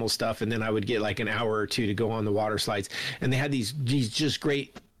the animal stuff, and then I would get like an hour or two to go on the water slides. And they had these just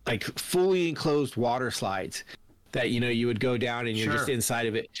great, like, fully enclosed water slides that, you know, you would go down and you're just inside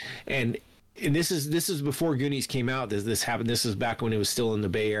of it. And this is before Goonies came out. This happened. This is back when it was still in the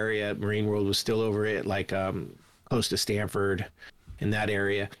Bay Area. Marine World was still over at like close to Stanford, in that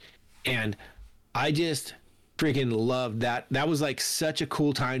area. And I just freaking loved that. That was like such a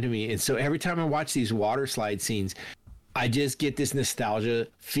cool time to me. And so every time I watch these water slide scenes, I just get this nostalgia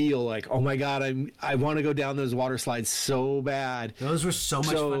feel, like, oh my God, I want to go down those water slides so bad. Those were so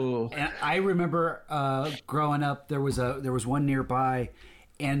much fun. And I remember growing up, there was one nearby,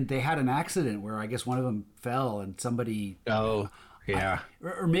 and they had an accident where I guess one of them fell and somebody. Oh, yeah.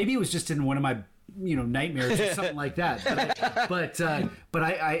 Or maybe it was just in one of my, you know, nightmares or something like that. But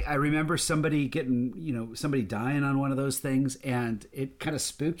I remember somebody getting, you know, somebody dying on one of those things, and it kind of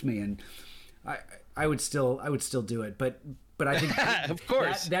spooked me, and I would still do it. But I think of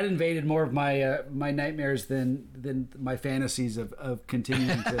course that invaded more of my my nightmares than my fantasies of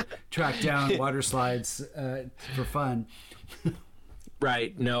continuing to track down water slides for fun.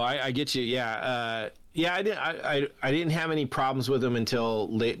 Right. No, I get you. Yeah. Yeah, I didn't have any problems with them until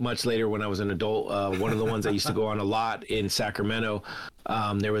much later when I was an adult. One of the ones I used to go on a lot in Sacramento,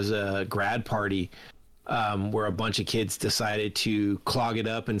 there was a grad party where a bunch of kids decided to clog it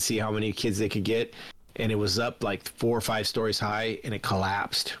up and see how many kids they could get. And it was up like 4 or 5 stories high, and it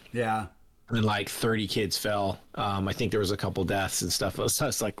collapsed. Yeah. And like 30 kids fell. I think there was a couple deaths and stuff. So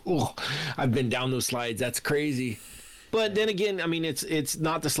it's like, oh, I've been down those slides. That's crazy. But then again, I mean, it's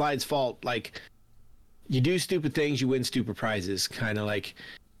not the slide's fault. Like, you do stupid things, you win stupid prizes. Kind of like,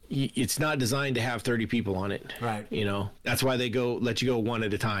 it's not designed to have 30 people on it. Right. You know, that's why they let you go one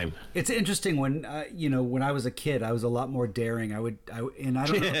at a time. It's interesting when, you know, when I was a kid, I was a lot more daring. And I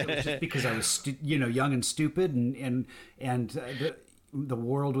don't know if it was just because I was, young and stupid and the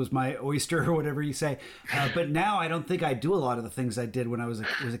world was my oyster or whatever you say. But now I don't think I do a lot of the things I did when I was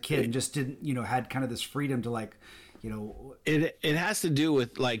a kid, and just didn't, had kind of this freedom to, like, it has to do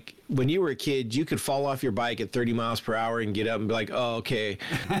with, like, when you were a kid, you could fall off your bike at 30 miles per hour and get up and be like, oh, okay.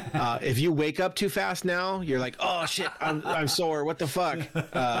 If you wake up too fast now, you're like, oh shit, I'm sore. What the fuck?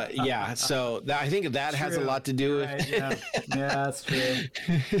 Yeah. So I think that has a lot to do with. Right, yeah. Yeah, that's true.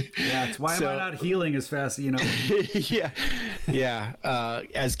 Yeah. It's why am I not healing as fast? Yeah. Yeah.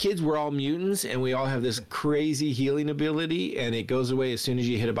 As kids, we're all mutants, and we all have this crazy healing ability, and it goes away as soon as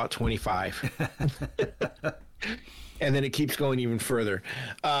you hit about 25. And then it keeps going even further.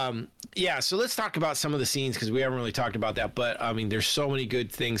 Yeah, so let's talk about some of the scenes because we haven't really talked about that. But I mean, there's so many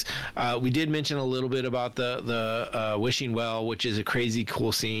good things. We did mention a little bit about the wishing well, which is a crazy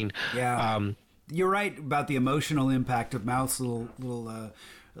cool scene. Yeah, you're right about the emotional impact of Mouth's little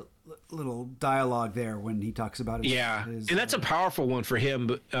dialogue there when he talks about his. Yeah, his, and that's a powerful one for him.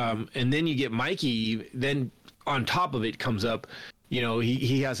 But and then you get Mikey. Then on top of it comes up. You know,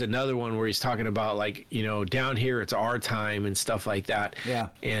 he has another one where he's talking about like, you know, down here it's our time and stuff like that. Yeah.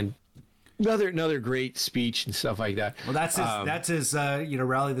 And another great speech and stuff like that. Well, that's his you know,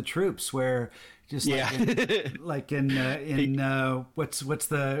 rally the troops where just like in what's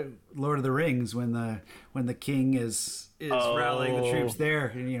the Lord of the Rings when the king is rallying the troops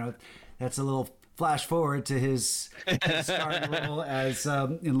there, and you know, that's a little flash forward to his starting role as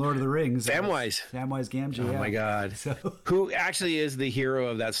in Lord of the Rings. Samwise Gamgee. Oh my God! So. Who actually is the hero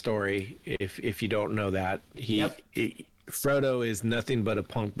of that story? If you don't know that, Frodo is nothing but a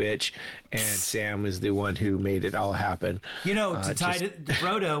punk bitch, and Sam is the one who made it all happen. You know,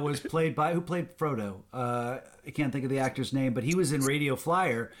 Frodo was played by who played Frodo? I can't think of the actor's name, but he was in Radio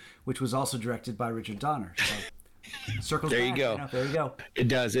Flyer, which was also directed by Richard Donner. So. Circles there back, you go. You know, there you go. It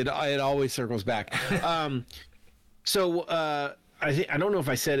does. It always circles back. I don't know if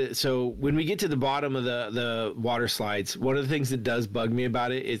I said it. So when we get to the bottom of the water slides, one of the things that does bug me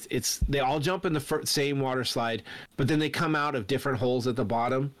about it is it's they all jump in the same water slide, but then they come out of different holes at the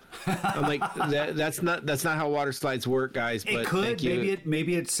bottom. I'm like, that's not how water slides work, guys. But it could. thank you.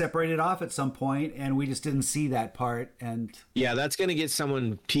 Maybe it's separated off at some point, and we just didn't see that part. And yeah, that's gonna get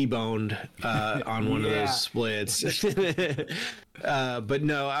someone T-boned on one of those splits. But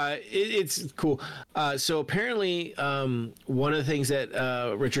no, it's cool. So apparently, one of the things that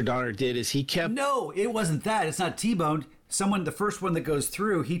Richard Donner did is he kept. No, it wasn't that. It's not T-boned. The first one that goes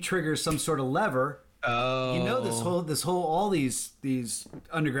through, he triggers some sort of lever. Oh, you know, all these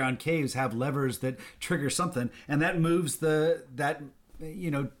underground caves have levers that trigger something, and that moves Okay,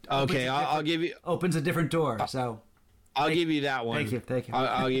 I'll give you opens a different door. So. I'll give you that one. Thank you.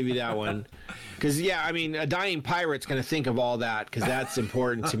 I'll give you that one. Because, yeah, I mean, a dying pirate's going to think of all that because that's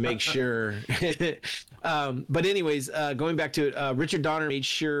important to make sure. But anyways, going back to it, Richard Donner made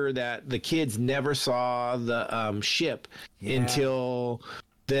sure that the kids never saw the ship until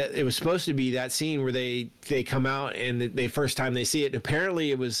it was supposed to be that scene where they come out and the first time they see it.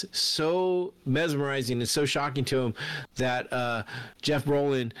 Apparently, it was so mesmerizing and so shocking to him that Jeff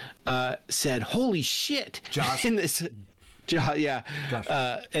Brolin said, "Holy shit!" Josh. In this. Yeah,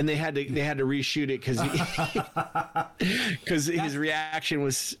 and they had to reshoot it because his reaction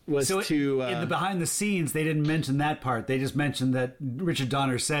was so too. In the behind the scenes, they didn't mention that part. They just mentioned that Richard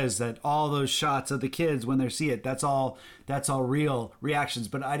Donner says that all those shots of the kids when they see it, that's all real reactions.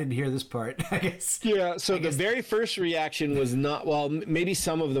 But I didn't hear this part. I guess. Yeah. So the very first reaction was not. Well, maybe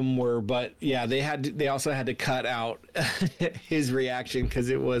some of them were, but yeah, they also had to cut out his reaction because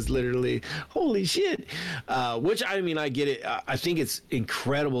it was literally holy shit. Which I mean, I get it. I think it's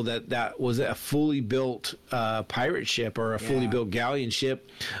incredible that was a fully built pirate ship or a fully built galleon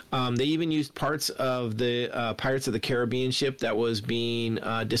ship. They even used parts of the Pirates of the Caribbean ship that was being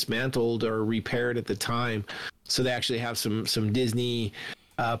dismantled or repaired at the time. So they actually have some Disney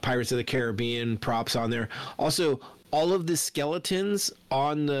Pirates of the Caribbean props on there. Also, all of the skeletons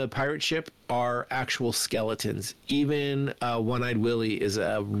on the pirate ship are actual skeletons. Even One-Eyed Willie is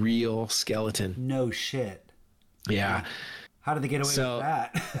a real skeleton. No shit. Yeah. How did they get away with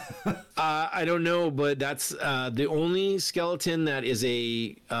that? I don't know, but that's the only skeleton that is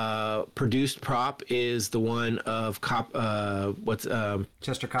a produced prop is the one of Chester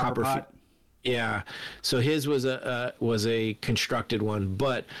Copperpot. Yeah, so his was a constructed one,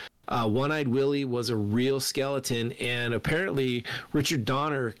 but One-Eyed Willie was a real skeleton, and apparently Richard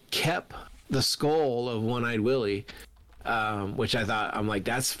Donner kept the skull of One-Eyed Willie. Which I'm like,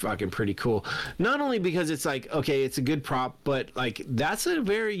 that's fucking pretty cool. Not only because it's like, okay, it's a good prop, but like that's a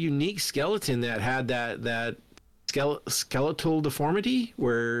very unique skeleton that had that skeletal deformity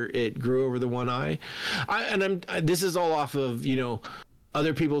where it grew over the one eye. This is all off of, you know,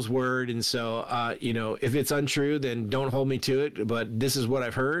 other people's word. And so, you know, if it's untrue, then don't hold me to it. But this is what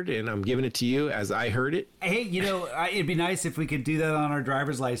I've heard, and I'm giving it to you as I heard it. Hey, you know, it'd be nice if we could do that on our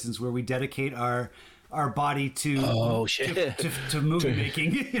driver's license where we dedicate our body to to movie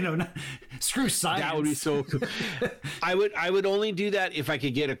making. You know, screw science. That would be so cool. I would only do that if I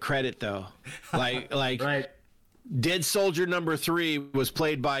could get a credit though. Like right. Dead Soldier number 3 was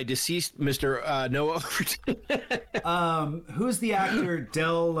played by deceased Mr. Noah Overton. Who's the actor?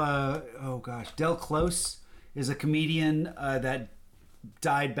 Del Close is a comedian that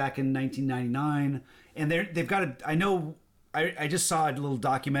died back in 1999, and they've got a. I know. I just saw a little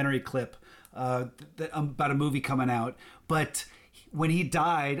documentary clip about a movie coming out, but when he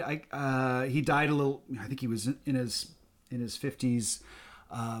died, he died a little. I think he was in his 50s,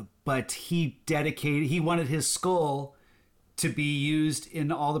 but he wanted his skull to be used in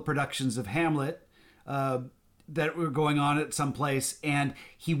all the productions of Hamlet that were going on at some place, and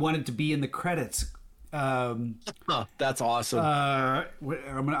he wanted to be in the credits. That's awesome.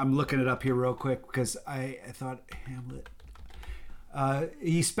 I'm looking it up here real quick because I thought Hamlet.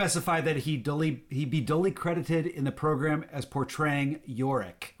 He specified that he'd be duly credited in the program as portraying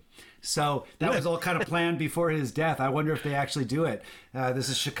Yorick. So that was all kind of planned before his death. I wonder if they actually do it. This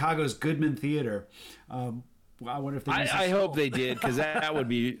is Chicago's Goodman Theater. I wonder if they. I hope they did, because that would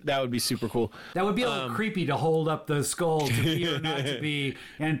be super cool. That would be a little creepy to hold up the skull to be or not to be,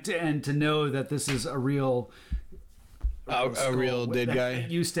 and to know that this is a real real dead guy.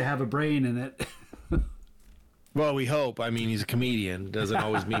 Used to have a brain in it. Well, we hope. I mean, he's a comedian. Doesn't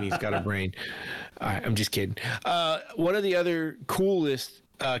always mean he's got a brain. I'm just kidding. One of the other coolest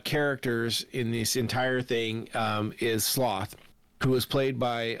characters in this entire thing is Sloth, who was played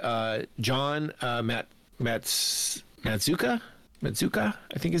by John Matsuka,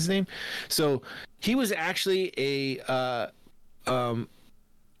 I think is his name. So he was actually a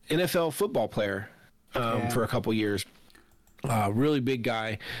NFL football player for a couple years. Really big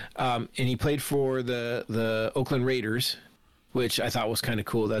guy, and he played for the Oakland Raiders, which I thought was kind of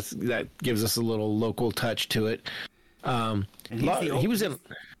cool. That gives us a little local touch to it. And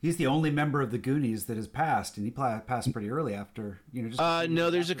he's the only member of the Goonies that has passed, and he passed pretty early after no,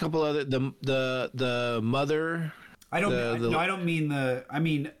 there's a couple other the mother. I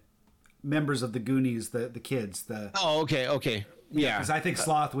mean members of the Goonies, the kids. Okay. Yeah, because I think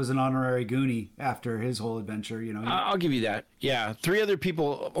Sloth was an honorary Goonie after his whole adventure. I'll give you that. Yeah,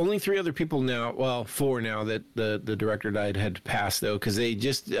 only three other people now. Well, 4 now that the director died had passed though, because they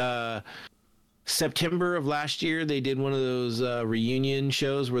just September of last year they did one of those reunion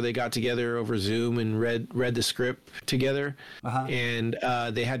shows where they got together over Zoom and read the script together, and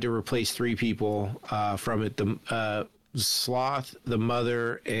they had to replace 3 people from it. The Sloth, the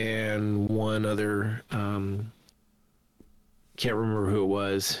mother, and one other. Can't remember who it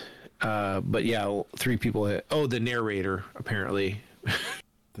was, but yeah, 3 people. The narrator apparently.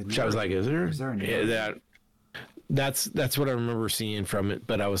 Which I was like, is there a narrator? That's what I remember seeing from it.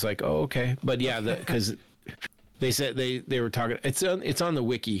 But I was like, oh, okay. But yeah, because they said they were talking. It's on the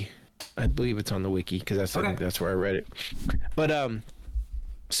wiki. I believe it's on the wiki because I think that's where I read it. But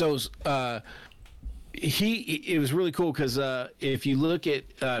it was really cool because if you look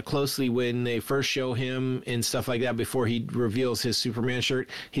at closely when they first show him and stuff like that before he reveals his Superman shirt,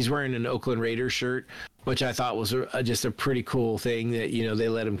 he's wearing an Oakland Raiders shirt, which I thought was just a pretty cool thing that they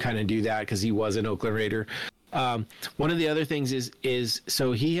let him kind of do that because he was an Oakland Raider. One of the other things is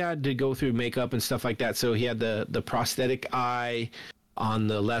so he had to go through makeup and stuff like that. So he had the prosthetic eye on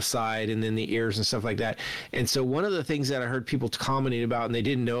the left side and then the ears and stuff like that. And so one of the things that I heard people commenting about, and they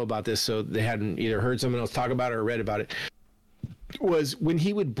didn't know about this, so they hadn't either heard someone else talk about it or read about it, was when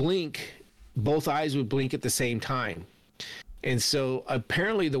he would blink, both eyes would blink at the same time. And so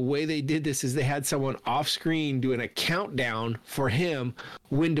apparently the way they did this is they had someone off screen doing a countdown for him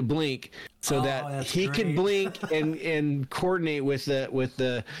when to blink so that he could blink and coordinate with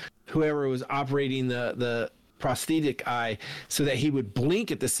the whoever was operating the prosthetic eye so that he would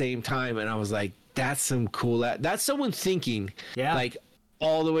blink at the same time. And I was like, that's some cool, that's someone thinking like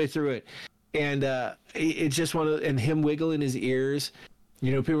all the way through it. And it's just and him wiggling his ears,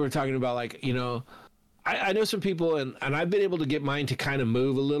 people were talking about like, I know some people and I've been able to get mine to kind of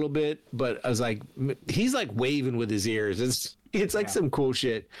move a little bit, but I was like, he's like waving with his ears. It's like some cool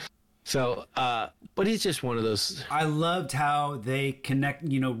shit. So, but he's just one of those. I loved how they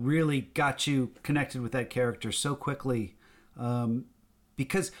really got you connected with that character so quickly,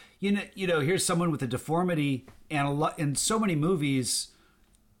 because here's someone with a deformity, and so many movies,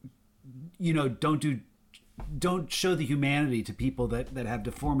 don't show the humanity to people that have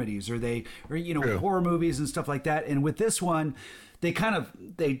deformities, or horror movies and stuff like that. And with this one, they kind of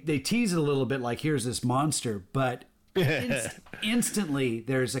they tease it a little bit, like here's this monster, but instantly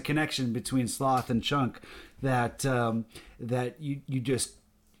there's a connection between Sloth and Chunk that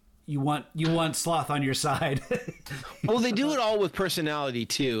you want Sloth on your side. Well, they do it all with personality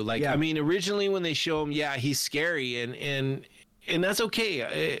too. Like, I mean, originally when they show him, he's scary, and and that's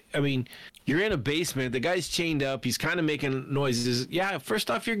okay. I mean, you're in a basement. The guy's chained up. He's kind of making noises. Yeah,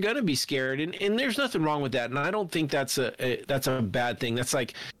 first off, you're gonna be scared, and there's nothing wrong with that. And I don't think that's a bad thing. That's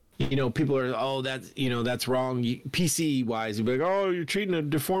like, people are, oh, that's that's wrong. PC wise, you'd be like, oh, you're treating a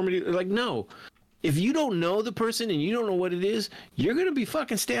deformity. Like, no. If you don't know the person and you don't know what it is, you're gonna be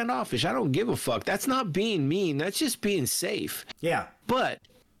fucking standoffish. I don't give a fuck. That's not being mean. That's just being safe. Yeah. But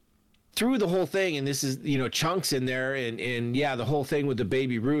through the whole thing, and this is, Chunk's in there, and yeah, the whole thing with the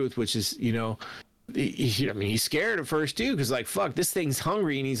baby Ruth, which is, he's scared at first too, because like, fuck, this thing's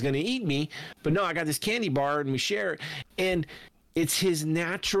hungry and he's gonna eat me. But no, I got this candy bar and we share it. And it's his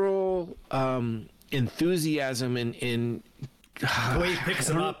natural enthusiasm and the way he picks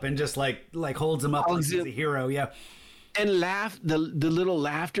him up and just like holds him up like he's a hero. Yeah. And the little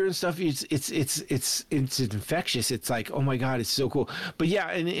laughter and stuff, it's infectious. It's like, oh my God, it's so cool. But yeah,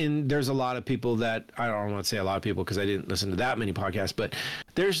 and there's a lot of people that, I don't want to say a lot of people because I didn't listen to that many podcasts, but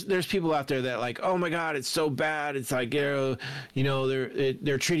there's people out there that like, oh my God, it's so bad. It's like, they're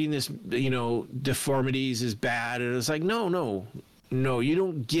treating this, deformities as bad. And it's like, no, you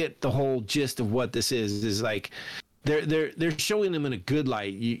don't get the whole gist of what this is like, they're showing them in a good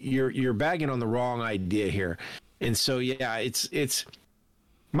light. You're bagging on the wrong idea here. And so, yeah, it's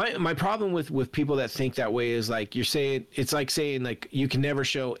my problem with people that think that way is like, it's like saying like you can never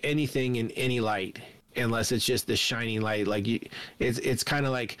show anything in any light unless it's just the shining light. Like it's kind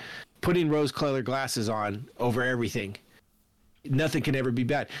of like putting rose-colored glasses on over everything. Nothing can ever be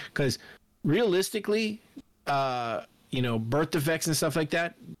bad because realistically, birth defects and stuff like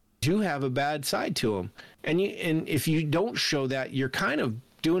that do have a bad side to them. And if you don't show that, you're kind of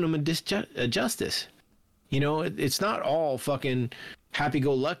doing them a justice. It's not all fucking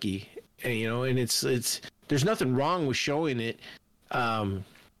happy-go-lucky, and it's there's nothing wrong with showing it,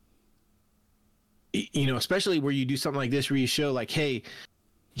 especially where you do something like this where you show like, hey,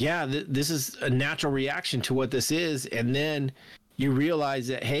 yeah, this is a natural reaction to what this is, and then you realize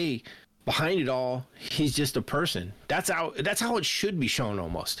that, hey, behind it all, he's just a person. That's how it should be shown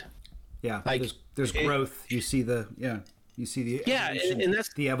almost. Yeah, like there's growth. You see the and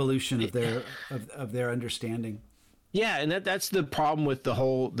that's the evolution of their understanding. Yeah, and that's the problem with the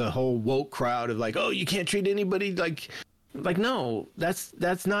whole woke crowd of like, oh, you can't treat anybody like no,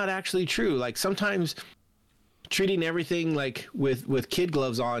 that's not actually true. Like sometimes treating everything like with kid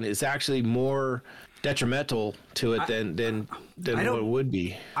gloves on is actually more detrimental to it than what it would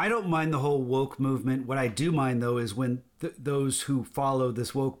be. I don't mind the whole woke movement. What I do mind though is when those who follow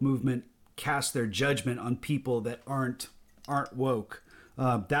this woke movement cast their judgment on people that aren't woke.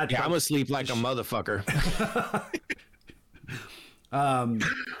 I'm gonna sleep like a motherfucker.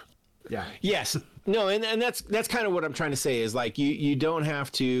 Yeah. Yes. No, and that's kind of what I'm trying to say is like you don't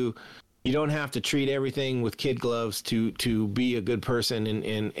have to treat everything with kid gloves to be a good person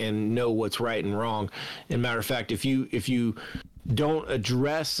and know what's right and wrong. And matter of fact, if you don't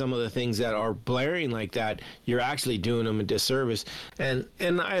address some of the things that are blaring like that, you're actually doing them a disservice. And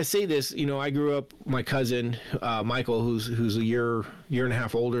I say this, I grew up, my cousin Michael, who's a year and a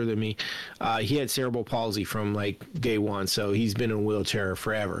half older than me, he had cerebral palsy from like day one, so he's been in a wheelchair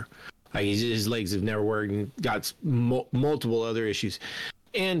forever. Like his legs have never worked and got multiple other issues.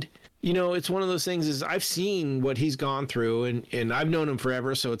 And it's one of those things is I've seen what he's gone through and I've known him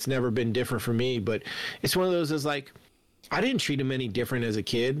forever, so it's never been different for me. But it's one of those is like, I didn't treat him any different as a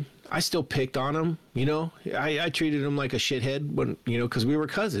kid. I still picked on him, I treated him like a shithead when, cause we were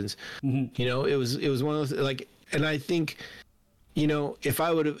cousins, it was one of those like, and I think, if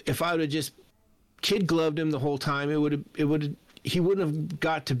I would have just kid gloved him the whole time, he wouldn't have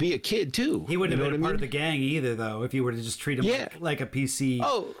got to be a kid too. He wouldn't have been a part of the gang either, though. If you were to just treat him like a PC.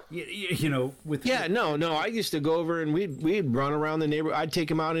 Oh, no. I used to go over and we'd run around the neighborhood. I'd take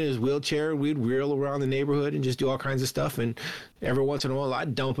him out in his wheelchair and we'd wheel around the neighborhood and just do all kinds of stuff. And every once in a while,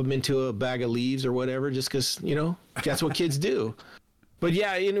 I'd dump him into a bag of leaves or whatever, just because that's what kids do. But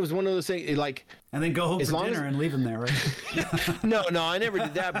yeah, and it was one of those things like. And then go home for dinner and leave him there, right? No, I never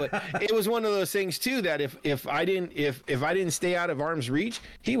did that. But it was one of those things too that if I didn't stay out of arm's reach,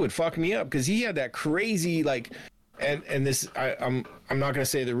 he would fuck me up because he had that crazy like, and this I'm not gonna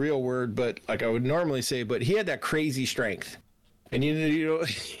say the real word, but like I would normally say, but he had that crazy strength, and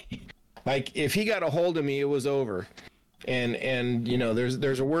like if he got a hold of me, it was over. And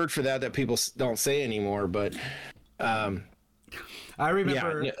there's a word for that people don't say anymore, but. I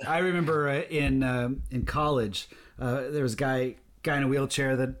remember in college, there was a guy in a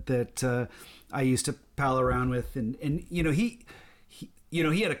wheelchair that I used to pal around with, and he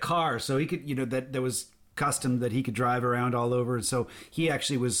had a car, so he could that was custom that he could drive around all over, and so he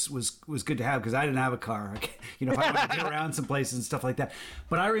actually was good to have because I didn't have a car. You know, if I wanted to get around some places and stuff like that.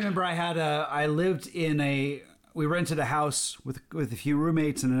 But I remember I lived in we rented a house with a few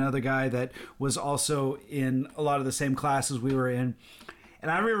roommates and another guy that was also in a lot of the same classes we were in, and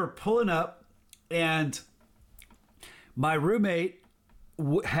I remember pulling up, and my roommate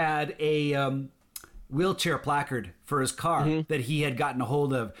had a wheelchair placard for his car that he had gotten a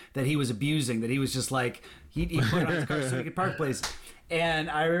hold of, that he was abusing, that he was just like, he put it on his car so he could park places. And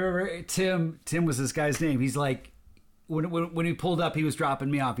I remember Tim was this guy's name. He's like, when he pulled up, he was dropping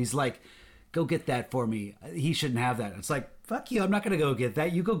me off. He's like, go get that for me. He shouldn't have that. It's like, fuck you. I'm not going to go get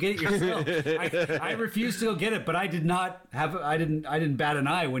that. You go get it yourself. I refused to go get it, but I didn't bat an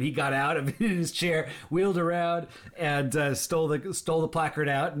eye when he got out of his chair, wheeled around, and stole the placard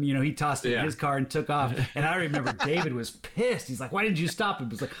out, and he tossed it in his car and took off. And I remember David was pissed. He's like, why didn't you stop him?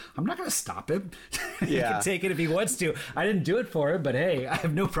 He was like, I'm not going to stop him. He can take it if he wants to. I didn't do it for him, but hey, I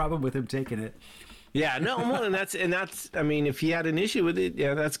have no problem with him taking it. Yeah, no, well, and that's. I mean, if he had an issue with it,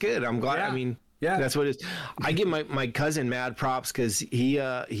 yeah, that's good. I'm glad. Yeah. I mean, yeah, that's what it is. I give my cousin mad props because he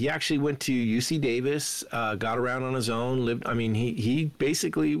actually went to UC Davis, got around on his own, lived. I mean, he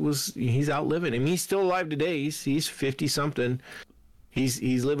basically he's out living. I mean, he's still alive today. He's 50 something.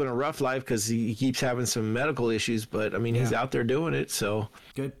 He's living a rough life because he keeps having some medical issues. But I mean, he's out there doing it. So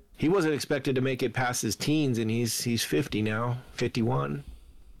good. He wasn't expected to make it past his teens, and he's 50 now, 51.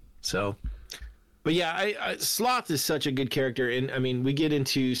 So. But yeah, Sloth is such a good character, and I mean, we get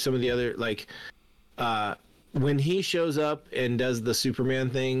into some of the other when he shows up and does the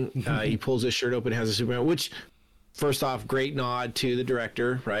Superman thing, he pulls his shirt open, and has a Superman. Which, first off, great nod to the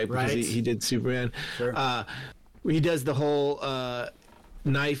director, right? Because he did Superman. Sure. He does the whole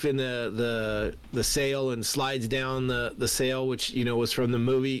knife in the sail and slides down the sail, which was from the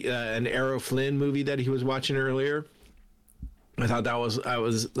movie, an Errol Flynn movie that he was watching earlier. I thought that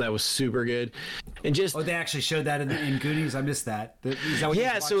was super good, and just they actually showed that in Goonies. I missed that. Is that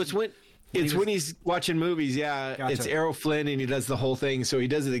what so it's when he's watching movies. Yeah, gotcha. It's Errol Flynn, and he does the whole thing. So he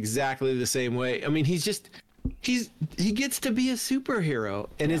does it exactly the same way. I mean, he gets to be a superhero,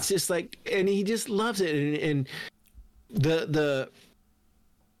 and it's just like, and he just loves it, and the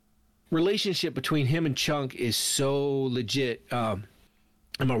relationship between him and Chunk is so legit. And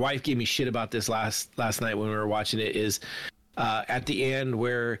my wife gave me shit about this last night when we were watching it. Is at the end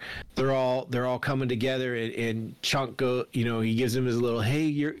where they're all coming together, and Chunk he gives him his little,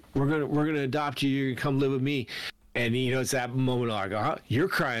 hey, we're gonna adopt you, you're gonna come live with me, and it's that moment like, you're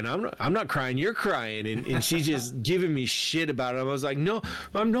crying, I'm not crying, you're crying, and she's just giving me shit about it. I was like, no,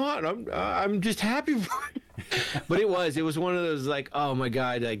 I'm not, I'm just happy for you. But it was one of those like, oh my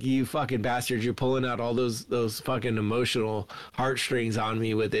god, like, you fucking bastards, you're pulling out all those fucking emotional heartstrings on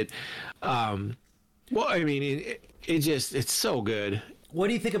me with it. Well, I mean, it's so good. What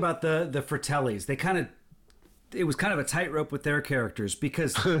do you think about the Fratellis? It was kind of a tightrope with their characters,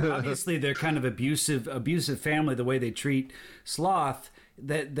 because obviously they're kind of abusive family, the way they treat Sloth,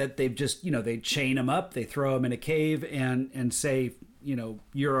 that they've just, they chain him up, they throw him in a cave and say, we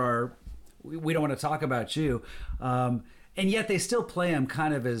don't want to talk about you. And yet they still play him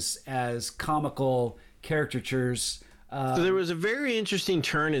kind of as comical caricatures. So there was a very interesting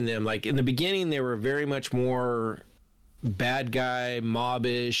turn in them. Like in the beginning, they were very much more bad guy,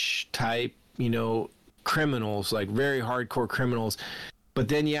 mobbish type, criminals, like very hardcore criminals. But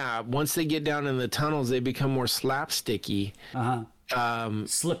then, once they get down in the tunnels, they become more slapsticky.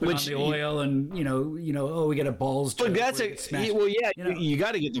 Slipping on the oil, and we get a balls joke. But that's you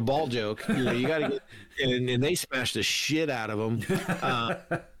got to get the ball joke. You got to get, and they smash the shit out of them.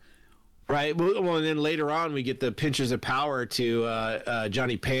 Right. Well, and then later on, we get the pinchers of power to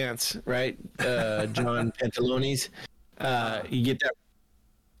Johnny Pants, right? John Pantalones. You get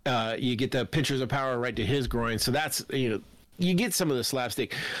that. You get the pinchers of power right to his groin. So that's you get some of the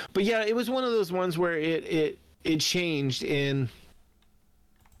slapstick. But yeah, it was one of those ones where it changed, and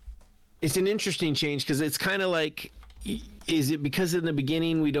it's an interesting change because it's kind of like, is it because in the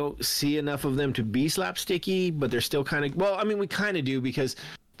beginning we don't see enough of them to be slapsticky, but they're still kind of, well, I mean, we kind of do, because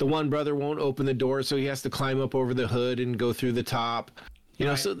the one brother won't open the door, so he has to climb up over the hood and go through the top.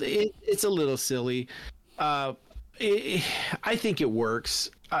 Right. So it's a little silly. I think it works.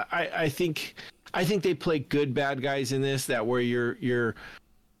 I think they play good bad guys in this, that where you're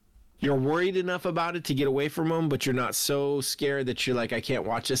worried enough about it to get away from them, but you're not so scared that you're like, I can't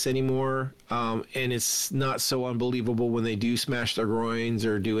watch this anymore. And it's not so unbelievable when they do smash their groins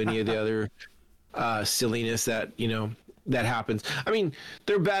or do any of the other silliness that that happens. I mean,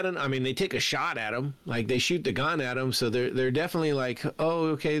 they're bad. They take a shot at him, like they shoot the gun at him. So they're definitely like, oh,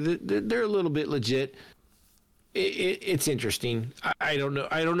 okay, they're a little bit legit. it's interesting. I don't know.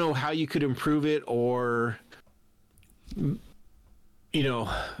 I don't know how you could improve it, or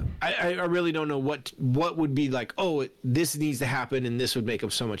I really don't know what would be like. Oh, this needs to happen, and this would make them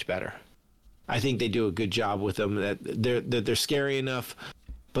so much better. I think they do a good job with them. That they're scary enough,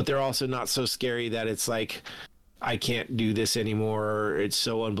 but they're also not so scary that it's like, I can't do this anymore. Or it's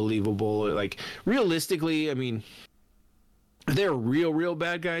so unbelievable. Like, realistically, I mean, if they're real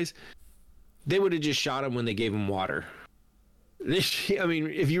bad guys, they would have just shot him when they gave him water. I mean,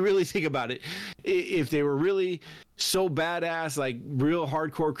 if you really think about it, if they were really so badass, like real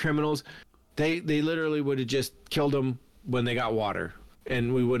hardcore criminals, they literally would have just killed him when they got water,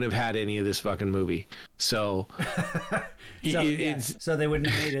 and we wouldn't have had any of this fucking movie. So, so they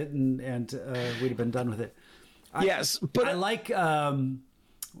wouldn't have made it, and we'd have been done with it. Yes, but I like.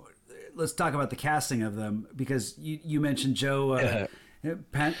 Let's talk about the casting of them, because you mentioned Joe.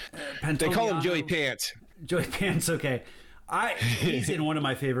 They call him Joey Pants. Joey Pants, okay. He's in one of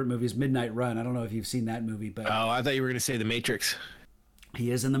my favorite movies, Midnight Run. I don't know if you've seen that movie, but I thought you were going to say The Matrix.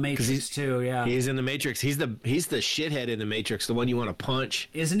 He is in The Matrix too. Yeah, he is in The Matrix. He's the shithead in The Matrix, the one you want to punch.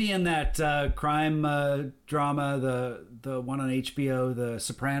 Isn't he in that crime drama, the one on HBO, The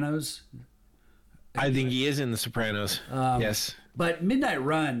Sopranos? I think he is in The Sopranos. Yes, but Midnight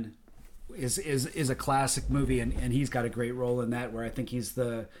Run is a classic movie, and he's got a great role in that, where I think he's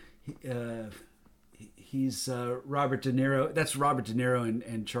Robert De Niro. That's Robert De Niro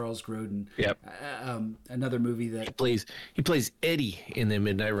and Charles Grodin. Yep. Another movie that he plays Eddie in The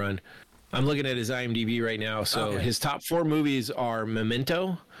Midnight Run. I'm looking at his IMDb right now. So his top 4 movies are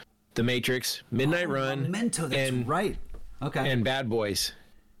Memento, The Matrix, Midnight Run, Memento. That's right. Okay. And Bad Boys.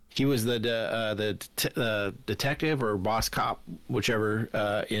 He was the detective or boss cop, whichever,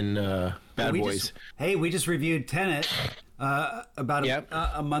 in Bad Boys. We just reviewed Tenet about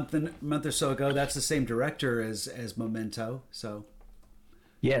a month or so ago. That's the same director as Memento. So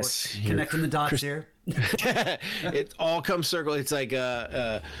yes, connecting the dots here. It all comes circle. It's like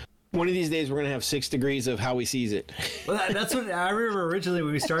one of these days we're gonna have 6 degrees of How He Sees It. Well, that's what I remember originally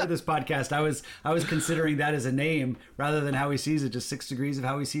when we started this podcast. I was considering that as a name rather than How He Sees It, just 6 degrees of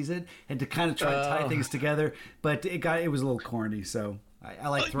How He Sees It, and to kind of try to tie things together. But it was a little corny, so I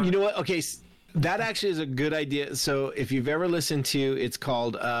like. You know what? Okay, that actually is a good idea. So if you've ever listened to, it's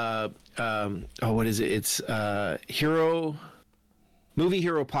called what is it? It's Movie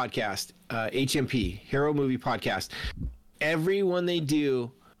Hero Podcast, HMP, Hero Movie Podcast. Every one they do,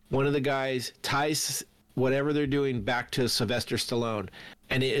 one of the guys ties whatever they're doing back to Sylvester Stallone,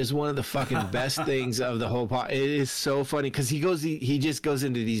 and it is one of the fucking best things of the whole pod. It is so funny because he just goes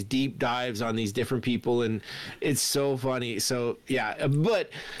into these deep dives on these different people, and it's so funny. So yeah, but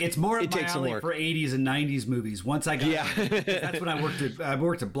it's more of my alley for 80s and 90s movies. Once I got that's when I worked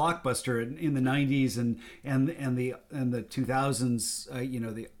at Blockbuster in the 90s and the 2000s,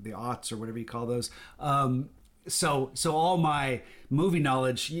 the aughts or whatever you call those. So all my movie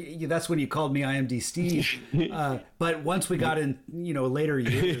knowledge, that's when you called me IMD Steve. But once we got in, later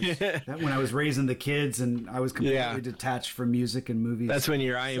years, when I was raising the kids and I was completely detached from music and movies. That's when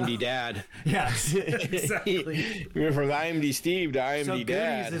you're IMD Dad. Yes, exactly. We went from IMD Steve to IMD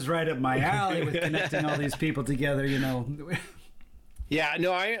Dad. Goodies is right up my alley with connecting all these people together, Yeah,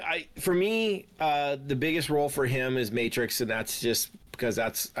 no, I for me, the biggest role for him is Matrix, and that's just because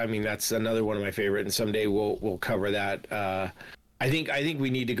that's another one of my favorite, and someday we'll cover that. I think we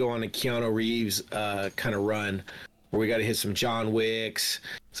need to go on a Keanu Reeves kind of run where we got to hit some John Wicks,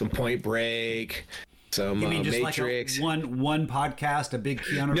 some Point Break, some you mean just Matrix. Like one podcast, a big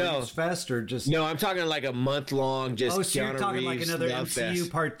Keanu Reeves fest, or just no? I'm talking like a month long. Just so Keanu you're talking Reeves like another Love MCU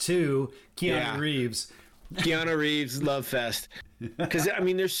Fest. Part 2, Keanu Reeves. Keanu Reeves Love Fest. Because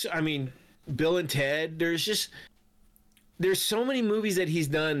Bill and Ted. There's so many movies that he's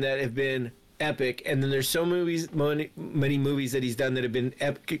done that have been epic, and then there's so many movies that he's done that have been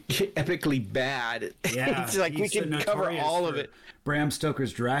epically bad. Yeah, it's like we can cover all of it. Bram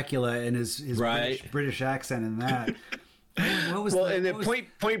Stoker's Dracula and his British accent in that.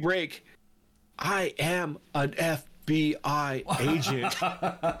 Point Break. I am an FBI agent.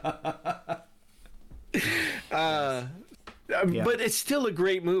 But it's still a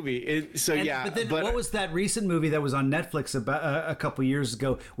great movie. But then what was that recent movie that was on Netflix about a couple years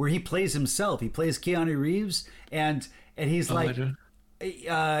ago where he plays himself? He plays Keanu Reeves, and he's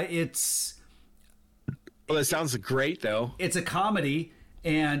it's. Well, that sounds great, though. It's a comedy,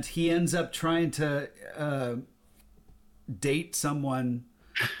 and he ends up trying to date someone.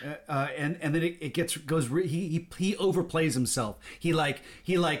 And then he overplays himself. He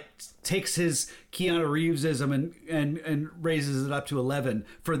takes his Keanu Reevesism and raises it up to 11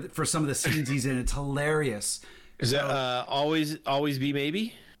 for some of the scenes he's in. It's hilarious. Is that always be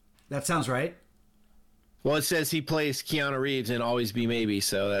maybe? That sounds right. Well, it says he plays Keanu Reeves in Always Be Maybe,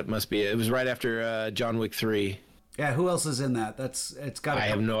 so that must be it. It was right after John Wick 3. Yeah, who else is in that? It's got. I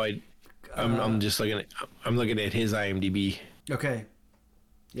have no idea. I'm just looking at his IMDb. Okay.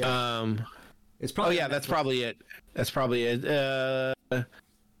 Yeah. It's probably. Oh yeah, that's probably it. That's probably it.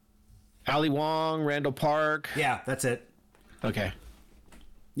 Ali Wong, Randall Park. Yeah, that's it. Okay.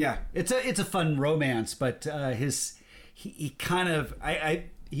 Yeah, it's a fun romance, but he kind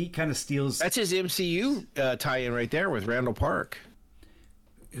of steals. That's his MCU tie-in right there with Randall Park.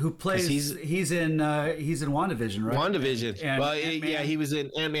 Who plays? He's in WandaVision, right? WandaVision. Yeah, he was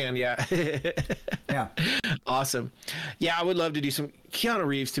in Ant-Man. Yeah. Yeah. Awesome. Yeah, I would love to do some. Keanu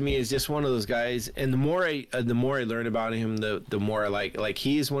Reeves to me is just one of those guys, and the more I learn about him, the more I like.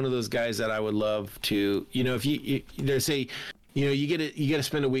 He is one of those guys that I would love to. If there's a. You get to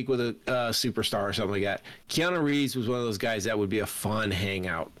spend a week with a superstar or something like that. Keanu Reeves was one of those guys that would be a fun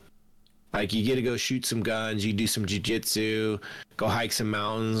hangout. Like, you get to go shoot some guns, you do some jiu-jitsu, go hike some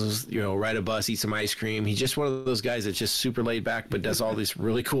mountains, ride a bus, eat some ice cream. He's just one of those guys that's just super laid back, but does all this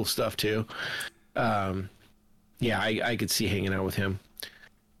really cool stuff too. Yeah, I could see hanging out with him.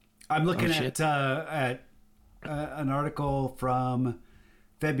 I'm looking at an article from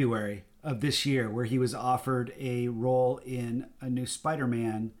February of this year where he was offered a role in a new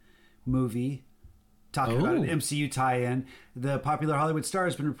Spider-Man movie. Talking about an MCU tie-in. The popular Hollywood star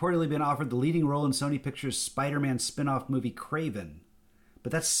has reportedly been offered the leading role in Sony Pictures' Spider-Man spin-off movie Kraven.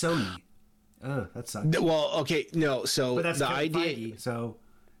 But that's Sony. Oh, that sucks. Well, okay, no, so but that's the Kevin idea... Feige, so,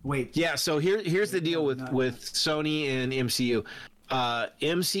 wait. Yeah, so here's the deal with Sony and MCU.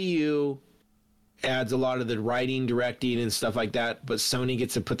 MCU adds a lot of the writing, directing, and stuff like that, but Sony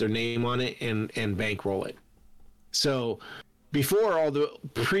gets to put their name on it and bankroll it. So... before, all the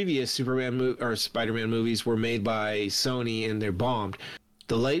previous Superman or Spider-Man movies were made by Sony and they're bombed.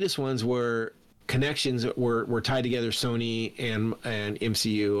 The latest ones were connections that were tied together. Sony and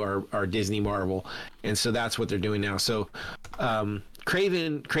MCU are Disney Marvel, and so that's what they're doing now. So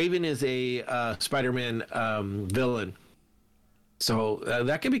Kraven is a Spider-Man villain, so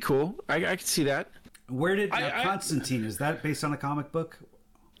that could be cool. I could see that. Where did Constantine? Is that based on a comic book?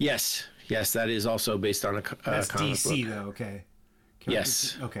 Yes, that is also based on a that's comic DC book. though. Okay.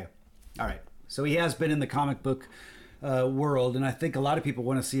 Yes. Okay. All right. So he has been in the comic book world, and I think a lot of people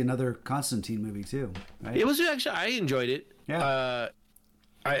want to see another Constantine movie too. Right? It was actually, I enjoyed it. Yeah.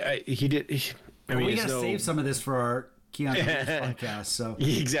 He did. We gotta save some of this for our Keanu Reeves podcast. So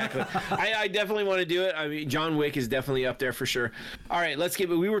exactly. I definitely want to do it. I mean, John Wick is definitely up there for sure. All right, let's get.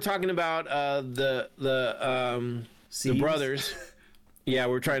 We were talking about the brothers. Yeah,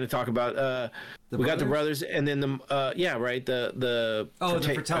 we're trying to talk about got the brothers, and then the the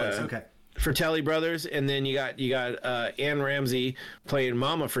Fratellis. Okay, Fratelli brothers, and then you got Anne Ramsey playing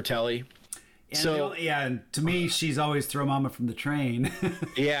Mama Fratelli. And and to me, she's always throw Mama from the train.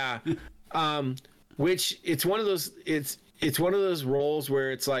 Yeah, which it's one of those it's one of those roles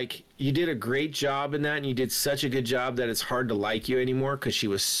where it's like you did a great job in that, and you did such a good job that it's hard to like you anymore because she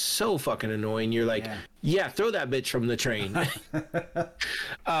was so fucking annoying. You're like, yeah, throw that bitch from the train.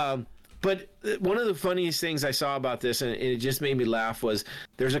 But one of the funniest things I saw about this, and it just made me laugh, was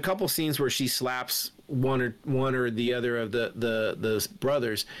there's a couple scenes where she slaps one or the other of the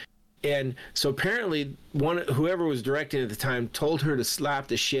brothers. And so apparently whoever was directing at the time told her to slap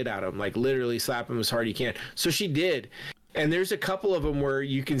the shit out of him, like literally slap him as hard as you can. So she did. And there's a couple of them where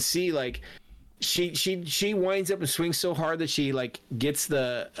you can see like she winds up and swings so hard that she like gets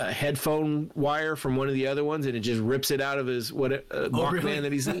the headphone wire from one of the other ones and it just rips it out of his Walkman really?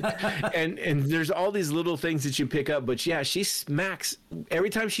 that he's in. and there's all these little things that you pick up, but yeah, she smacks every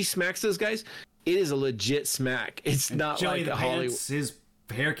time she smacks those guys. It is a legit smack. It's not Joey like the a Hollywood. Pants, his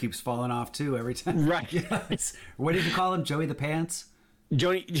hair keeps falling off too every time. Right. Yes. What did you call him? Joey the Pants?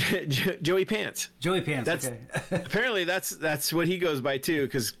 Joey Pants. Joey Pants. That's okay. apparently that's what he goes by too,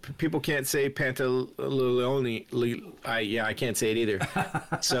 because people can't say Pantalone. I can't say it either.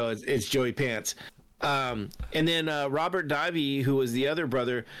 So it's Joey Pants. And then Robert Davi, who was the other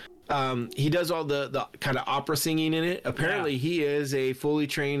brother, he does all the kind of opera singing in it. Apparently, he is a fully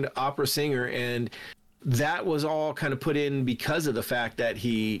trained opera singer, and that was all kind of put in because of the fact that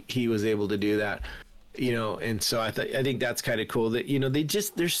he was able to do that. And so I think that's kind of cool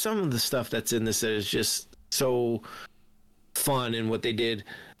that, there's some of the stuff that's in this that is just so fun in what they did.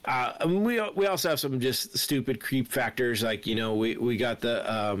 We also have some just stupid creep factors. Like, we got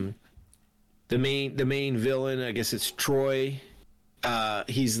the main villain, I guess it's Troy.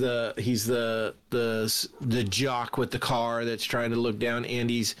 He's the jock with the car that's trying to look down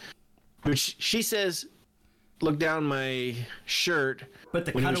Andy's, which she says look down my shirt. But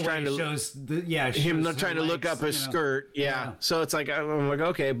the when cutaway shows him shows trying to look up his skirt. Yeah. So it's like, I'm like,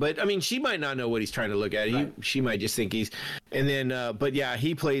 okay, but I mean, she might not know what he's trying to look at. Right. She might just think he's, and then, but yeah,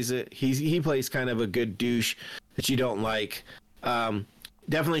 he plays it. He plays kind of a good douche that you don't like.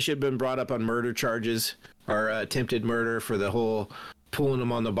 Definitely should have been brought up on murder charges or attempted murder for the whole pulling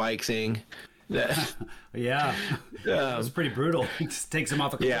him on the bike thing. Yeah, that was pretty brutal. He just takes him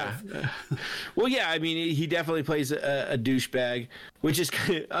off a cliff. Yeah. Well, yeah, I mean, he definitely plays a douchebag, which is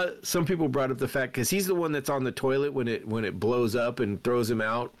some people brought up the fact because he's the one that's on the toilet when it blows up and throws him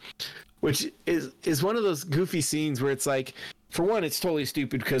out, which is one of those goofy scenes where it's like, for one, it's totally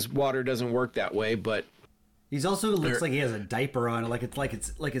stupid because water doesn't work that way, but he's also looks like he has a diaper on, like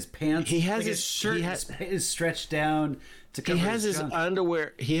his pants. He has his shirt is stretched down to cover his junk.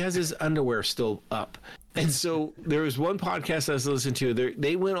 Underwear. He has his underwear still up. And so there was one podcast I was listening to.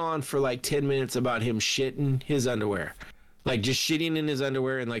 They went on for like 10 minutes about him shitting his underwear, like just shitting in his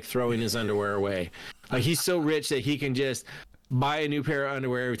underwear and like throwing his underwear away. Like he's so rich that he can just buy a new pair of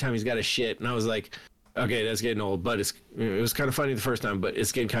underwear every time he's got a shit. And I was like, okay, that's getting old, but it was kind of funny the first time, but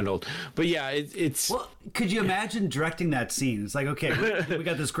it's getting kind of old. But yeah, it's. Well, could you imagine directing that scene? It's like, okay, we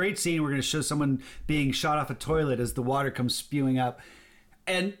got this great scene. We're going to show someone being shot off a toilet as the water comes spewing up,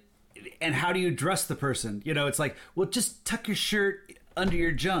 and how do you dress the person? You know, it's like, well, just tuck your shirt under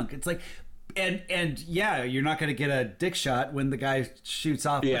your junk. It's like, and yeah, you're not going to get a dick shot when the guy shoots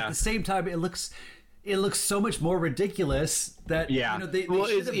off. Yeah. But at the same time, it looks so much more ridiculous that they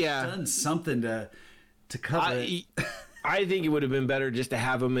should have done something to cover it. I think it would have been better just to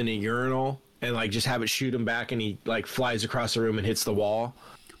have him in a urinal and like just have it shoot him back and he like flies across the room and hits the wall.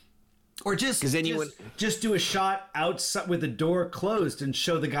 Or just do a shot outside with the door closed and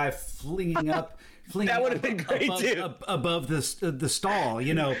show the guy flinging that would have been great above the stall, and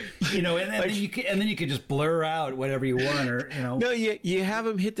then you could just blur out whatever you want, or No, you have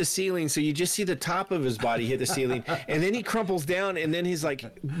him hit the ceiling, so you just see the top of his body hit the ceiling, and then he crumples down, and then his like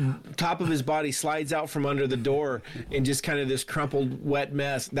top of his body slides out from under the door, and just kind of this crumpled wet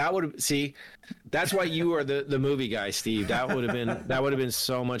mess. That would see, that's why you are the movie guy, Steve. That would have been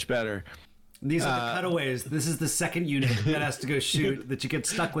so much better. These are the cutaways. This is the second unit that has to go shoot that you get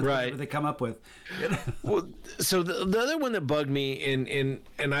stuck with whatever they come up with. Well, so the other one that bugged me, and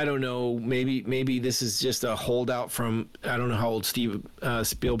I don't know, maybe this is just a holdout from, I don't know how old Steve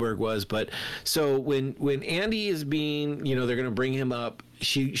Spielberg was, but so when Andy is being, they're going to bring him up,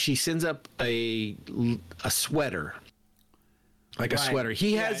 she sends up a sweater, like a sweater.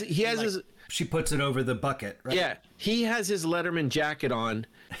 He has his. She puts it over the bucket, right? Yeah, he has his Letterman jacket on,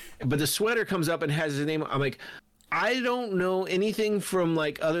 but the sweater comes up and has his name. I'm like, I don't know anything from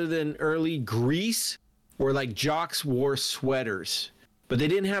like other than early Grease where like jocks wore sweaters, but they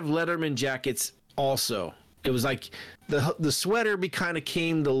didn't have Letterman jackets also. It was like the sweater kind of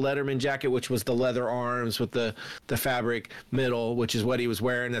came the Letterman jacket, which was the leather arms with the fabric middle, which is what he was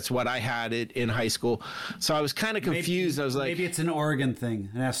wearing. That's what I had it in high school. So I was kind of confused. I was like, maybe it's an Oregon thing,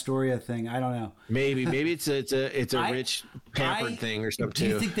 an Astoria thing. I don't know. Maybe it's a rich pampered thing or something.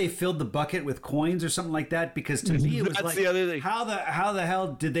 Do you think they filled the bucket with coins or something like that? Because to me, it was like, the other thing. How the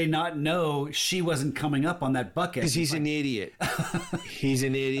hell did they not know she wasn't coming up on that bucket? Because he's an idiot. He's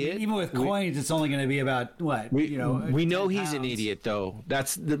an idiot. I mean, even with coins, it's only going to be about what? We know he's an idiot, though.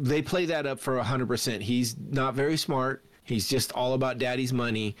 They play that up for 100%. He's not very smart. He's just all about daddy's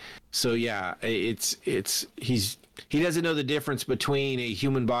money. So yeah, he doesn't know the difference between a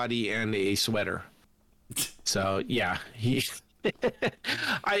human body and a sweater. So yeah, he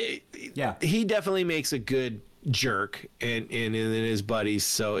definitely makes a good jerk and his buddies.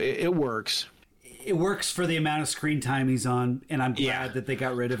 So it works. It works for the amount of screen time he's on, and I'm glad that they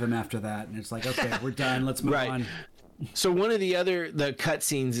got rid of him after that. And it's like, okay, we're done. Let's move on. So one of the cut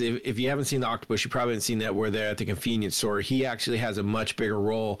scenes, if you haven't seen The Octopus, you probably haven't seen that where they're at the convenience store. He actually has a much bigger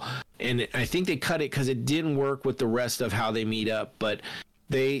role, and I think they cut it because it didn't work with the rest of how they meet up. But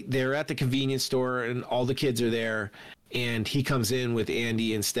they're at the convenience store, and all the kids are there, and he comes in with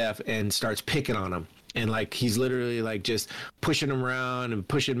Andy and Steph and starts picking on them. And like he's literally like just pushing him around and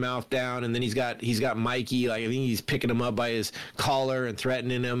pushing mouth down, and then he's got Mikey, like I think he's picking him up by his collar and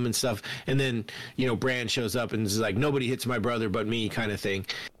threatening him and stuff. And then Brand shows up and is like, nobody hits my brother but me, kind of thing.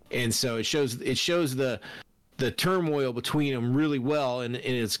 And so it shows the turmoil between them really well, and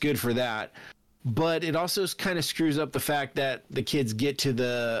it's good for that. But it also kind of screws up the fact that the kids get to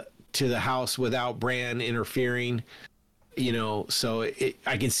the house without Brand interfering. So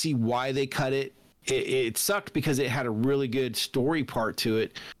I can see why they cut it. It sucked because it had a really good story part to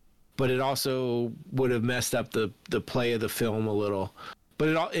it, but it also would have messed up the play of the film a little.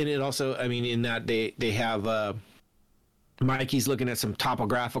 but it also, I mean, in that they have Mikey's looking at some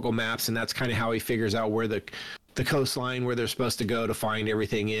topographical maps, and that's kind of how he figures out where the coastline where they're supposed to go to find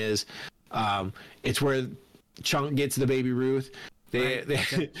everything is. It's where Chunk gets the baby Ruth.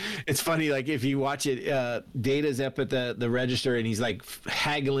 It's funny, like if you watch it, Data's up at the register and he's like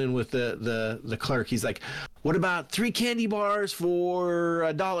haggling with the clerk. He's like, "What about 3 candy bars for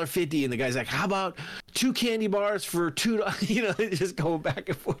 $1.50?" And the guy's like, "How about 2 candy bars for $2?" You know, just going back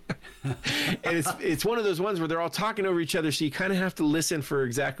and forth. And it's one of those ones where they're all talking over each other, so you kind of have to listen for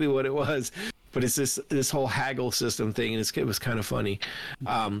exactly what it was. But it's this whole haggle system thing, and it was kind of funny.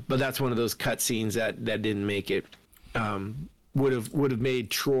 But that's one of those cut scenes that didn't make it. Would have made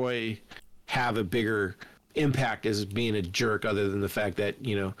Troy have a bigger impact as being a jerk, other than the fact that,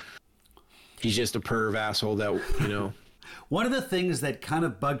 you know, he's just a perv asshole that, you know. One of the things that kind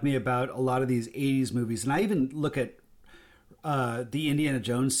of bugged me about a lot of these 80s movies, and I even look at the Indiana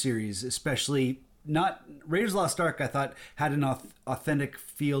Jones series, especially, not Raiders of the Lost Ark, I thought had an authentic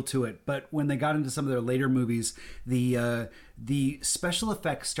feel to it, but when they got into some of their later movies, the special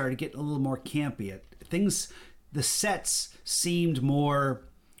effects started getting a little more campy. The sets seemed more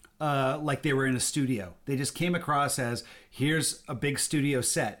like they were in a studio. They just came across as, here's a big studio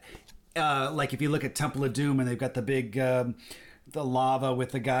set. Like if you look at Temple of Doom and they've got the big the lava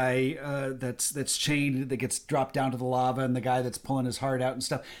with the guy that's chained that gets dropped down to the lava, and the guy that's pulling his heart out and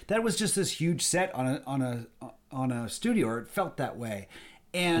stuff. That was just this huge set on a studio, or it felt that way.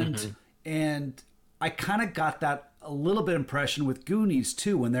 And I kind of got that a little bit impression with Goonies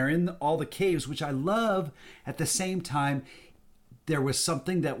too, when they're in all the caves, which I love. At the same time, there was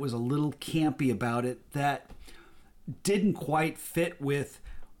something that was a little campy about it that didn't quite fit with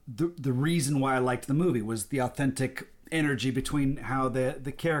the reason why I liked the movie, was the authentic energy between how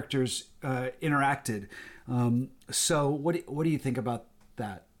the characters interacted. So what do you think about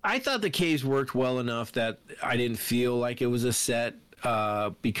that? I thought the caves worked well enough that I didn't feel like it was a set.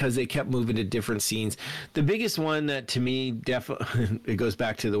 Because they kept moving to different scenes. The biggest one that to me definitely, it goes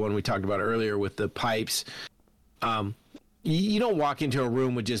back to the one we talked about earlier with the pipes. You don't walk into a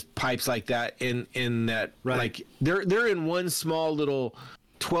room with just pipes like that in that, right. Like they're in one small little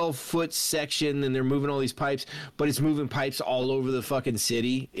 12-foot section, and they're moving all these pipes, but it's moving pipes all over the fucking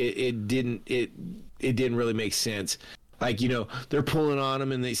city. It didn't really make sense. Like, you know, they're pulling on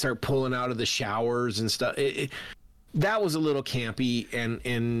them and they start pulling out of the showers and stuff. That was a little campy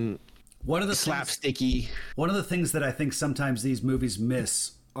and one of the slapsticky. One of the things that I think sometimes these movies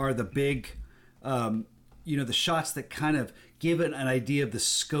miss are the big, the shots that kind of give it an idea of the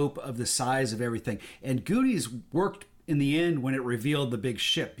scope of the size of everything. And Goonies worked in the end when it revealed the big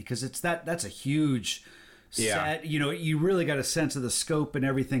ship, because that's a huge set. You know, you really got a sense of the scope and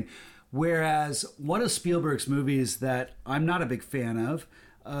everything. Whereas one of Spielberg's movies that I'm not a big fan of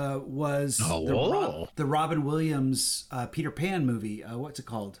was the Robin Williams Peter Pan movie. What's it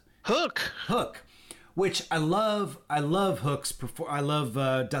called? Hook, which I love. I love Hook's. I love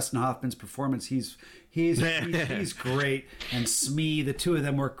Dustin Hoffman's performance. He's great, and Smee. The two of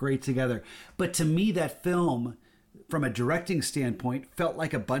them work great together. But to me, that film, from a directing standpoint, felt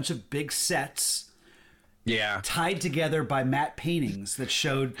like a bunch of big sets. Yeah, tied together by matte paintings that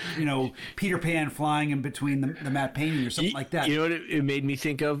showed, you know, Peter Pan flying in between the matte painting or something like that. You know what it made me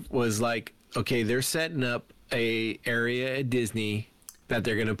think of was, like, okay, they're setting up a area at Disney that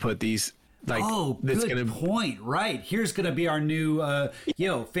they're gonna put these, like, good point. Right, here's gonna be our new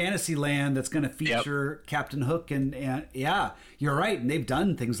Fantasyland that's gonna feature Captain Hook, and yeah, you're right. And they've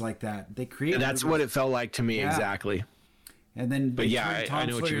done things like that. They created. That's what it felt like to me, exactly. And then they turned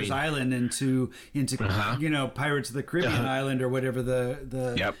Tom Sawyer's Island into Pirates of the Caribbean Island, or whatever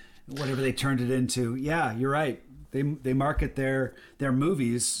whatever they turned it into. Yeah, you're right. They market their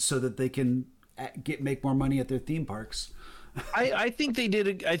movies so that they can make more money at their theme parks. I think they did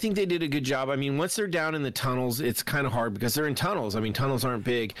a good job. I mean, once they're down in the tunnels, it's kind of hard because they're in tunnels. I mean, tunnels aren't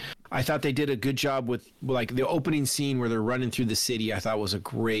big. I thought they did a good job with, like, the opening scene where they're running through the city. I thought was a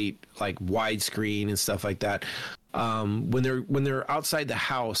great, like, widescreen and stuff like that. When they're outside the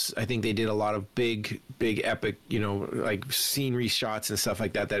house, I think they did a lot of big epic, like scenery shots and stuff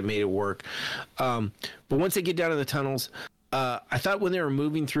like that made it work. But once they get down to the tunnels, I thought when they were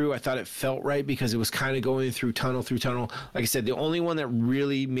moving through, I thought it felt right because it was kind of going through tunnel. Like I said, the only one that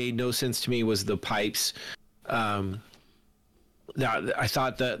really made no sense to me was the pipes. I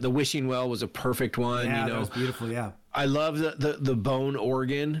thought the wishing well was a perfect one. Yeah, that was beautiful. Yeah, I love the bone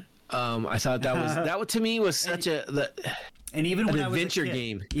organ. I thought that to me was such an adventure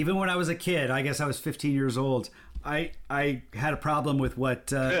game. Even when I was a kid, I guess I was 15 years old, I had a problem with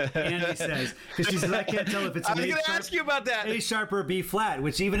what Andy says, because she says I can't tell if it's I an was A going to sharp, ask you about that. A sharp or B flat,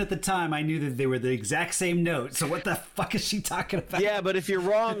 which even at the time I knew that they were the exact same note. So what the fuck is she talking about? Yeah, but if you're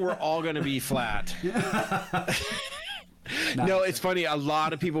wrong, we're all going to be flat. No, it's funny. A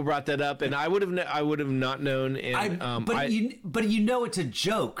lot of people brought that up, and I would have not known. And but you know it's a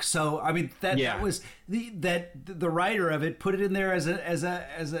joke. So I mean that was the writer of it put it in there as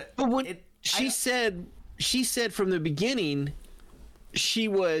a. But when she said from the beginning, she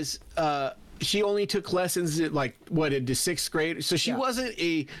was she only took lessons at like into sixth grade, so she wasn't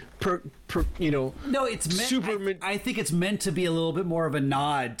a No, it's meant. I think it's meant to be a little bit more of a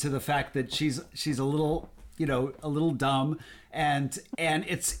nod to the fact that she's a little. A little dumb, and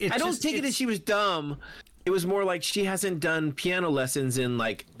it's. I don't take it that she was dumb. It was more like she hasn't done piano lessons in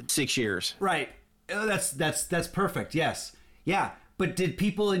like 6 years. Right. That's perfect. Yes. Yeah. But did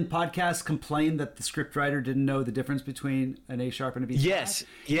people in podcasts complain that the scriptwriter didn't know the difference between an A sharp and a B flat? Yes.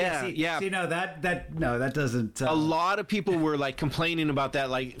 Yeah. See, no, that doesn't. A lot of people were like complaining about that.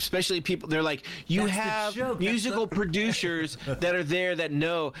 Like, especially people, they're like, you have musical producers that are there that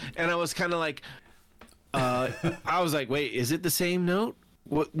know. And I was kind of like, I was like, wait, is it the same note?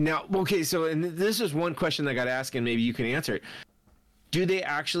 What now? Okay, so and this is one question that got asked, and maybe you can answer it. Do they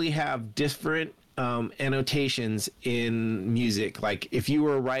actually have different annotations in music? Like, if you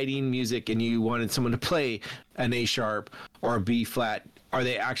were writing music and you wanted someone to play an A sharp or a B flat,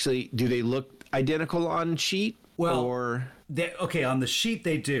 do they look identical on sheet? Well, or on the sheet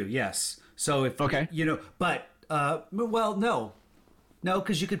they do, yes. So if but no,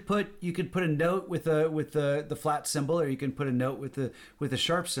 because you could put a note with the flat symbol, or you can put a note with the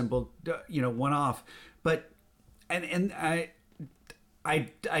sharp symbol, one off. But and I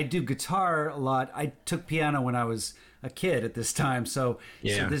do guitar a lot. I took piano when I was a kid at this time, so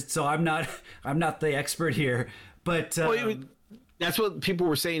I'm not the expert here. But that's what people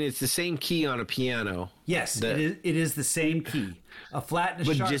were saying. It's the same key on a piano. Yes, it is the same key. A flat and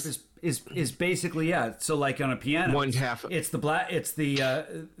a sharp is basically So like on a piano, one half. It's the black. It's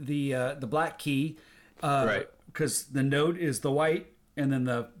the black key, right? Because the note is the white, and then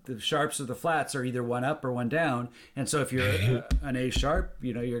the sharps or the flats are either one up or one down. And so if you're an A sharp,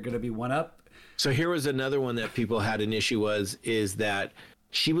 you're going to be one up. So here was another one that people had an issue is that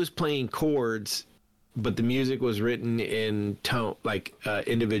she was playing chords, but the music was written in tone, like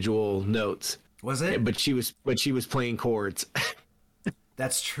individual notes. Was it? But she was playing chords.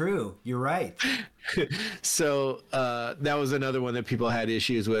 That's true. You're right. So that was another one that people had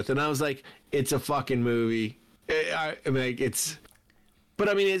issues with, and I was like, "It's a fucking movie." It's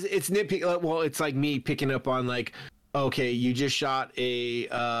nitpicky. Well, it's like me picking up on like, okay, you just shot a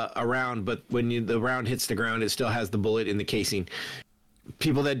round, but when the round hits the ground, it still has the bullet in the casing.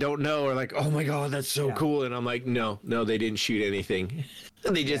 People that don't know are like, "Oh my god, that's so cool," and I'm like, "No, they didn't shoot anything.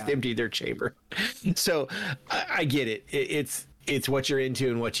 They just emptied their chamber." So I get it. It's what you're into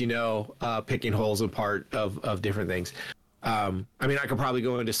and what you know, picking holes apart of different things. I could probably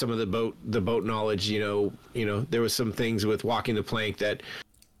go into some of the boat knowledge. There was some things with Walking the Plank that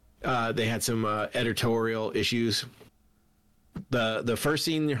they had some editorial issues. The first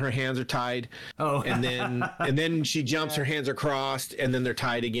scene, her hands are tied. Oh, and then she jumps, her hands are crossed, and then they're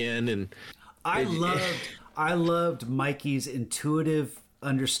tied again. And I loved Mikey's intuitive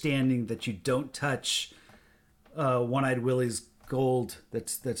understanding that you don't touch One-Eyed Willie's gold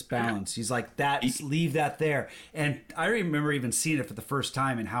that's balanced. He's like, leave that there. And I remember even seeing it for the first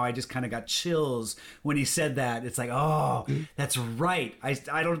time and how I just kind of got chills when he said that. It's like, oh, that's right. I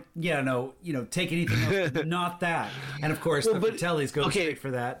don't take anything else, but not that. And of course, the Fratellis go straight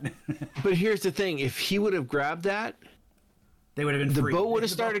for that. But here's the thing: if he would have grabbed that, they would have been free. The boat would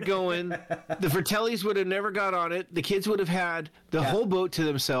have started going. The Fratellis would have never got on it. The kids would have had the whole boat to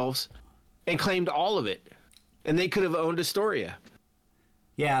themselves and claimed all of it. And they could have owned Astoria.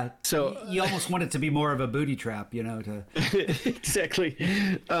 Yeah. So you almost want it to be more of a booty trap, to exactly.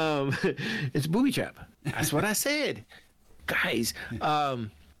 It's a booby trap. That's what I said, guys.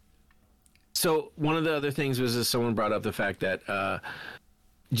 So one of the other things was that someone brought up the fact that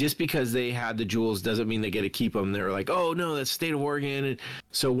just because they had the jewels doesn't mean they get to keep them. They were like, oh no, that's state of Oregon. And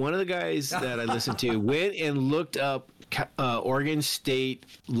so one of the guys that I listened to went and looked up Oregon state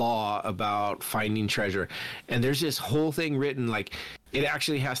law about finding treasure, and there's this whole thing written like it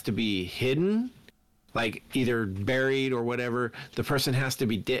actually has to be hidden, like either buried or whatever. The person has to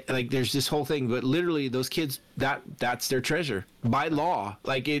be dead. Like there's this whole thing, but literally those kids, that's their treasure by law.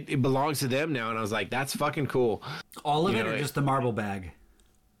 Like it belongs to them now. And I was like, that's fucking cool. All of it, or just the marble bag?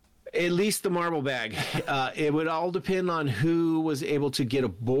 At least the marble bag. It would all depend on who was able to get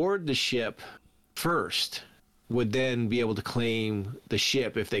aboard the ship first. would then be able to claim the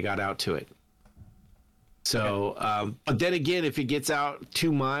ship if they got out to it. So, but then again, if it gets out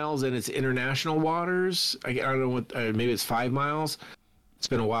 2 miles and it's international waters, I don't know what, maybe it's 5 miles. It's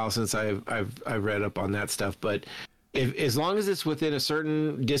been a while since I've read up on that stuff, but as long as it's within a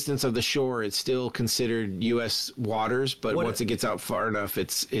certain distance of the shore, it's still considered U.S. waters. But once it gets out far enough,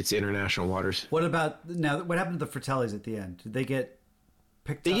 it's international waters. What about now? What happened to the Fratellis at the end? Did they get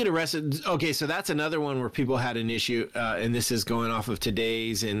picked They up? get arrested. Okay, so that's another one where people had an issue, and this is going off of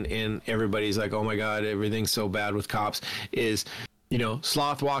today's, and everybody's like, oh my God, everything's so bad with cops, is, you know,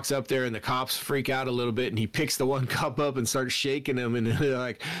 Sloth walks up there and the cops freak out a little bit, and he picks the one cop up and starts shaking him, and they're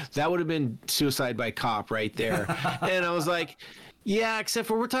like, that would have been suicide by cop right there. And I was like, yeah, except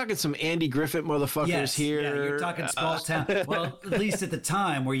for we're talking some Andy Griffith motherfuckers here. Yeah, you're talking small town. Well, at least at the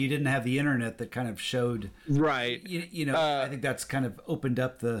time where you didn't have the internet that kind of showed. Right. You know, I think that's kind of opened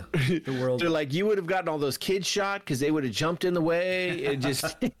up the world. They're like, you would have gotten all those kids shot because they would have jumped in the way. It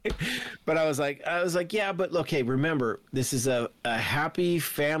just. But I was like, yeah, but okay, remember, this is a happy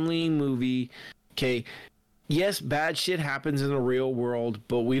family movie. Okay. Yes, bad shit happens in the real world,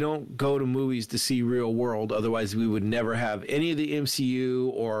 but we don't go to movies to see real world. Otherwise, we would never have any of the MCU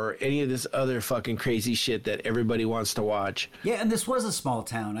or any of this other fucking crazy shit that everybody wants to watch. Yeah, and this was a small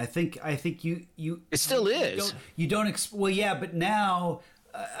town. I think you. It still is. You don't. Well, yeah, but now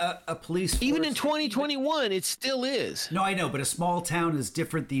a police force, even in 2021, it still is. No, I know, but a small town is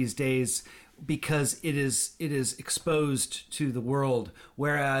different these days because it is exposed to the world,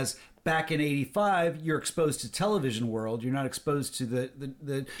 whereas back in '85, you're exposed to television world. You're not exposed to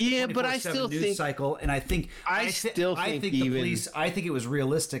the yeah, but I 24/7 still news think cycle. And I think I think the police. I think it was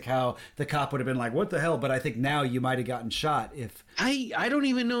realistic how the cop would have been like, "What the hell?" But I think now you might have gotten shot if I don't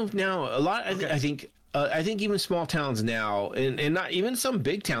even know if now a lot. I think even small towns now, and not even some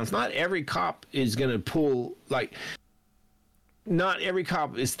big towns. Not every cop is gonna pull like. Not every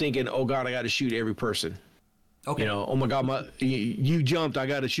cop is thinking, "Oh God, I got to shoot every person." Okay. You know, oh my God, you jumped. I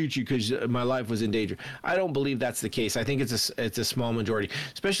got to shoot you because my life was in danger. I don't believe that's the case. I think it's a small majority,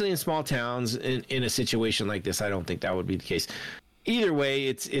 especially in small towns. In a situation like this, I don't think that would be the case. Either way,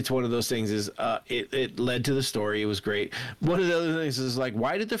 it's one of those things. Is it led to the story. It was great. One of the other things is like,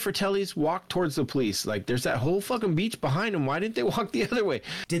 why did the Fratellis walk towards the police? Like, there's that whole fucking beach behind them. Why didn't they walk the other way?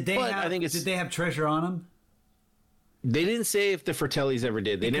 Did they have treasure on them? They didn't say if the Fratellis ever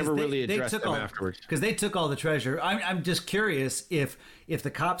did. They never really addressed them afterwards. Because they took all the treasure. I'm just curious if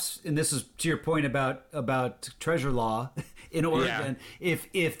the cops, and this is to your point about treasure law in Oregon,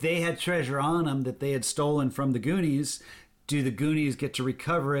 if they had treasure on them that they had stolen from the Goonies, do the Goonies get to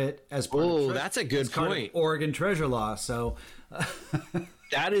recover it as part of that's a good point. Oregon treasure law. So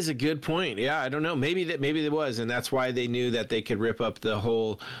that is a good point. Yeah, I don't know. Maybe there was, and that's why they knew that they could rip up the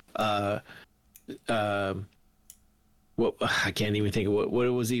whole. Well, I can't even think of what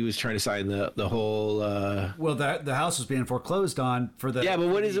it was he was trying to sign the whole. Well, the house was being foreclosed on for the. Yeah, but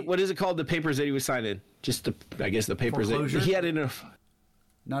what is it? What is it called? The papers that he was signing? Just I guess the papers that he had in a.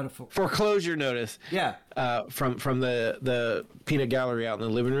 Not a foreclosure notice. Yeah. From the peanut gallery out in the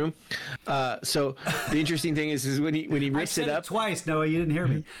living room. So the interesting thing is when he rips it up twice. Noah, you didn't hear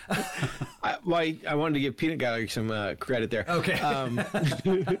me. I wanted to give peanut gallery some credit there. Okay.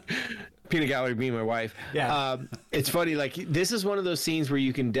 Peanut gallery being my wife. Yeah. It's funny. Like, this is one of those scenes where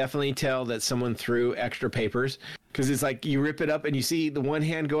you can definitely tell that someone threw extra papers, because it's like you rip it up and you see the one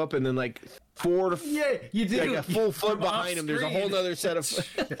hand go up and then like 4 to you do. Like a full foot behind him. There's a whole other set of.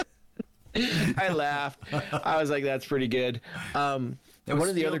 I laughed. I was like, that's pretty good. One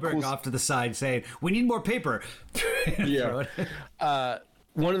of the other cool off to the side saying, "We need more paper." Yeah.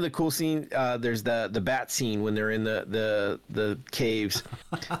 One of the cool scenes, there's the bat scene when they're in the caves,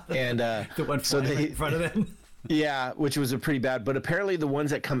 and the one in front of them. Yeah, which was a pretty bad. But apparently, the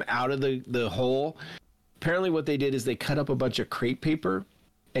ones that come out of the hole, apparently what they did is they cut up a bunch of crepe paper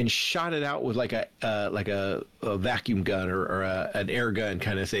and shot it out with like a vacuum gun or an air gun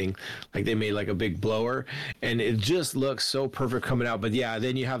kind of thing. Like they made like a big blower, and it just looks so perfect coming out. But yeah,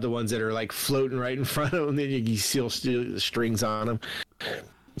 then you have the ones that are like floating right in front of them. Then you still strings on them.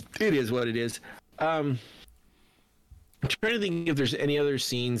 It is what it is. I'm trying to think if there's any other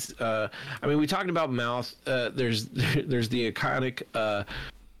scenes. I mean, we talked about Mouth. There's the iconic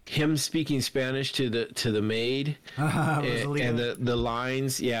him speaking Spanish to the maid, and the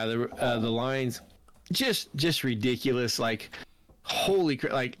lines. Yeah, the lines, just ridiculous. Like, holy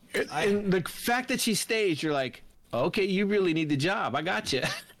crap! Like, and the fact that she stays, you're like, okay, you really need the job. I got you.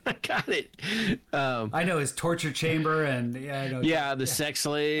 I got it. I know his torture chamber and the sex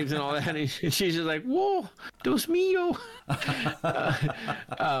slaves and all that. And she's just like, "Whoa, Dios mío."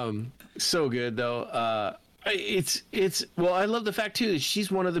 So good though. It's well, I love the fact too that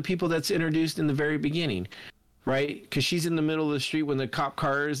she's one of the people that's introduced in the very beginning, right? Because she's in the middle of the street when the cop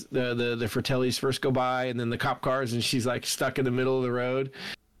cars, the Fratellis first go by, and then the cop cars, and she's like stuck in the middle of the road.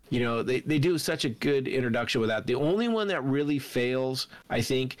 You know, they do such a good introduction with that. The only one that really fails, I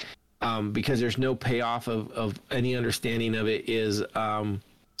think, because there's no payoff of any understanding of it, is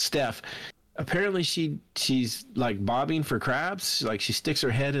Steph. Apparently she's like bobbing for crabs. Like she sticks her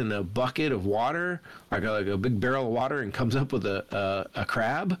head in a bucket of water, like a big barrel of water, and comes up with a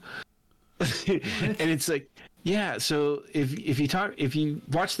crab. And it's like, yeah. So if you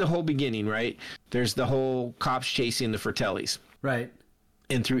watch the whole beginning, right? There's the whole cops chasing the Fratellis, right?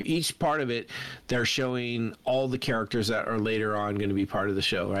 And through each part of it, they're showing all the characters that are later on going to be part of the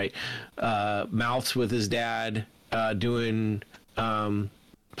show, right? Mouths with his dad doing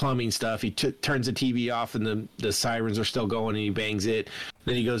plumbing stuff. He turns the TV off and the sirens are still going and he bangs it.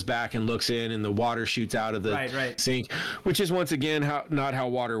 Then he goes back and looks in and the water shoots out of the sink, which is once again not how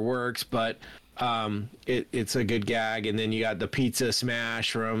water works, but it's a good gag. And then you got the pizza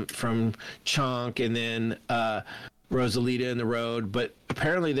smash from Chunk, and then Rosalita in the road. But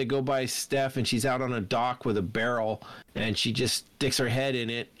apparently they go by Steph and she's out on a dock with a barrel and she just sticks her head in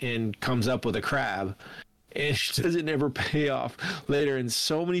it and comes up with a crab. And she doesn't ever pay off later. And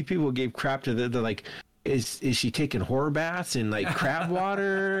so many people gave crap to that. They're like, is she taking horror baths in like crab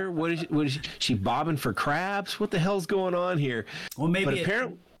water? What is she bobbing for crabs? What the hell's going on here? Well, maybe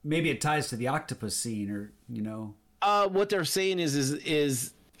it ties to the octopus scene, or you know. What they're saying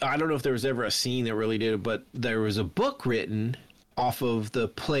is I don't know if there was ever a scene that really did it, but there was a book written off of the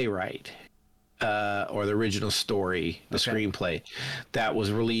playwright or the original story, the screenplay that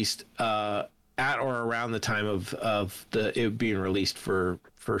was released at or around the time of it being released for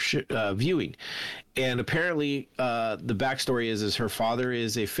viewing. And apparently the backstory is her father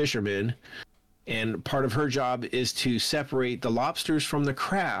is a fisherman, and part of her job is to separate the lobsters from the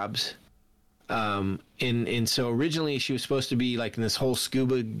crabs. And so originally she was supposed to be like in this whole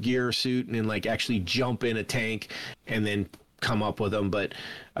scuba gear suit and then like actually jump in a tank and then come up with them. But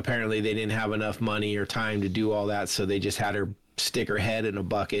apparently they didn't have enough money or time to do all that. So they just had her stick her head in a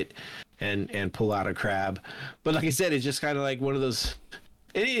bucket and pull out a crab. But like I said, it's just kind of like one of those,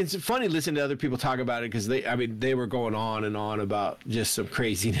 it's funny listening to other people talk about it because they were going on and on about just some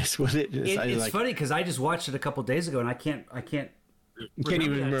crazinesss with it. It's funny because I just watched it a couple days ago and I can't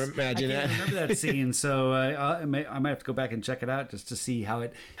even imagine that. I can't remember that scene, so I might have to go back and check it out just to see how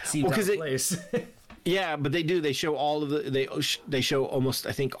it seems out of place. Yeah, but they do. They show all of they show almost,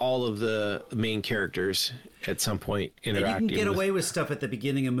 I think, all of the main characters at some point interacting. And you can get away with stuff at the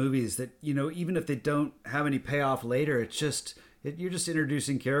beginning of movies that, you know, even if they don't have any payoff later, it's just you're just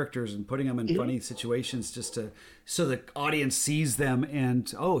introducing characters and putting them in funny situations just so the audience sees them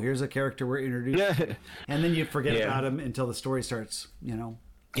and, oh, here's a character we're introducing. And then you forget about him until the story starts, you know.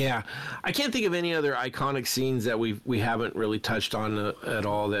 Yeah. I can't think of any other iconic scenes that we haven't really touched on at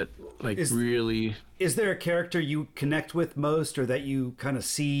all that really... Is there a character you connect with most, or that you kind of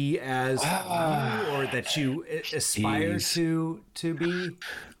see as you, or that you aspire to be?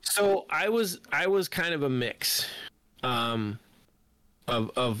 So I was kind of a mix. Well,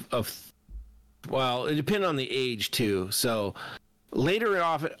 it depended on the age too. So later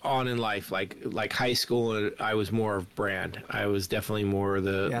on in life, like high school, I was more of Brand. I was definitely more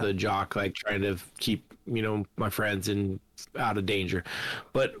the jock, like trying to keep, you know, my friends and out of danger.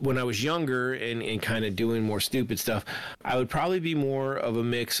 But when I was younger and kind of doing more stupid stuff, I would probably be more of a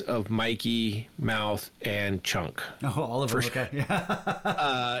mix of Mikey, Mouth, and Chunk. Oh, all of them. Okay.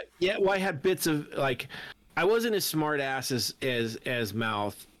 Yeah. Well, I had bits of like, I wasn't as smart ass as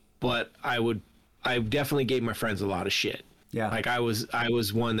Mouth, but I definitely gave my friends a lot of shit. Yeah. Like I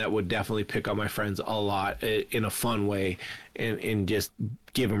was one that would definitely pick on my friends a lot in a fun way and just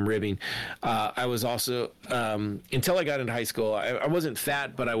give them ribbing. I was also, until I got into high school, I wasn't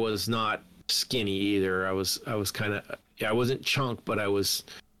fat, but I was not skinny either. I was kind of, I wasn't chunk, but I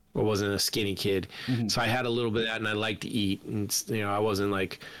wasn't a skinny kid. Mm-hmm. So I had a little bit of that, and I liked to eat. And, you know, I wasn't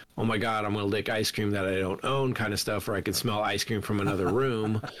like, oh my God, I'm going to lick ice cream that I don't own kind of stuff, or I could smell ice cream from another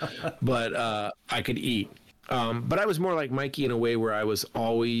room, but I could eat. But I was more like Mikey in a way where I was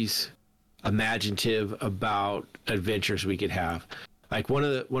always imaginative about adventures we could have. Like one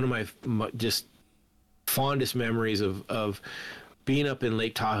of my just fondest memories of being up in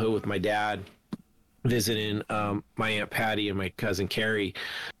Lake Tahoe with my dad, visiting my Aunt Patty and my cousin Carrie.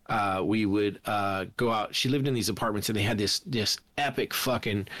 We would go out. She lived in these apartments, and they had this epic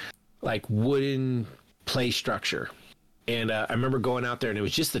fucking like wooden play structure. And I remember going out there, and it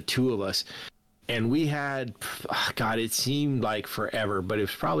was just the two of us. and we had, God, it seemed like forever, but it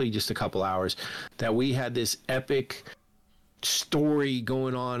was probably just a couple hours that we had this epic story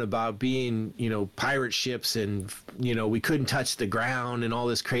going on about being, you know, pirate ships, and, you know, we couldn't touch the ground and all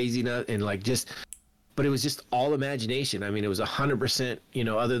this craziness, and like just, but it was just all imagination. I mean, it was 100%, you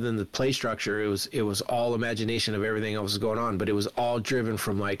know, other than the play structure, it was all imagination of everything else was going on, but it was all driven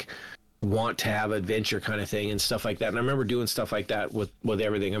from like want to have adventure kind of thing and stuff like that. And I remember doing stuff like that with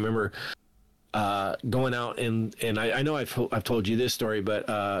everything. I remember going out and I know I've told you this story,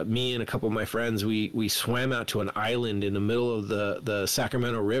 but me and a couple of my friends, we swam out to an island in the middle of the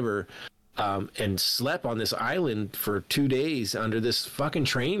Sacramento River, and slept on this island for 2 days under this fucking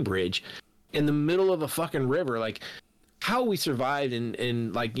train bridge in the middle of a fucking river. Like, how we survived,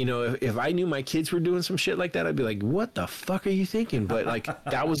 and like, you know, if I knew my kids were doing some shit like that, I'd be like, what the fuck are you thinking? But like,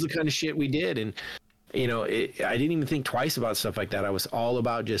 that was the kind of shit we did. And, you know, I didn't even think twice about stuff like that. I was all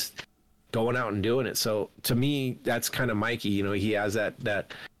about just going out and doing it. So to me, that's kind of Mikey. You know, he has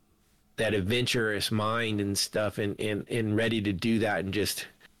that adventurous mind and stuff, and ready to do that, and just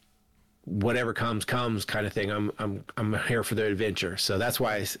whatever comes kind of thing. I'm here for the adventure. So that's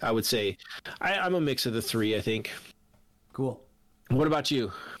why I would say I'm a mix of the three, I think. Cool. What about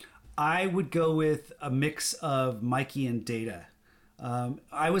you? I would go with a mix of Mikey and Data.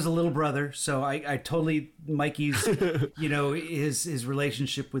 I was a little brother, so I totally, Mikey's, you know, his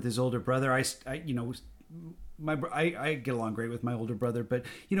relationship with his older brother. I you know, I get along great with my older brother, but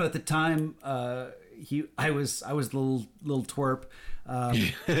you know, at the time, I was the little twerp,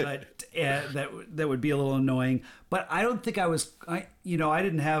 but that would be a little annoying. But I don't think I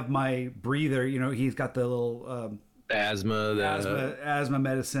didn't have my breather. You know, he's got the little asthma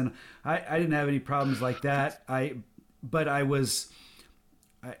medicine. I didn't have any problems like that.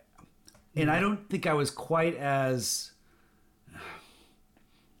 And I don't think I was quite as,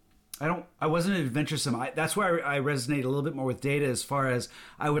 I wasn't adventuresome. That's why I resonate a little bit more with Data, as far as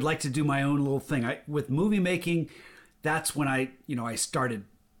I would like to do my own little thing. With movie making, that's when I started.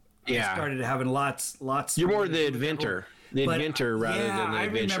 Yeah. I started having lots. You're more the inventor. Rather than the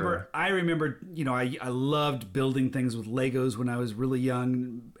adventurer. I remember, you know, I loved building things with Legos when I was really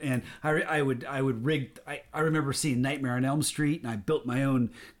young, and I would rig. I remember seeing Nightmare on Elm Street, and I built my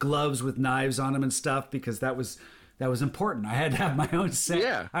own gloves with knives on them and stuff, because that was important. I had to have my own set.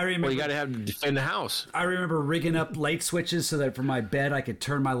 Yeah. I remember. Well, you got to have to defend the house. I remember rigging up light switches so that from my bed I could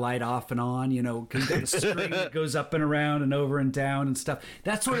turn my light off and on, you know, because you got a string that goes up and around and over and down and stuff.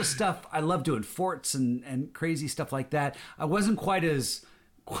 That sort of stuff. I love doing forts and crazy stuff like that. I wasn't quite as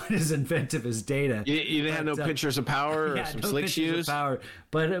inventive as Data. You didn't have no pinchers of power or some slick shoes. Power,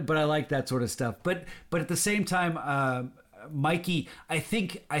 but I like that sort of stuff. But at the same time, Mikey, I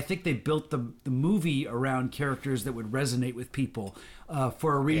think they built the movie around characters that would resonate with people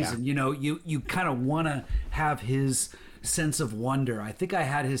for a reason. Yeah. You know, you kind of want to have his sense of wonder. I think I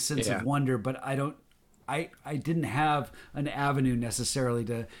had his sense of wonder, but I didn't have an avenue necessarily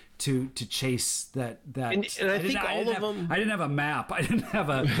to chase that. And I think all of them. I didn't have a map. I didn't have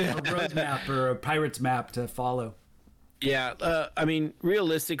a road map or a pirate's map to follow. Yeah, I mean,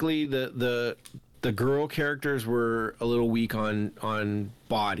 realistically, the girl characters were a little weak on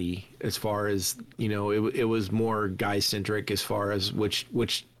body, as far as, you know, it was more guy centric, as far as which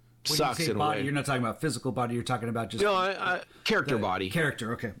sucks in body, a way. You're not talking about physical body. You're talking about just character body.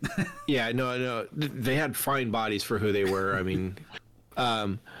 Character, okay. Yeah, no, they had fine bodies for who they were. I mean,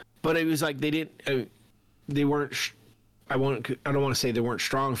 but it was like they weren't. I don't want to say they weren't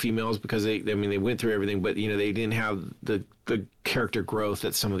strong females, because they went through everything, but, you know, they didn't have the character growth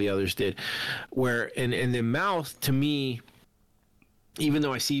that some of the others did. Where and the Mouth, to me, even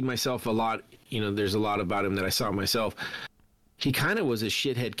though I see myself a lot, you know, there's a lot about him that I saw myself. He kind of was a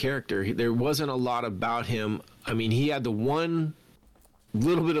shithead character. There wasn't a lot about him. I mean, he had the one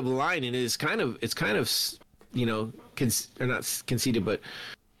little bit of a line, and it's kind of you know, or not conceited, but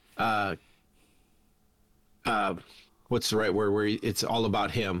what's the right word, where it's all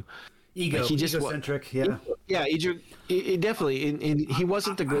about him. Egocentric, yeah. Yeah, it definitely, and he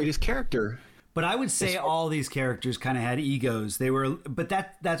wasn't the greatest character. But I would say all these characters kind of had egos. They were, but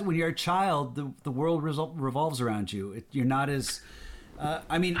that's when you're a child, the world revolves around you. You're not as,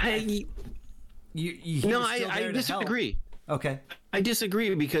 I disagree. Okay. I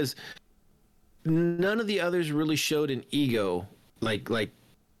disagree, because none of the others really showed an ego like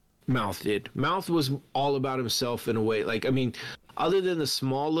Mouth did. Mouth was all about himself in a way. Like, I mean, other than the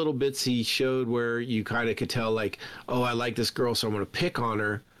small little bits he showed where you kind of could tell, like, oh, I like this girl, so I'm going to pick on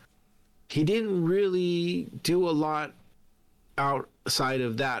her. He didn't really do a lot outside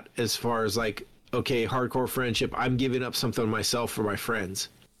of that, as far as like, okay, hardcore friendship, I'm giving up something of myself for my friends.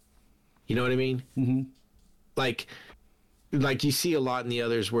 You know what I mean? Mm-hmm. Like you see a lot in the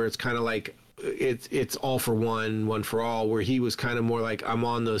others where it's kind of like it's all for one for all, where he was kind of more like, I'm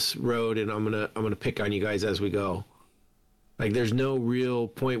on this road and I'm gonna pick on you guys as we go. Like there's no real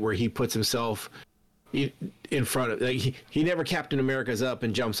point where he puts himself in front of, like he never Captain America's up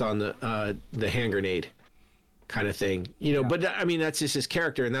and jumps on the hand grenade kind of thing, you know. Yeah. But I mean, that's just his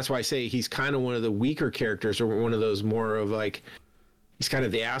character, and that's why I say he's kind of one of the weaker characters, or one of those more of like, he's kind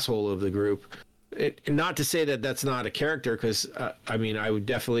of the asshole of the group. Not to say that that's not a character, because I mean, I would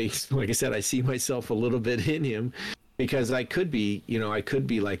definitely, like I said, I see myself a little bit in him, because I could be, you know, I could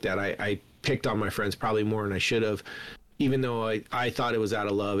be like that. I picked on my friends probably more than I should have, even though I thought it was out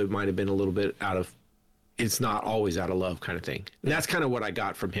of love. It might have been a little bit out of, it's not always out of love kind of thing. And that's kind of what I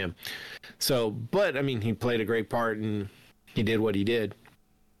got from him. So, but I mean, he played a great part and he did what he did.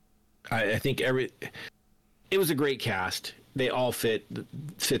 I think it was a great cast. They all fit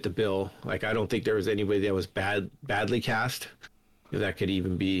the bill. Like, I don't think there was anybody that was badly cast, if that could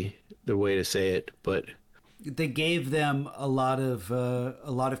even be the way to say it. But they gave them a lot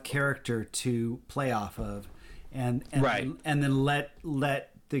of character to play off of, and right. and then let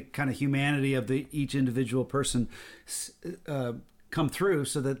the kind of humanity of each individual person come through,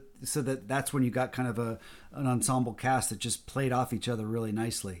 so that that's when you got kind of an ensemble cast that just played off each other really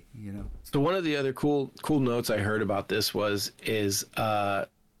nicely, you know. So one of the other cool notes I heard about this is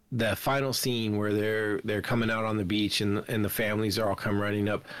the final scene where they're coming out on the beach and the families are all come running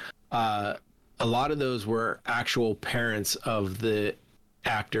up. A lot of those were actual parents of the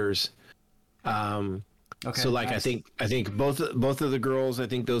actors. Okay, so like, nice. I think both of the girls, I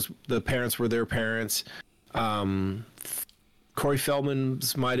think the parents were their parents. Corey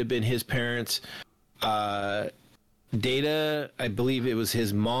Feldman's might have been his parents. Data, I believe it was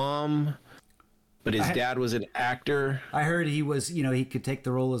his mom, but his dad was an actor. I heard he was, you know, he could take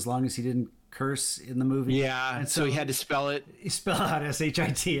the role as long as he didn't curse in the movie. Yeah, and so he had to spell it. He spelled out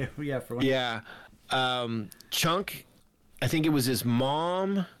S-H-I-T. Yeah, for one. Yeah. Chunk, I think it was his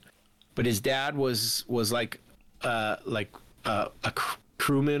mom, but his dad was like a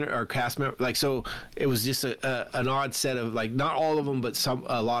crewman or cast member. Like, so it was just an odd set of, like, not all of them, but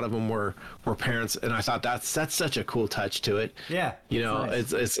a lot of them were parents. And I thought that's such a cool touch to it. Yeah. You know,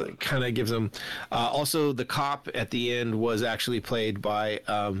 nice. It's kind of gives them, also the cop at the end was actually played by,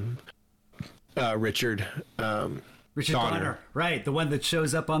 Richard Donner. Right, the one that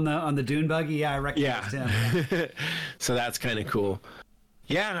shows up on the dune buggy. Yeah, I recognize him. So that's kind of cool.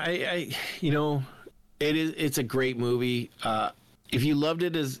 Yeah, I you know, it's a great movie. If you loved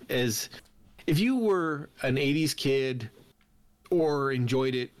it as if you were an 80s kid or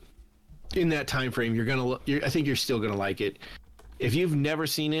enjoyed it in that time frame, I think you're still gonna like it. If you've never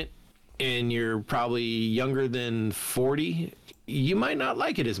seen it and you're probably younger than 40, you might not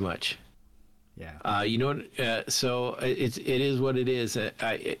like it as much. Yeah. You know, so it is what it is.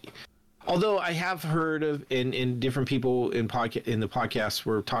 Although I have heard of, in different people in the podcast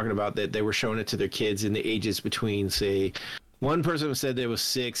were talking about that they were showing it to their kids in the ages between, say, one person said there was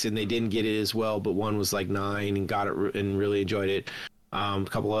 6 and they didn't get it as well, but one was like 9 and got it and really enjoyed it. A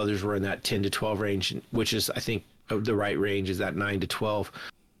couple others were in that 10 to 12 range, which is, I think, the right range is that 9 to 12.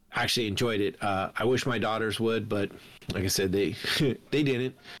 I actually enjoyed it. I wish my daughters would, but like I said, they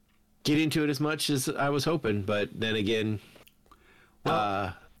didn't get into it as much as I was hoping. But then again,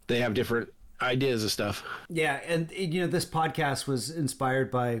 they have different ideas of stuff. Yeah, and you know, this podcast was inspired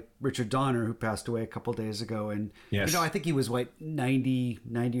by Richard Donner, who passed away a couple days ago, and yes. You know, I think he was 90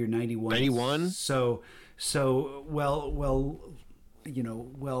 or 91. 91. So well, you know,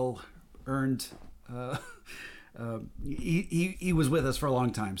 well earned. He was with us for a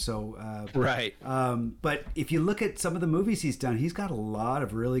long time, so right. But if you look at some of the movies he's done, he's got a lot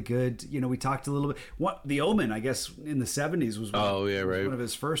of really good. You know, we talked a little bit. The Omen, I guess, in the 70s was one of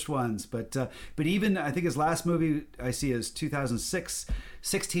his first ones. But even I think his last movie I see is 2006,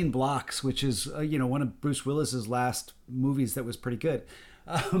 16 Blocks, which is you know, one of Bruce Willis's last movies that was pretty good.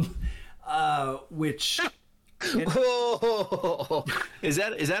 Which. Is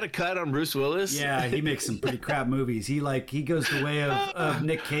that a cut on Bruce Willis? Yeah, he makes some pretty crap movies. He goes the way of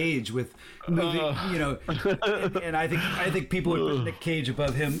Nick Cage with movie, you know, and I think people would put Nick Cage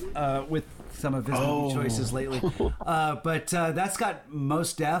above him with some of his movie choices lately. But that's got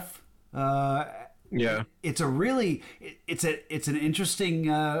Mos Def. Yeah, it's an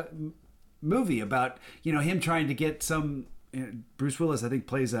interesting movie about, you know, him trying to get some. Bruce Willis, I think,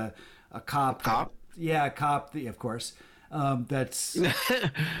 plays a cop. Cop. Yeah, cop, of course. That's he's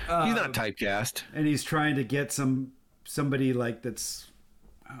not typecast, and he's trying to get somebody like that's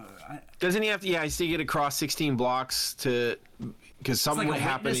Doesn't he have to? Yeah, I see get across 16 blocks to because something like a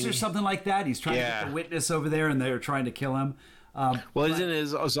happened witness or something like that. He's trying to get the witness over there, and they're trying to kill him. Well, isn't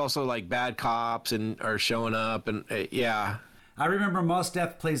it also like bad cops and are showing up and yeah. I remember Mos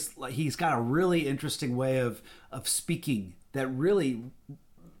Def plays like he's got a really interesting way of speaking that really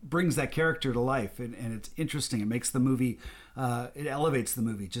brings that character to life, and it's interesting. It makes the movie, it elevates the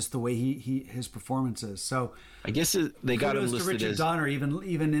movie just the way his performance is. So I guess they got him listed Richard as Donner, even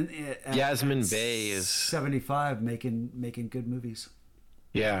in Jasmine Bay is 75, making good movies.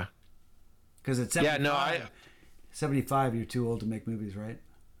 Yeah, because it's 75. 75. You're too old to make movies, right?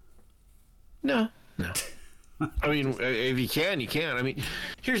 No. I mean, if you can, you can. I mean,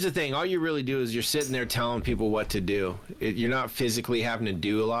 here's the thing. All you really do is you're sitting there telling people what to do. You're not physically having to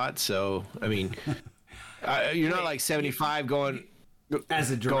do a lot. So, I mean, you're not like 75 going...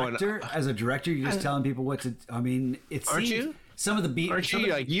 As a director, you're just telling people what to... I mean, aren't you? Some of the beats... Aren't you?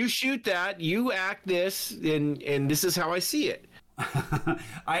 Like, you shoot that, you act this, and this is how I see it.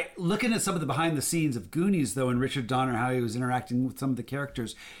 Looking at some of the behind the scenes of Goonies, though, and Richard Donner, how he was interacting with some of the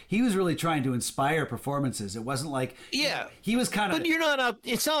characters, he was really trying to inspire performances. It wasn't like he was kind of. But you're not up.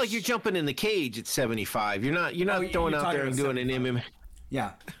 It's not like you're jumping in the cage at 75. You're not throwing out there and doing an MMA. Yeah.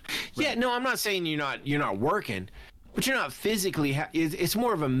 Right. Yeah. No, I'm not saying you're not working. But you're not physically. It's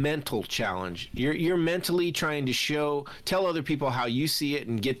more of a mental challenge. You're mentally trying to tell other people how you see it,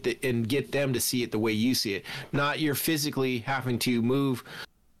 and get them to see it the way you see it. Not you're physically having to move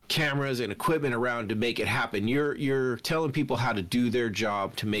cameras and equipment around to make it happen. You're telling people how to do their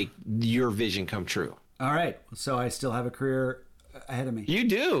job to make your vision come true. All right. So I still have a career ahead of me. You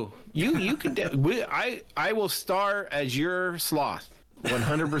do. You could. I will star as your sloth.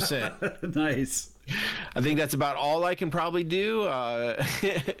 100%. Nice. I think that's about all I can probably do. I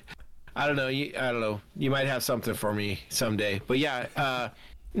don't know. I don't know. You might have something for me someday. But yeah,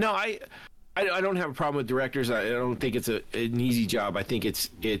 no, I don't have a problem with directors. I don't think it's an easy job. I think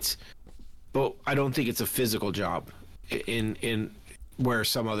but I don't think it's a physical job in where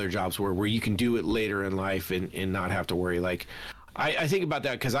some other jobs where you can do it later in life and not have to worry. Like, I think about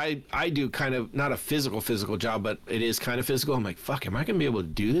that because I do kind of not a physical job, but it is kind of physical. I'm like, fuck, am I going to be able to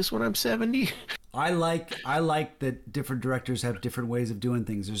do this when I'm 70? I like that different directors have different ways of doing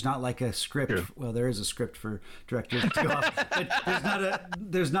things. There's not like a script. Sure. Well, there is a script for directors to go off, but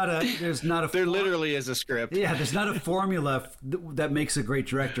there's not a. There literally is a script. Yeah, there's not a formula that makes a great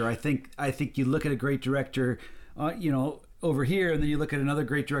director. I think you look at a great director, over here, and then you look at another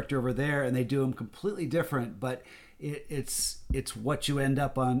great director over there, and they do them completely different, but it's what you end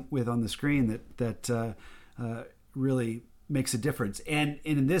up with on the screen that really makes a difference. And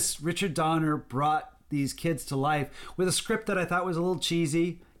in this, Richard Donner brought these kids to life with a script that I thought was a little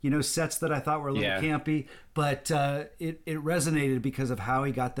cheesy, sets that I thought were a little campy, but it resonated because of how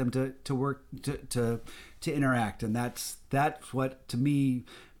he got them to work to interact, and that's what to me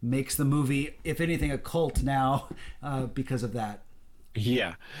makes the movie, if anything, a cult now because of that.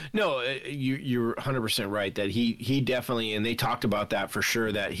 Yeah, no, you're 100% right that he definitely, and they talked about that for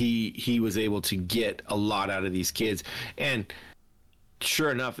sure, that he was able to get a lot out of these kids, and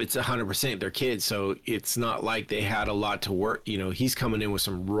sure enough, it's 100% their kids, so it's not like they had a lot to work. He's coming in with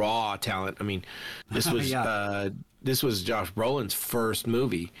some raw talent. I mean, this was this was Josh Brolin's first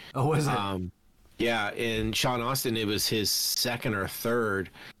movie. Oh, was it? Yeah, and Sean Astin, it was his second or third.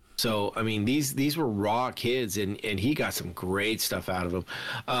 So, I mean, these were raw kids, and he got some great stuff out of them.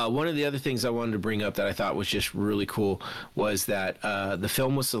 One of the other things I wanted to bring up that I thought was just really cool was that the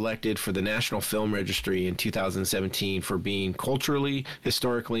film was selected for the National Film Registry in 2017 for being culturally,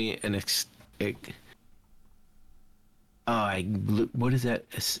 historically, and what is that?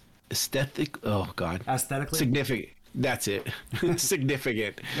 Aesthetic? Oh, God. Aesthetically? Significant. That's it.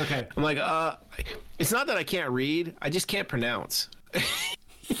 Significant. Okay. I'm like, it's not that I can't read. I just can't pronounce.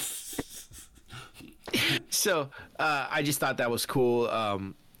 So I just thought that was cool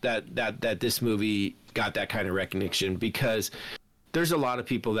that this movie got that kind of recognition, because there's a lot of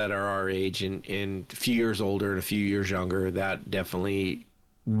people that are our age and a few years older and a few years younger that definitely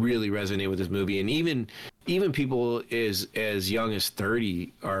really resonate with this movie, and even people as young as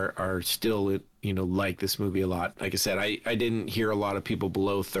 30 are still like this movie a lot. Like I said, I didn't hear a lot of people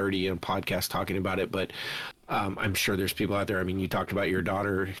below 30 in podcasts talking about it, but I'm sure there's people out there. I mean, you talked about your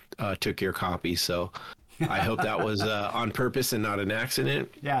daughter took your copy, so I hope that was on purpose and not an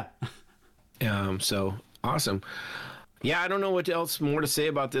accident. Yeah. So awesome. Yeah, I don't know what else more to say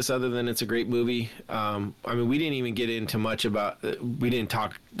about this other than it's a great movie. I mean, we didn't even get into much about. We didn't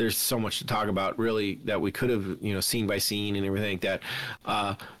talk. There's so much to talk about, really, that we could have, scene by scene and everything like that.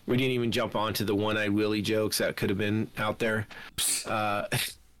 We didn't even jump onto the one-eyed Willie jokes that could have been out there.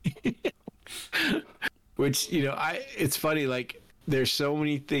 Which, it's funny, like there's so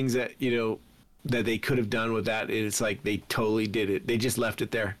many things that, that they could have done with that. And it's like they totally did it. They just left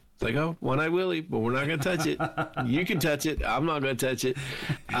it there. It's like, oh, One-Eyed Willie, but we're not going to touch it. You can touch it. I'm not going to touch it.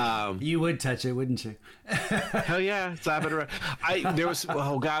 You would touch it, wouldn't you? Hell yeah, slap it around. There was,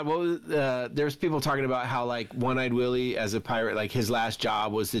 oh God, there's people talking about how like One-Eyed Willie as a pirate, like his last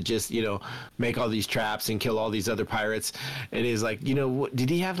job was to just, make all these traps and kill all these other pirates. And he's like,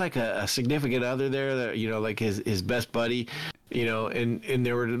 did he have like a significant other there that, like his best buddy? And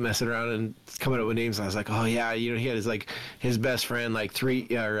they were messing around and coming up with names. And I was like, oh yeah, he had his best friend, like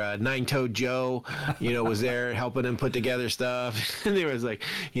Nine-Toed Joe, was there helping him put together stuff. And there was like,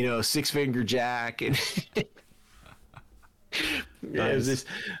 Six-Finger Jack, and it was just,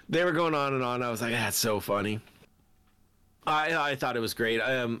 they were going on and on. I was like, that's so funny. I thought it was great.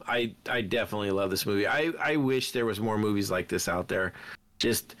 I definitely love this movie. I wish there was more movies like this out there.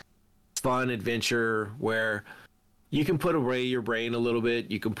 Just fun adventure where you can put away your brain a little bit.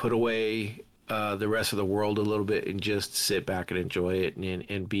 You can put away the rest of the world a little bit and just sit back and enjoy it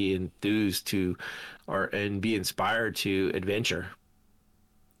and be enthused and be inspired to adventure.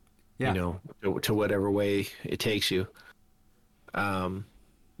 Yeah. To whatever way it takes you.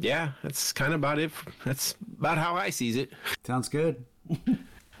 Yeah, that's kind of about it. That's about how I sees it. Sounds good.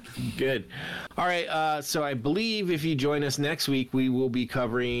 Good. All right. So I believe if you join us next week, we will be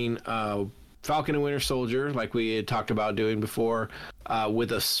covering Falcon and Winter Soldier, like we had talked about doing before,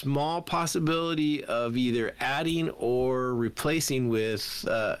 with a small possibility of either adding or replacing with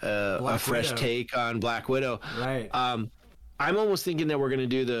a fresh take on Black Widow. Right. I'm almost thinking that we're going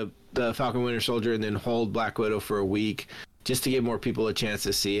to do the Falcon Winter Soldier and then hold Black Widow for a week just to give more people a chance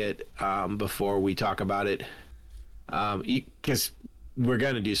to see it before we talk about it. Because we're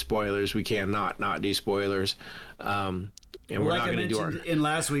going to do spoilers. We cannot not do spoilers. And we're not going to do in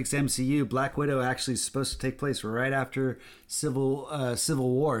last week's MCU, Black Widow actually is supposed to take place right after Civil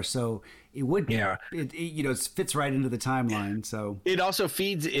War, so it would, it fits right into the timeline. So it also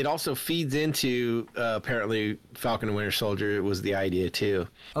feeds into apparently Falcon and Winter Soldier. It was the idea too.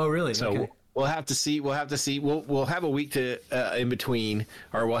 Oh, really? So okay. We'll have to see. We'll have a week to in between,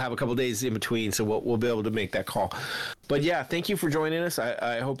 or we'll have a couple days in between, so we'll be able to make that call. But yeah, thank you for joining us.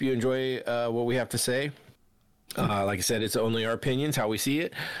 I hope you enjoy what we have to say. Like I said, it's only our opinions, how we see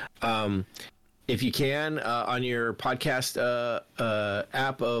it. If you can, on your podcast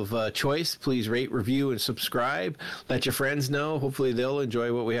app of choice, please rate, review, and subscribe. Let your friends know. Hopefully they'll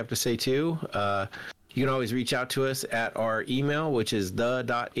enjoy what we have to say too. You can always reach out to us at our email, which is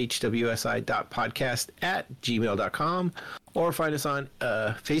the.hwsi.podcast@gmail.com, or find us on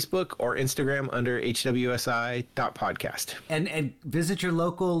Facebook or Instagram under hwsi.podcast. And visit your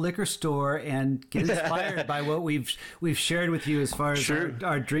local liquor store and get inspired by what we've shared with you as far as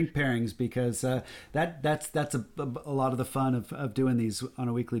our drink pairings, because that's a lot of the fun of doing these on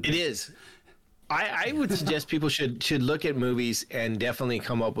a weekly basis. It is. I would suggest people should look at movies and definitely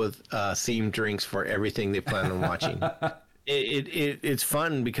come up with themed drinks for everything they plan on watching. It's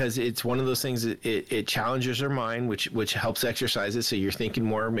fun because it's one of those things that it challenges your mind, which helps exercise it, so you're thinking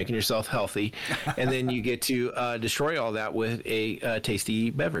more, making yourself healthy, and then you get to destroy all that with a tasty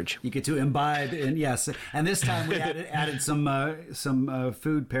beverage. You get to imbibe, and yes, and this time we added some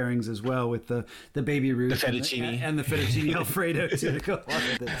food pairings as well with the Baby Ruth, the fettuccine, and the fettuccine Alfredo to go along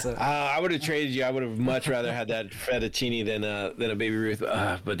with it. So. I would have traded you. I would have much rather had that fettuccine than a Baby Ruth,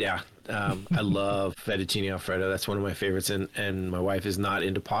 but yeah. I love fettuccine Alfredo. That's one of my favorites, and my wife is not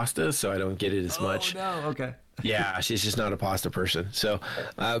into pasta, so I don't get it as much. Oh, no, okay. Yeah, she's just not a pasta person. So,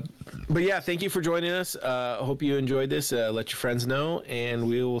 but yeah, thank you for joining us. Hope you enjoyed this. Let your friends know, and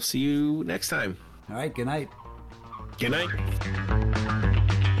we will see you next time. All right, good night. Good night.